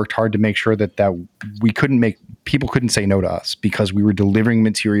just worked hard to make sure that people couldn't say no to us, because we were delivering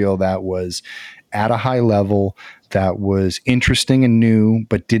material that was at a high level, that was interesting and new,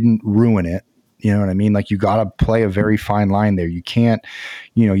 but didn't ruin it. You know what I mean? Like, you got to play a very fine line there. You can't,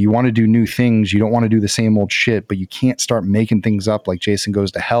 you want to do new things. You don't want to do the same old shit, but you can't start making things up like Jason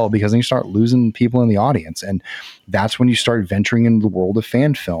Goes to Hell, because then you start losing people in the audience. And that's when you start venturing into the world of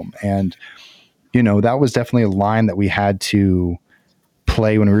fan film. And, that was definitely a line that we had to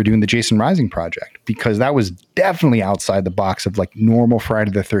play when we were doing the Jason Rising project, because that was definitely outside the box of like normal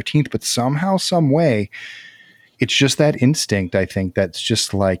Friday the 13th, but somehow, some way, it's just that instinct. I think that's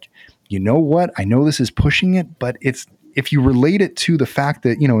just like, what? I know this is pushing it, but it's, if you relate it to the fact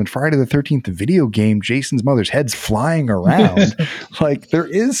that, in Friday the 13th, the video game, Jason's mother's head's flying around, like there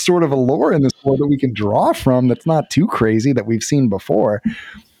is sort of a lore in this world that we can draw from that's not too crazy that we've seen before.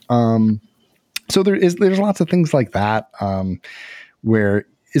 So there's lots of things like that, where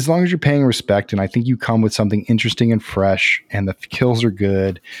as long as you're paying respect, and I think you come with something interesting and fresh, and the kills are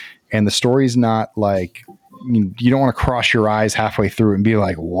good, and the story's not like, you don't want to cross your eyes halfway through and be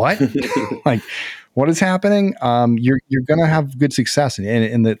like, what? Like, what is happening? You're going to have good success.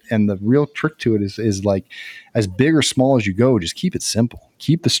 And the real trick to it is like, as big or small as you go, just keep it simple.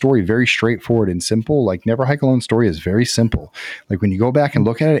 Keep the story very straightforward and simple. Like, Never Hike Alone story is very simple. Like, when you go back and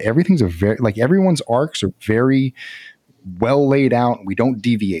look at it, everything's everyone's arcs are very well laid out. We don't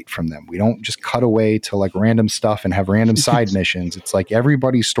deviate from them. We don't just cut away to like random stuff and have random side missions. It's like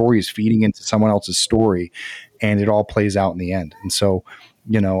everybody's story is feeding into someone else's story, and it all plays out in the end. And so,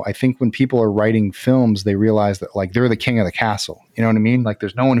 I think when people are writing films, they realize that like they're the king of the castle. You know what I mean? Like,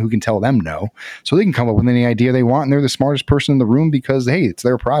 there's no one who can tell them no. So they can come up with any idea they want, and they're the smartest person in the room because, hey, it's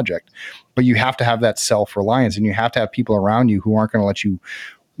their project. But you have to have that self-reliance, and you have to have people around you who aren't going to let you,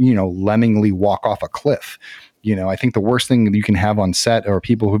 lemmingly walk off a cliff. I think the worst thing that you can have on set are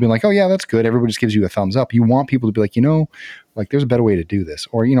people who've been like, oh yeah, that's good. Everybody just gives you a thumbs up. You want people to be like, like there's a better way to do this.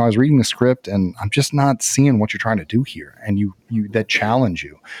 Or, I was reading the script and I'm just not seeing what you're trying to do here. And you that challenge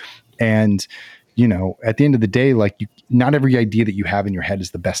you. And, at the end of the day, like not every idea that you have in your head is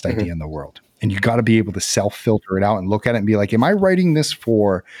the best idea in the world. And you got to be able to self-filter it out and look at it and be like, am I writing this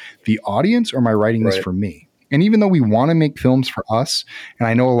for the audience or am I writing this for me? And even though we want to make films for us, and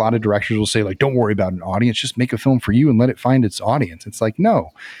I know a lot of directors will say like, don't worry about an audience, just make a film for you and let it find its audience. It's like,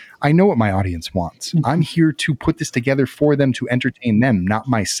 no, I know what my audience wants. I'm here to put this together for them to entertain them, not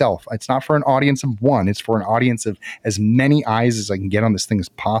myself. It's not for an audience of one. It's for an audience of as many eyes as I can get on this thing as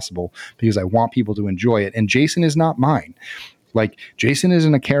possible, because I want people to enjoy it. And Jason is not mine. Like, Jason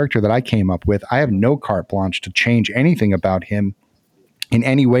isn't a character that I came up with. I have no carte blanche to change anything about him in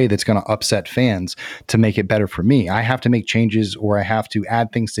any way that's going to upset fans to make it better for me. I have to make changes, or I have to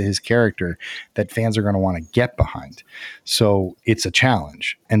add things to his character that fans are going to want to get behind. So it's a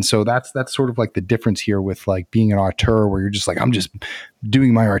challenge. And so that's sort of like the difference here with like being an auteur, where you're just like, I'm just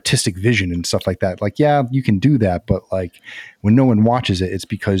doing my artistic vision and stuff like that. Like, yeah, you can do that. But like when no one watches it, it's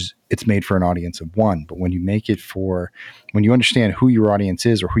because it's made for an audience of one. But when you make it when you understand who your audience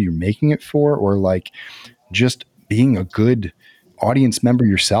is or who you're making it for, or like just being a good audience member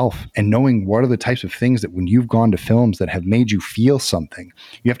yourself and knowing what are the types of things that when you've gone to films that have made you feel something,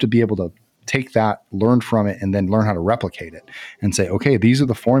 you have to be able to take that, learn from it, and then learn how to replicate it and say, okay, these are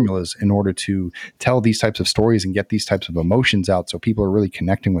the formulas in order to tell these types of stories and get these types of emotions out so people are really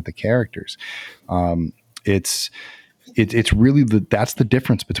connecting with the characters. It's really that's the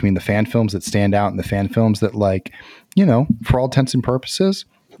difference between the fan films that stand out and the fan films that, like, you know, for all intents and purposes,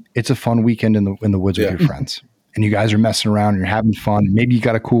 it's a fun weekend in the woods with your friends, and you guys are messing around and you're having fun. Maybe you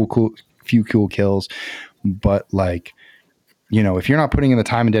got a few cool kills, but, like, you know, if you're not putting in the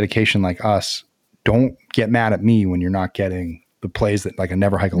time and dedication like us, don't get mad at me when you're not getting the plays that, like, a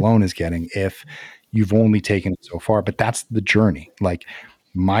Never Hike Alone is getting if you've only taken it so far. But that's the journey. Like,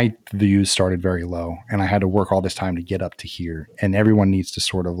 my views started very low and I had to work all this time to get up to here, and everyone needs to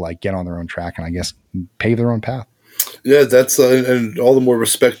sort of, like, get on their own track and, I guess, pave their own path. Yeah, that's and all the more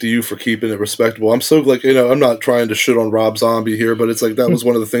respect to you for keeping it respectable. I'm so, like, you know, I'm not trying to shit on Rob Zombie here, but it's like that was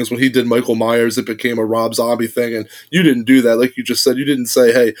one of the things when he did Michael Myers, it became a Rob Zombie thing, and you didn't do that. Like you just said, you didn't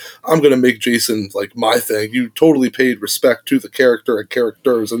say, hey, I'm going to make Jason, like, my thing. You totally paid respect to the character and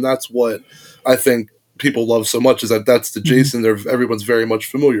characters, and that's what I think people love so much, is that that's the Jason everyone's very much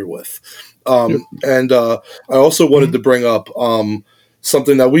familiar with. And I also wanted to bring up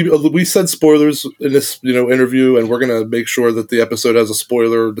something that we said spoilers in this, you know, interview, and we're going to make sure that the episode has a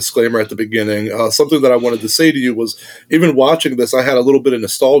spoiler disclaimer at the beginning. Something that I wanted to say to you was, even watching this, I had a little bit of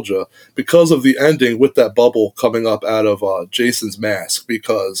nostalgia because of the ending with that bubble coming up out of Jason's mask,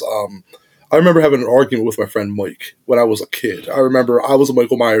 because I remember having an argument with my friend Mike when I was a kid. I remember I was a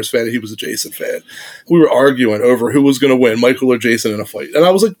Michael Myers fan and he was a Jason fan. We were arguing over who was going to win, Michael or Jason, in a fight. And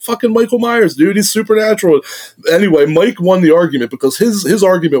I was like, fucking Michael Myers, dude. He's supernatural. Anyway, Mike won the argument because his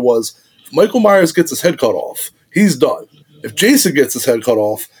argument was, if Michael Myers gets his head cut off, he's done. If Jason gets his head cut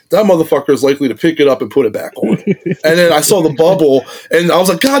off, that motherfucker is likely to pick it up and put it back on. And then I saw the bubble, and I was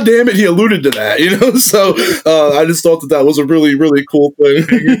like, God damn it, he alluded to that, you know? So I just thought that was a really, really cool thing.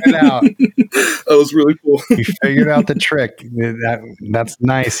 Figured it out. That was really cool. You figured out the trick. That's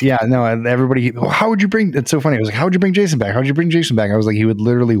nice. Yeah, no, everybody, well, how would you bring, it's so funny. I was like, how would you bring Jason back? How would you bring Jason back? I was like, he would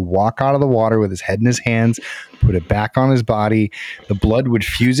literally walk out of the water with his head in his hands, put it back on his body. The blood would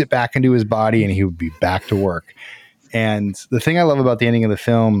fuse it back into his body, and he would be back to work. And the thing I love about the ending of the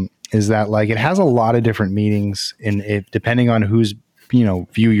film is that, like, it has a lot of different meanings depending on whose, you know,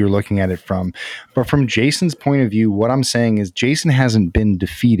 view you're looking at it from. But from Jason's point of view, what I'm saying is Jason hasn't been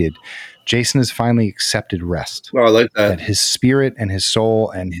defeated. Jason has finally accepted rest. Oh, I like that. That his spirit and his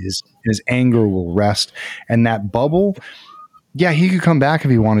soul and his anger will rest. And that bubble, yeah, he could come back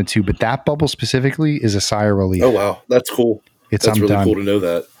if he wanted to, but that bubble specifically is a sigh of relief. Oh, wow. That's cool. That's really done. Cool to know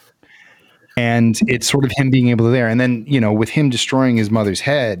that. And it's sort of him being able to there. And then, you know, with him destroying his mother's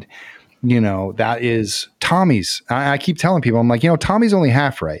head, you know, that is Tommy's. I keep telling people, I'm like, you know, Tommy's only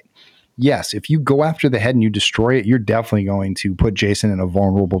half right. Yes, if you go after the head and you destroy it, you're definitely going to put Jason in a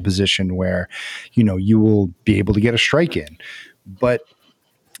vulnerable position where, you know, you will be able to get a strike in. But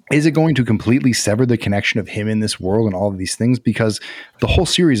is it going to completely sever the connection of him in this world and all of these things? Because the whole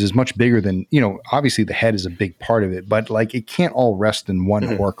series is much bigger than, you know, obviously the head is a big part of it, but, like, it can't all rest in one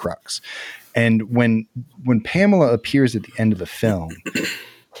Horcrux. And when Pamela appears at the end of the film,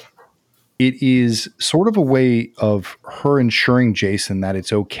 it is sort of a way of her ensuring Jason that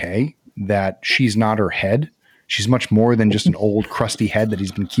it's okay, that she's not her head. She's much more than just an old crusty head that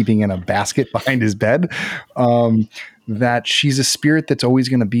he's been keeping in a basket behind his bed. That she's a spirit that's always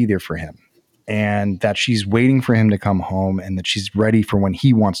going to be there for him, and that she's waiting for him to come home, and that she's ready for when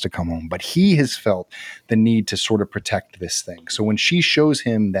he wants to come home. But he has felt the need to sort of protect this thing. So when she shows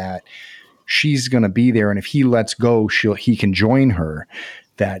him that she's going to be there, and if he lets go, he can join her,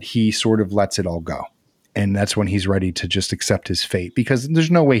 that he sort of lets it all go. And that's when he's ready to just accept his fate, because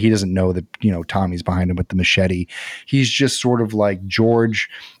there's no way he doesn't know that, you know, Tommy's behind him with the machete. He's just sort of like George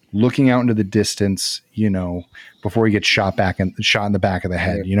looking out into the distance, you know, before he gets shot in the back of the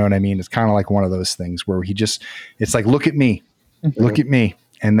head. You know what I mean? It's kind of like one of those things where it's like, look at me, look at me.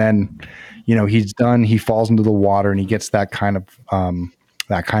 And then, you know, he's done, he falls into the water and he gets that kind of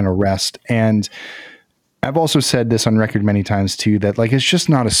rest. And I've also said this on record many times too, that, like, it's just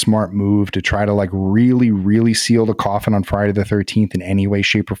not a smart move to try to, like, really, really seal the coffin on Friday the 13th in any way,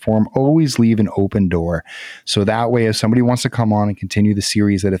 shape, or form. Always leave an open door. So that way, if somebody wants to come on and continue the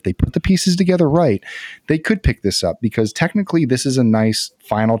series, that if they put the pieces together right, they could pick this up, because technically this is a nice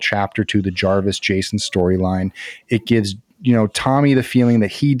final chapter to the Jarvis Jason storyline. It gives, you know, Tommy the feeling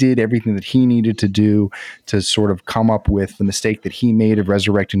that he did everything that he needed to do to sort of come up with the mistake that he made of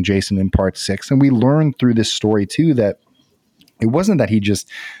resurrecting Jason in part 6. And we learned through this story too that It wasn't that he just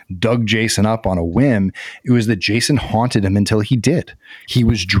dug Jason up on a whim. It was that Jason haunted him until he did. He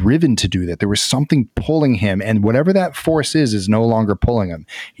was driven to do that. There was something pulling him, and whatever that force is no longer pulling him.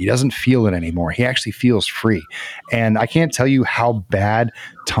 He doesn't feel it anymore. He actually feels free. And I can't tell you how bad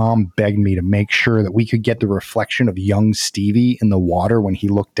Tom begged me to make sure that we could get the reflection of young Stevie in the water when he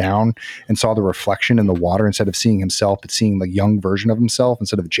looked down and saw the reflection in the water instead of seeing himself, but seeing the young version of himself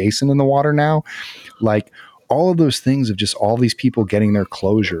instead of Jason in the water now. Like, all of those things of just all these people getting their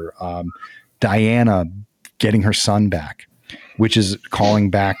closure. Diana getting her son back, which is calling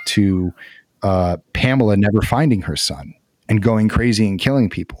back to Pamela never finding her son and going crazy and killing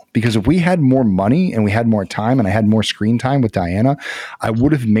people. Because if we had more money and we had more time and I had more screen time with Diana, I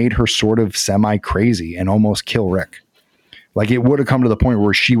would have made her sort of semi-crazy and almost kill Rick. Like, it would have come to the point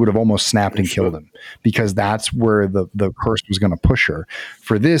where she would have almost snapped and killed him, because that's where the curse was going to push her.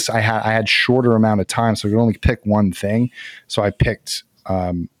 For this, I had shorter amount of time, so I could only pick one thing. So I picked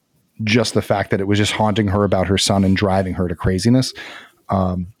just the fact that it was just haunting her about her son and driving her to craziness.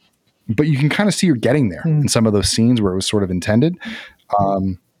 But you can kind of see her getting there in some of those scenes where it was sort of intended.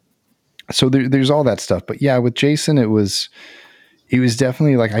 So there's all that stuff. But yeah, with Jason, it was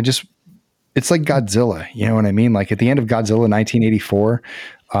definitely like, it's like Godzilla, you know what I mean? Like at the end of Godzilla 1984,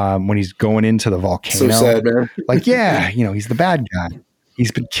 when he's going into the volcano. So sad, man. Like, yeah, he's the bad guy.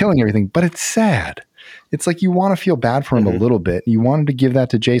 He's been killing everything, but it's sad. It's like you want to feel bad for him a little bit. You wanted to give that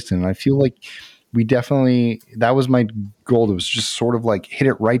to Jason. And I feel like that was my goal. It was just sort of like hit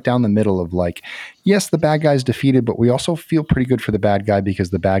it right down the middle of like, yes, the bad guy's defeated, but we also feel pretty good for the bad guy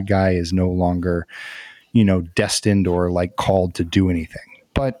because the bad guy is no longer, destined or like called to do anything.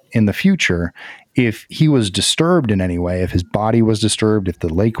 But in the future, if he was disturbed in any way, if his body was disturbed, if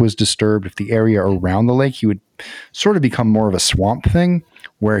the lake was disturbed, if the area around the lake, he would sort of become more of a swamp thing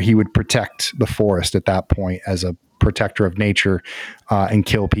where he would protect the forest at that point as a protector of nature and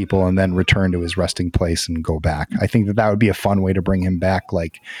kill people and then return to his resting place and go back. I think that would be a fun way to bring him back,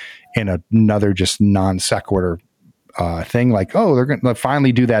 like in another just non sequitur thing. Like, oh, they're going to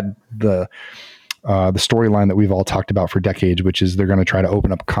finally do that. The storyline that we've all talked about for decades, which is they're going to try to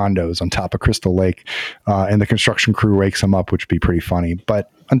open up condos on top of Crystal Lake, and the construction crew wakes them up, which would be pretty funny.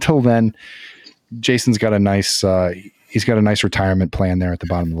 But until then, Jason's got a nice retirement plan there at the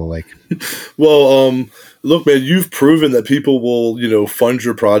bottom of the lake. Well, look, man, you've proven that people will, fund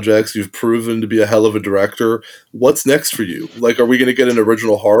your projects. You've proven to be a hell of a director. What's next for you? Like, are we going to get an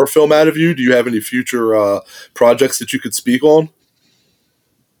original horror film out of you? Do you have any future projects that you could speak on?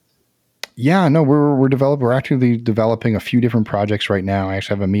 Yeah, no, we're actively developing a few different projects right now. I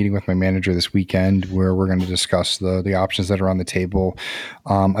actually have a meeting with my manager this weekend where we're going to discuss the options that are on the table.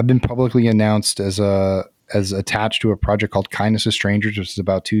 I've been publicly announced as attached to a project called Kindness of Strangers, which is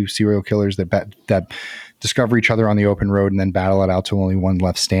about two serial killers that discover each other on the open road and then battle it out till only one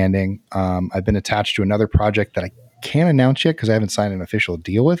left standing. I've been attached to another project that I can't announce yet because I haven't signed an official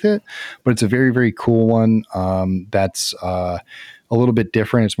deal with it, but it's a very, very cool one. That's a little bit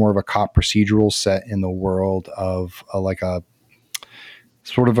different. It's more of a cop procedural set in the world of a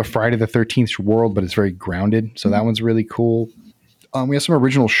sort of a Friday the 13th world, but it's very grounded. So that one's really cool. We have some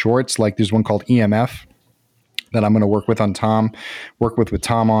original shorts. Like there's one called EMF that I'm going to work with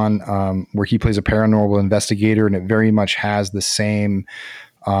Tom on, where he plays a paranormal investigator, and it very much has the same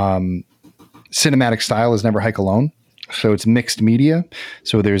cinematic style as Never Hike Alone. So it's mixed media.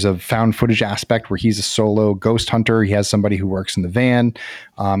 So there's a found footage aspect where he's a solo ghost hunter. He has somebody who works in the van,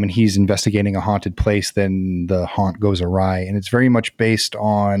 and he's investigating a haunted place. Then the haunt goes awry. And it's very much based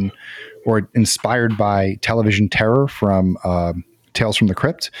on or inspired by television terror from Tales from the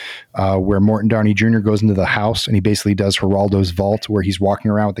Crypt, where Morton Downey Jr. goes into the house and he basically does Geraldo's vault, where he's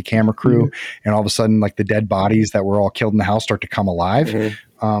walking around with the camera crew, and all of a sudden, like the dead bodies that were all killed in the house start to come alive.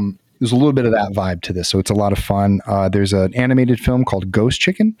 There's a little bit of that vibe to this, so it's a lot of fun. There's an animated film called Ghost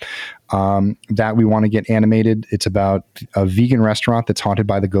Chicken that we want to get animated. It's about a vegan restaurant that's haunted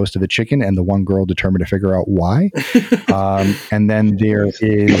by the ghost of a chicken, and the one girl determined to figure out why. And then there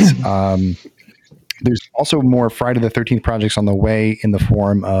is there's also more Friday the 13th projects on the way in the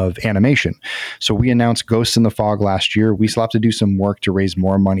form of animation. So we announced Ghosts in the Fog last year. We still have to do some work to raise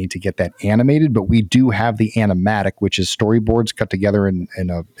more money to get that animated, but we do have the animatic, which is storyboards cut together in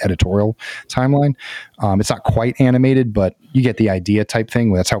a editorial timeline. It's not quite animated, but you get the idea type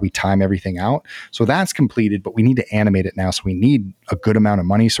thing. That's how we time everything out. So that's completed, but we need to animate it now. So we need a good amount of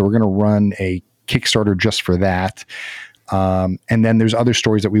money. So we're going to run a Kickstarter just for that. And then there's other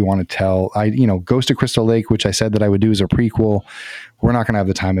stories that we want to tell. Ghost of Crystal Lake, which I said that I would do as a prequel. We're not going to have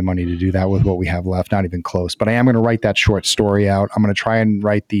the time and money to do that with what we have left, not even close. But I am going to write that short story out. I'm going to try and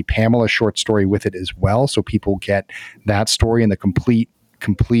write the Pamela short story with it as well, so people get that story and the complete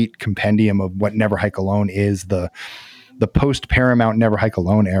compendium of what Never Hike Alone is. The post Paramount Never Hike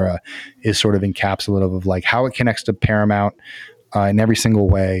Alone era is sort of encapsulative of like how it connects to Paramount in every single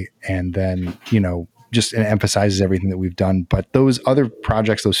way, and then just emphasizes everything that we've done. But those other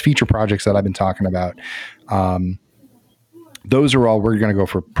projects, those feature projects that I've been talking about, those are all we're going to go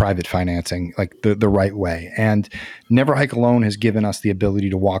for private financing, like the right way. And Never Hike Alone has given us the ability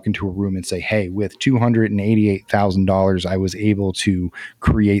to walk into a room and say, hey, with $288,000, I was able to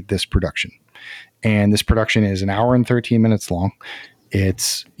create this production. And this production is 1 hour and 13 minutes long.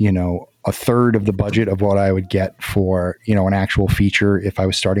 It's, a third of the budget of what I would get for, an actual feature if I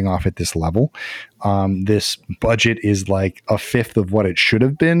was starting off at this level. This budget is like a fifth of what it should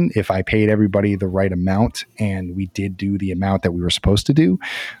have been if I paid everybody the right amount, and we did do the amount that we were supposed to do.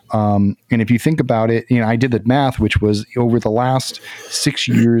 And if you think about it, I did the math, which was over the last 6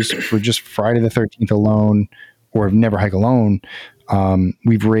 years for just Friday the 13th alone, or Never Hike Alone,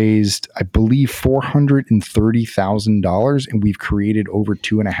 we've raised, I believe, $430,000, and we've created over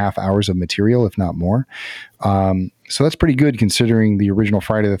 2.5 hours of material, if not more. So that's pretty good considering the original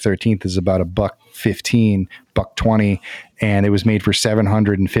Friday the 13th is about $1.15, $1.20, and it was made for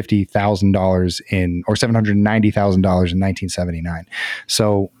 $750,000 or $790,000 in 1979.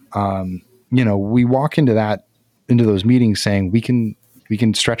 So, we walk into those meetings saying we can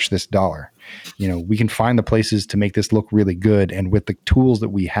stretch this dollar. We can find the places to make this look really good. And with the tools that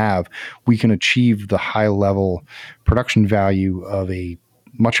we have, we can achieve the high level production value of a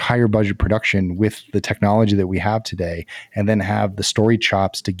much higher budget production with the technology that we have today, and then have the story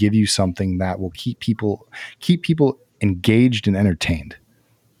chops to give you something that will keep people engaged and entertained.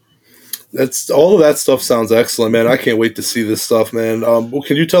 That's all of that stuff sounds excellent, man. I can't wait to see this stuff, man.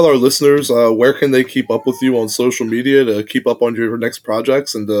 Can you tell our listeners where can they keep up with you on social media to keep up on your next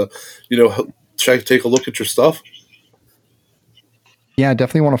projects and take a look at your stuff? Yeah,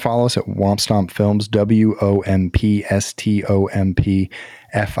 definitely want to follow us at Womp Stomp Films,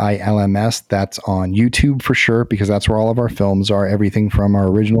 WOMPSTOMPFILMS. That's on YouTube for sure, because that's where all of our films are. Everything from our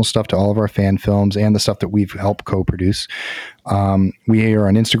original stuff to all of our fan films and the stuff that we've helped co-produce. We are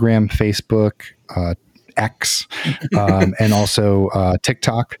on Instagram, Facebook, X, and also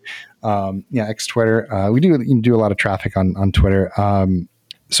TikTok. X, Twitter. We do a lot of traffic on Twitter.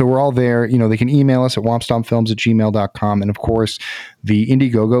 So we're all there. They can email us at wompstompfilms@gmail.com. And of course, the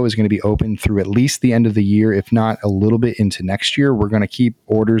Indiegogo is going to be open through at least the end of the year, if not a little bit into next year. We're going to keep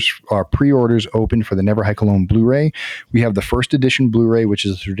pre-orders open for the Never Hike Alone Blu-ray. We have the first edition Blu-ray, which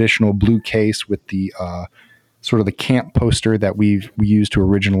is a traditional blue case with the sort of the camp poster that we used to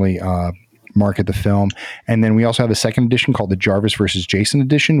originally market the film. And then we also have a second edition called the Jarvis versus Jason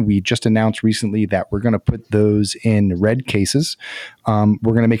edition. We just announced recently that we're going to put those in red cases. We're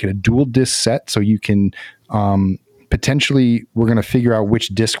going to make it a dual disc set, so you can potentially, we're going to figure out which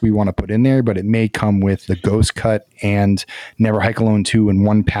disc we want to put in there, but it may come with the Ghost Cut and Never Hike Alone 2 in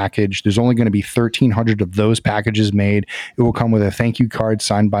one package. There's only going to be 1,300 of those packages made. It will come with a thank you card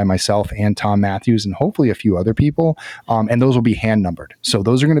signed by myself and Tom Matthews and hopefully a few other people. And those will be hand numbered. So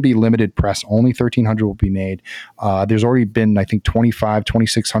those are going to be limited press. Only 1,300 will be made. There's already been, I think,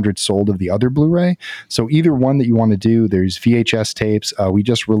 2,600 sold of the other Blu-ray. So either one that you want to do, there's VHS tapes. We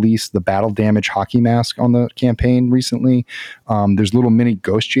just released the Battle Damage hockey mask on the campaign recently. There's little mini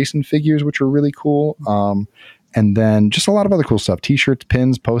Ghost Jason figures, which are really cool. And then just a lot of other cool stuff, t-shirts,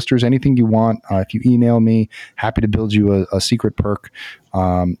 pins, posters, anything you want. If you email me, happy to build you a secret perk,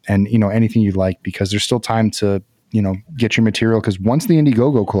 and anything you'd like, because there's still time to, get your material. Because once the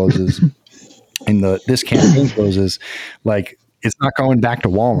Indiegogo closes and this campaign closes, like, it's not going back to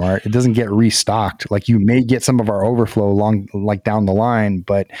Walmart. It doesn't get restocked. Like, you may get some of our overflow down the line,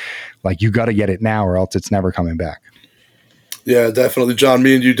 but like, you got to get it now or else it's never coming back. Yeah, definitely, John.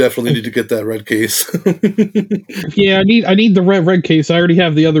 Me and you definitely need to get that red case. Yeah, I need the red case. I already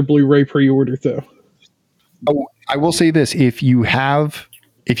have the other Blu-ray pre-order though. Oh, I will say this: if you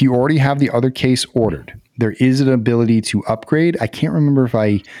already have the other case ordered, there is an ability to upgrade. I can't remember if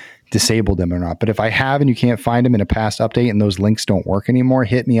I disabled them or not, but if I have and you can't find them in a past update and those links don't work anymore,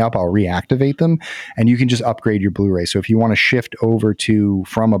 hit me up. I'll reactivate them, and you can just upgrade your Blu-ray. So if you want to shift over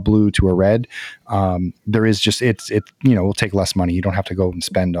from a blue to a red, there is just it'll take less money. You don't have to go and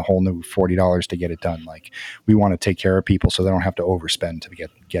spend a whole new $40 to get it done. Like, we want to take care of people so they don't have to overspend to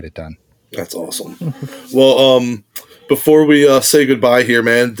get it done. That's awesome. Well, before we say goodbye here,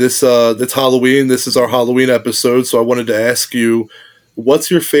 man, it's Halloween. This is our Halloween episode, so I wanted to ask you, what's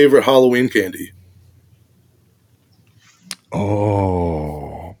your favorite Halloween candy?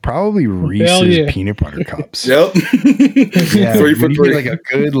 Oh, probably Reese's peanut butter cups. Yep. Yeah, 3 for when you 3. get like a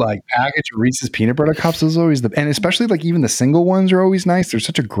good like package of Reese's peanut butter cups is always and especially like even the single ones are always nice. They're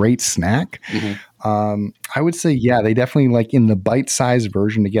such a great snack. I would say, yeah, they definitely like in the bite-sized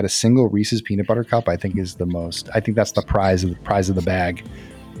version to get a single Reese's peanut butter cup, I think is the most. I think that's the prize of the bag.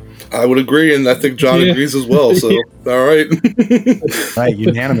 I would agree, and I think John agrees as well. So, all right. Right,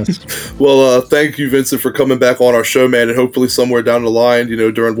 unanimous. Well, thank you, Vincent, for coming back on our show, man, and hopefully somewhere down the line,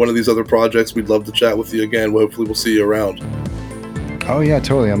 during one of these other projects, we'd love to chat with you again. Well, hopefully we'll see you around. Oh yeah,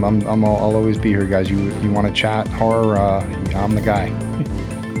 totally. I'll always be here, guys. You want to chat horror? I'm the guy.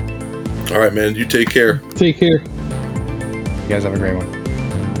 All right, man. You take care. Take care. You guys have a great one.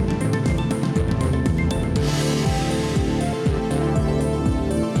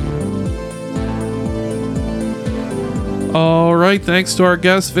 All right, thanks to our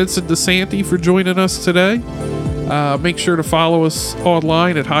guest Vincent DiSanti for joining us today. Make sure to follow us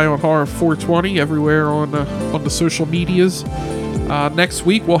online at High on Horror 420 everywhere on the social medias. Next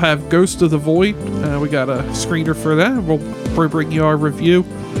week we'll have Ghost of the Void. We got a screener for that. We'll bring you our review.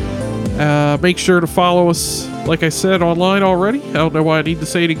 Make sure to follow us, like I said, online already. I don't know why I need to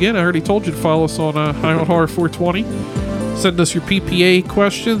say it again. I already told you to follow us on High on Horror 420. Send us your PPA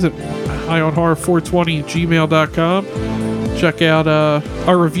questions at highonhorror420@gmail.com. Check out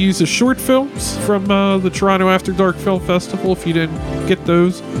our reviews of short films from the Toronto After Dark Film Festival if you didn't get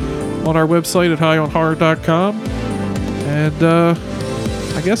those on our website at highonhorror.com. And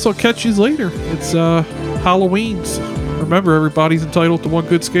I guess I'll catch you later. It's Halloween. Remember, everybody's entitled to one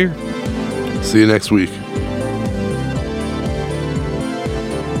good scare. See you next week.